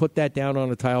can't put that down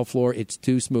on a tile floor. It's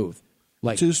too smooth.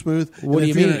 Too smooth. What do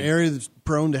you mean? If you're in an area that's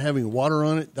prone to having water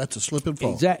on it, that's a slip and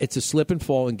fall. Exactly. It's a slip and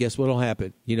fall, and guess what will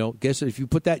happen? Guess if you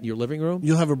put that in your living room,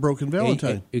 you'll have a broken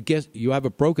Valentine. Guess you have a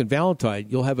broken Valentine.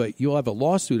 You'll have a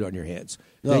lawsuit on your hands.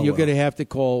 Then you're going to have to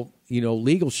call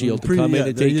Legal Shield to come in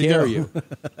and take care of you.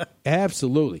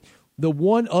 Absolutely. The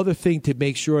one other thing to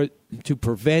make sure to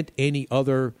prevent any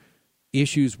other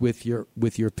issues with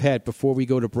your pet before we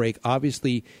go to break,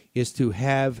 obviously, is to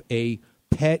have a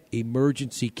pet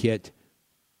emergency kit.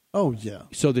 Oh, yeah.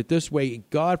 So that this way,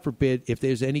 God forbid, if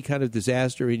there's any kind of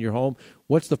disaster in your home,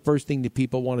 what's the first thing that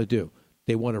people want to do?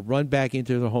 They want to run back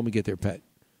into their home and get their pet.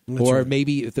 That's or right.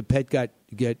 maybe if the pet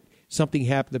something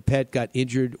happened, the pet got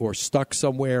injured or stuck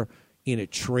somewhere in a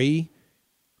tree,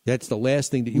 That's the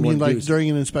last thing that you I mean, want to like do. during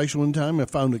an inspection one time, I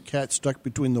found a cat stuck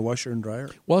between the washer and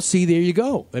dryer. Well, see, there you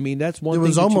go. I mean, that's one It thing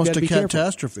was that you almost gotta a be careful.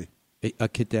 catastrophe. A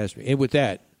catastrophe. And with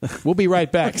that, we'll be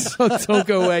right back. So don't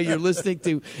go away. You're listening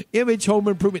to Image Home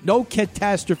Improvement. No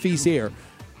catastrophes here.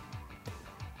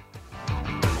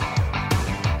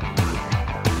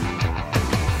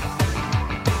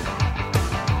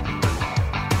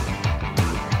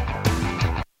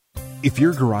 If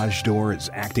your garage door is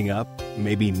acting up,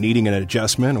 maybe needing an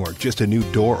adjustment or just a new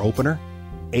door opener,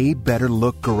 A Better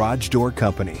Look Garage Door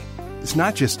Company. It's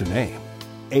not just a name.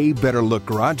 A Better Look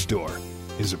Garage Door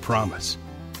is a promise.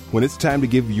 When it's time to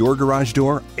give your garage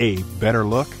door a better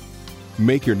look,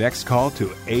 make your next call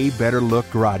to A Better Look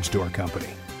Garage Door Company,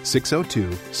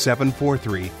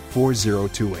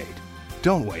 602-743-4028.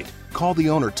 Don't wait. Call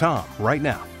the owner, Tom, right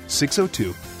now,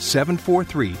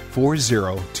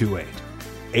 602-743-4028.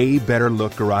 A Better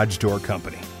Look Garage Door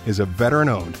Company is a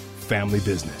veteran-owned family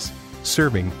business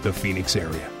serving the Phoenix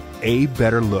area. A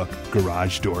Better Look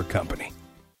Garage Door Company.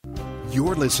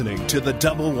 You're listening to the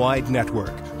Double Wide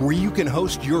Network, where you can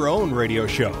host your own radio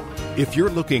show. If you're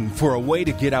looking for a way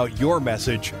to get out your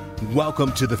message,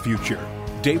 welcome to the future.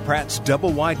 Dave Pratt's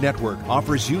Double Wide Network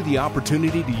offers you the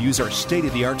opportunity to use our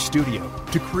state-of-the-art studio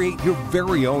to create your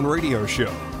very own radio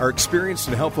show. Our experienced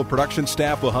and helpful production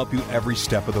staff will help you every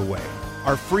step of the way.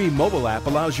 Our free mobile app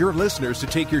allows your listeners to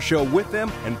take your show with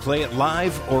them and play it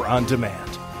live or on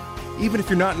demand. Even if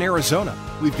you're not in Arizona,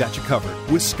 we've got you covered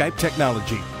with Skype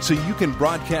technology so you can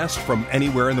broadcast from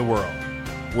anywhere in the world.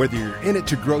 Whether you're in it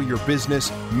to grow your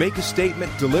business, make a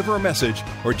statement, deliver a message,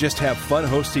 or just have fun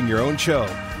hosting your own show,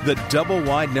 the Double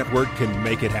Wide Network can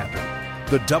make it happen.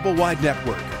 The Double Wide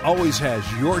Network always has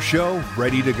your show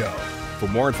ready to go. For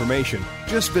more information,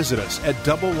 just visit us at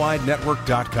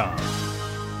doublewidenetwork.com.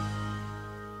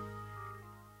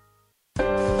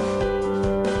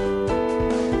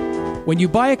 When you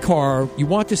buy a car, you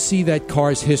want to see that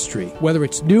car's history, whether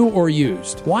it's new or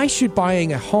used. Why should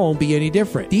buying a home be any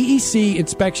different? DEC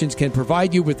Inspections can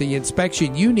provide you with the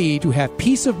inspection you need to have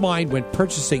peace of mind when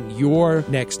purchasing your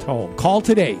next home. Call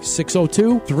today,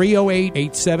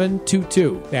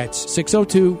 602-308-8722. That's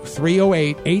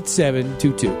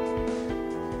 602-308-8722.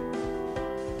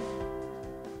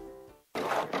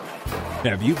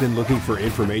 Have you been looking for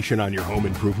information on your home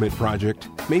improvement project?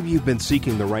 Maybe you've been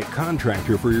seeking the right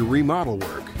contractor for your remodel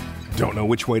work. Don't know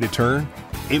which way to turn?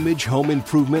 Image Home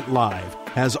Improvement Live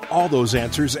has all those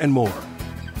answers and more.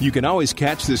 You can always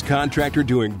catch this contractor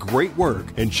doing great work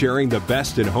and sharing the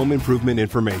best in home improvement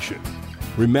information.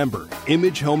 Remember,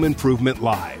 Image Home Improvement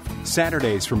Live,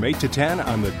 Saturdays from 8 to 10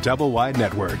 on the Double Wide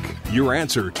Network. Your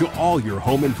answer to all your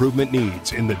home improvement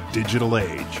needs in the digital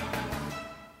age.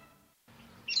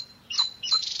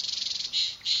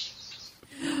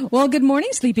 Well, good morning,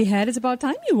 sleepyhead. It's about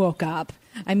time you woke up.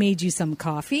 I made you some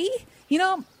coffee. You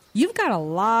know, you've got a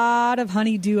lot of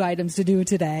honey-do items to do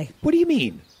today. What do you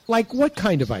mean? Like what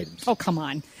kind of items? Oh, come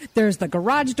on. There's the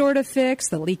garage door to fix,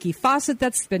 the leaky faucet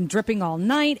that's been dripping all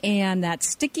night, and that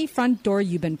sticky front door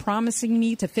you've been promising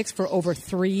me to fix for over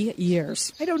 3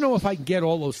 years. I don't know if I can get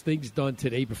all those things done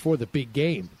today before the big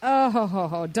game.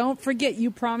 Oh, don't forget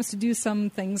you promised to do some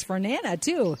things for Nana,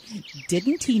 too.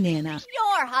 Didn't he, Nana?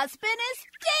 Your husband is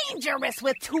dangerous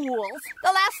with tools.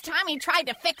 The last time he tried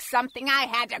to fix something, I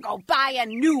had to go buy a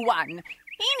new one.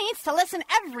 He needs to listen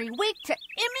every week to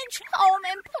Image Home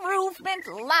Improvement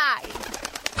Live.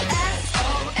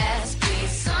 SOS, please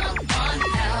someone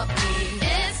help me.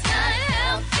 It's not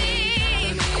healthy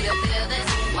for me to feel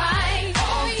this way.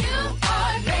 Oh, you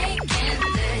are making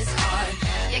this hard.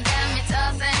 You got me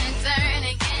tossing and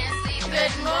turning, can't sleep.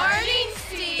 Good morning,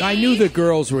 Steve. I knew the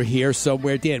girls were here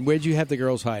somewhere. Dan, where'd you have the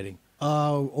girls hiding?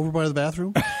 Over by the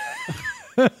bathroom.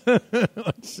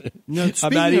 Now,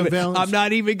 I'm not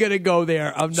even going to go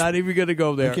there.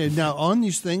 Okay, now on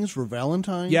these things for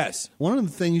Valentine's, yes, one of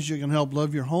the things you can help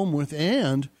love your home with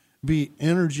and be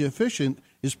energy efficient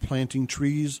is planting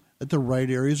trees at the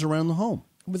right areas around the home.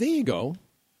 Well, there you go.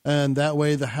 And that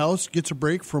way the house gets a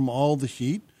break from all the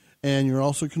heat, and you're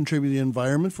also contributing to the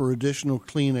environment for additional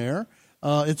clean air.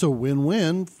 It's a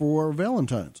win-win for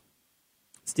Valentine's.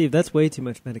 Steve, that's way too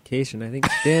much medication. I think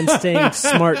Dan's saying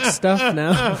smart stuff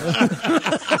now.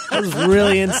 That was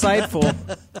really insightful.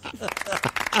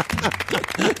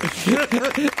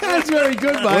 That's very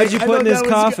good, Mike. What did you put in his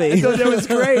coffee? I thought that was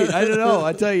great. I don't know.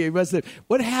 I tell you, he must have.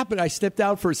 What happened? I stepped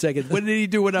out for a second. What did he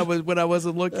do when I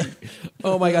wasn't looking?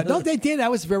 Oh my God! No, they did.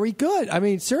 That was very good. I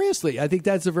mean, seriously, I think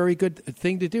that's a very good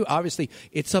thing to do. Obviously,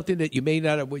 it's something that you may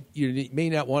not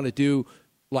want to do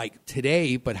like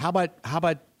today, but how about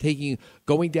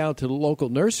going down to the local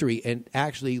nursery and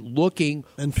actually looking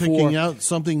and picking for, out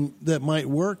something that might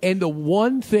work. And the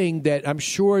one thing that I'm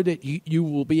sure that you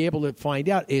will be able to find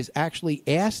out is actually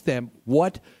ask them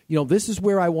what, this is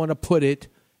where I want to put it,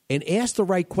 and ask the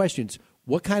right questions.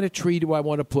 What kind of tree do I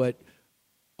want to put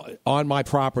on my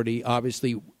property?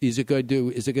 Obviously, is it going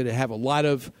to have a lot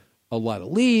of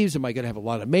leaves? Am I going to have a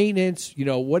lot of maintenance?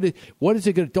 What is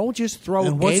it going to? Don't just throw.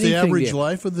 And what's the anything average there.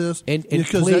 life of this? And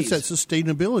because please, that's that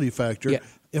sustainability factor. Yeah.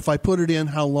 If I put it in,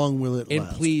 how long will it and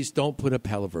last? please don't put a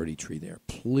Palo Verde tree there.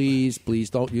 Please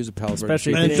don't use a Palo Verde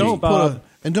Especially tree.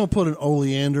 And don't put an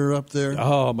oleander up there.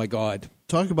 Oh my God!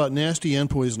 Talk about nasty and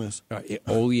poisonous.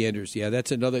 Oleanders, yeah,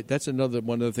 that's another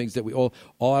one of the things that we all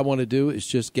I want to do is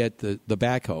just get the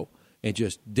backhoe and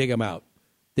just dig them out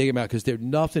because they're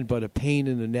nothing but a pain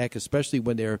in the neck, especially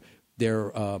when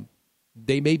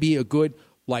they may be a good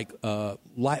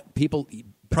people.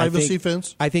 Privacy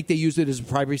fence? I think they used it as a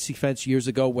privacy fence years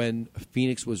ago when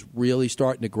Phoenix was really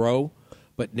starting to grow,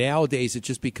 but nowadays it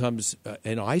just becomes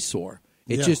an eyesore.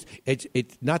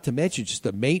 It's not to mention just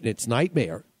a maintenance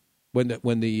nightmare when the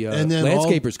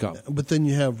landscapers come. But then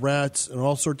you have rats and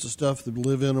all sorts of stuff that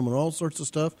live in them and all sorts of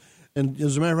stuff. And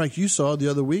as a matter of fact, you saw the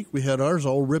other week we had ours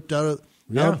all ripped out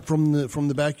from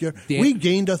the backyard. We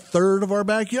gained a third of our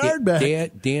backyard back.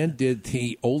 Dan did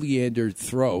the oleander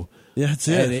throw. Yeah, that's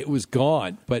it. And it was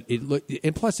gone, but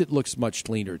and plus it looks much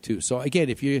cleaner too. So again,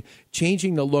 if you're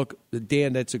changing the look,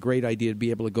 Dan, that's a great idea to be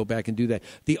able to go back and do that.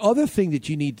 The other thing that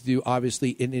you need to do,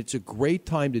 obviously, and it's a great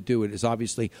time to do it, is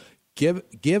obviously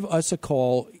give us a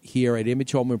call here at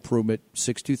Image Home Improvement,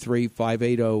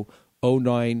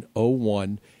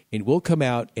 623-580-0901, and we'll come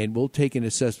out and we'll take an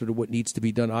assessment of what needs to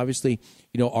be done. Obviously,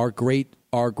 our great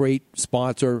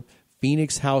sponsor,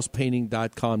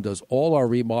 PhoenixHousePainting.com, does all our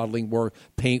remodeling work,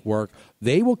 paint work.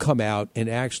 They will come out and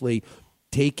actually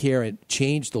take care and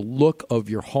change the look of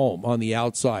your home on the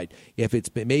outside. If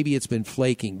maybe it's been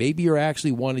flaking, maybe you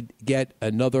actually want to get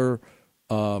another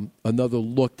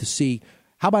look to see.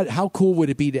 How cool would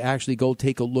it be to actually go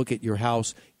take a look at your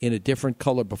house in a different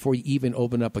color before you even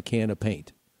open up a can of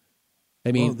paint?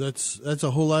 I mean, that's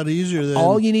a whole lot easier than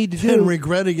all you need to do, than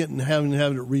regretting it and having it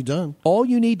redone. All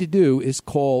you need to do is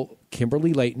call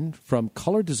Kimberly Layton from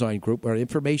Color Design Group. Our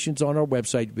information's on our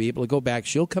website. You'll be able to go back.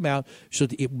 She'll come out.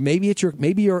 Maybe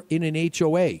you're in an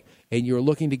HOA and you're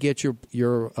looking to get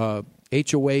your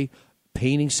HOA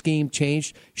painting scheme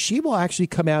changed. She will actually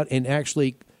come out and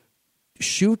actually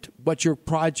shoot what your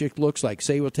project looks like.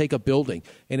 Say we'll take a building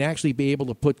and actually be able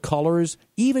to put colors,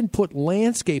 even put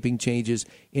landscaping changes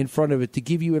in front of it to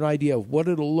give you an idea of what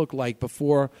it'll look like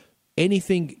before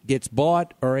anything gets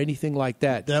bought or anything like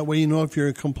that. That way you know if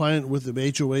you're compliant with the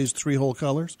HOA's 3-hole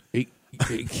colors.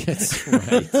 That's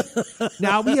right.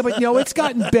 Now, but it's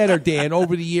gotten better, Dan,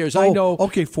 over the years. I know.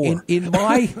 Okay, 4. In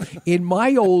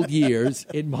my old years,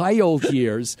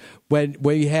 when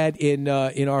we had in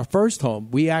our first home,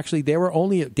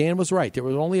 Dan was right. There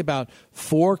were only about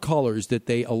 4 colors that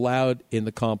they allowed in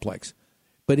the complex.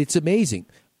 But it's amazing.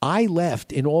 I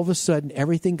left, and all of a sudden,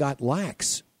 everything got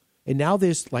lax, and now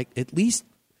there's at least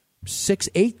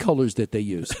 6-8 colors that they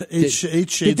use. 8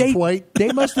 shades of white.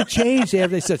 They must have changed after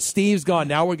they said Steve's gone.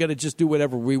 Now we're going to just do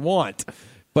whatever we want.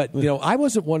 But I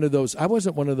wasn't one of those.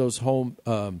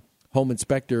 Home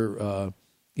inspector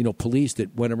police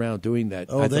that went around doing that.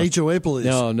 Oh, the HOA police.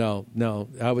 No.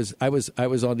 I was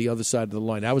on the other side of the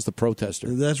line. I was the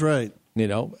protester. That's right.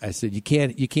 I said you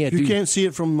can't see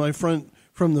it from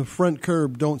the front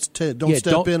curb. Don't step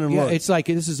in and look. It's like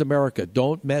this is America.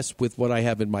 Don't mess with what I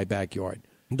have in my backyard.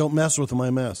 Don't mess with my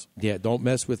mess. Yeah, don't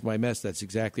mess with my mess. That's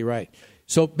exactly right.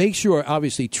 So make sure,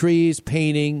 obviously, trees,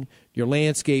 painting, your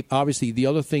landscape. Obviously, the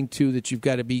other thing, too, that you've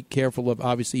got to be careful of,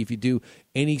 obviously, if you do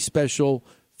any special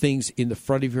things in the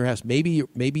front of your house, maybe you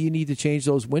need to change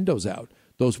those windows out.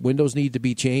 Those windows need to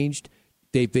be changed.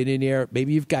 They've been in there.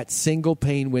 Maybe you've got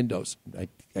single-pane windows.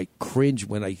 I cringe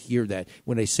when I hear that,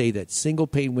 when I say that.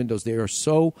 Single-pane windows, they are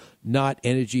so not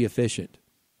energy efficient.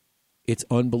 It's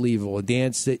unbelievable. And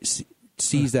Dan sees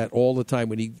that all the time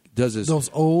when he does his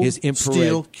infrared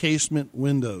steel casement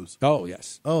windows. Oh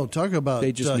yes. Oh, talk about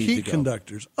heat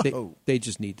conductors. They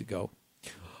just need to go.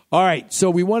 All right, so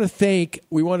we want to thank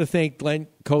Glenn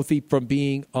Kothe for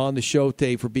being on the show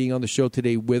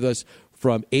today with us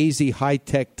from AZ High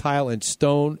Tech Tile and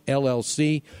Stone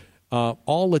LLC.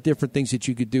 All the different things that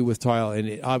you could do with tile,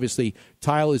 and obviously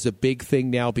tile is a big thing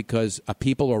now because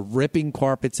people are ripping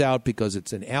carpets out because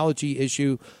it's an allergy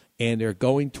issue. And they're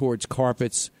going towards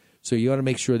carpets, so you want to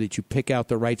make sure that you pick out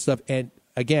the right stuff. And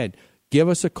again, give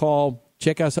us a call.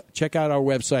 Check out our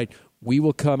website. we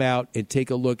will come out and take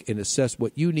a look and assess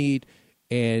what you need.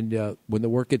 And when the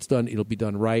work gets done, it'll be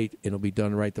done right. It'll be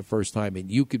done right the first time.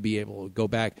 And you could be able to go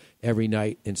back every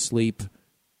night and sleep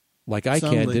like I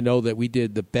can to know that we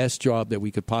did the best job that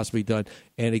we could possibly done.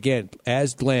 And again,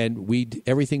 as Glenn,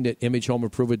 everything that Image Home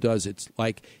Improvement does, it's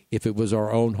like if it was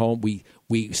our own home.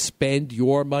 We spend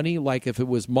your money like if it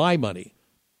was my money.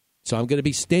 So I'm going to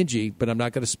be stingy, but I'm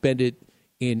not going to spend it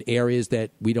in areas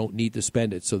that we don't need to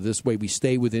spend it. So this way we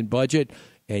stay within budget,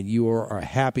 and you are a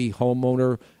happy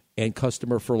homeowner and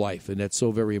customer for life, and that's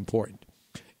so very important.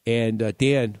 And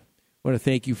Dan, I want to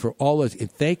thank you for all this.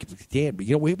 And thank Dan.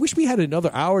 You know, we wish we had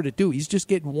another hour to do. He's just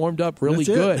getting warmed up really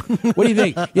good. What do you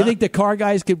think? You think the car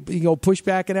guys could push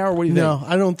back an hour? What do you think? No,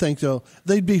 I don't think so.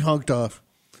 They'd be hunked off.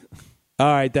 All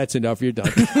right, that's enough. You're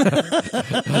done.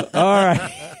 All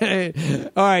right.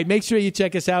 All right, make sure you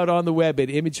check us out on the web at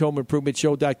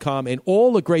imagehomeimprovement.show.com and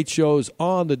all the great shows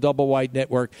on the Double Wide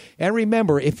Network. And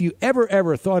remember, if you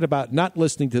ever thought about not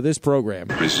listening to this program,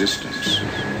 resistance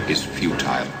is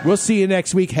futile. We'll see you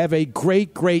next week. Have a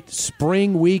great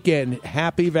spring weekend.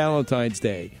 Happy Valentine's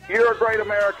Day. You're a great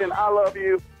American. I love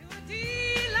you.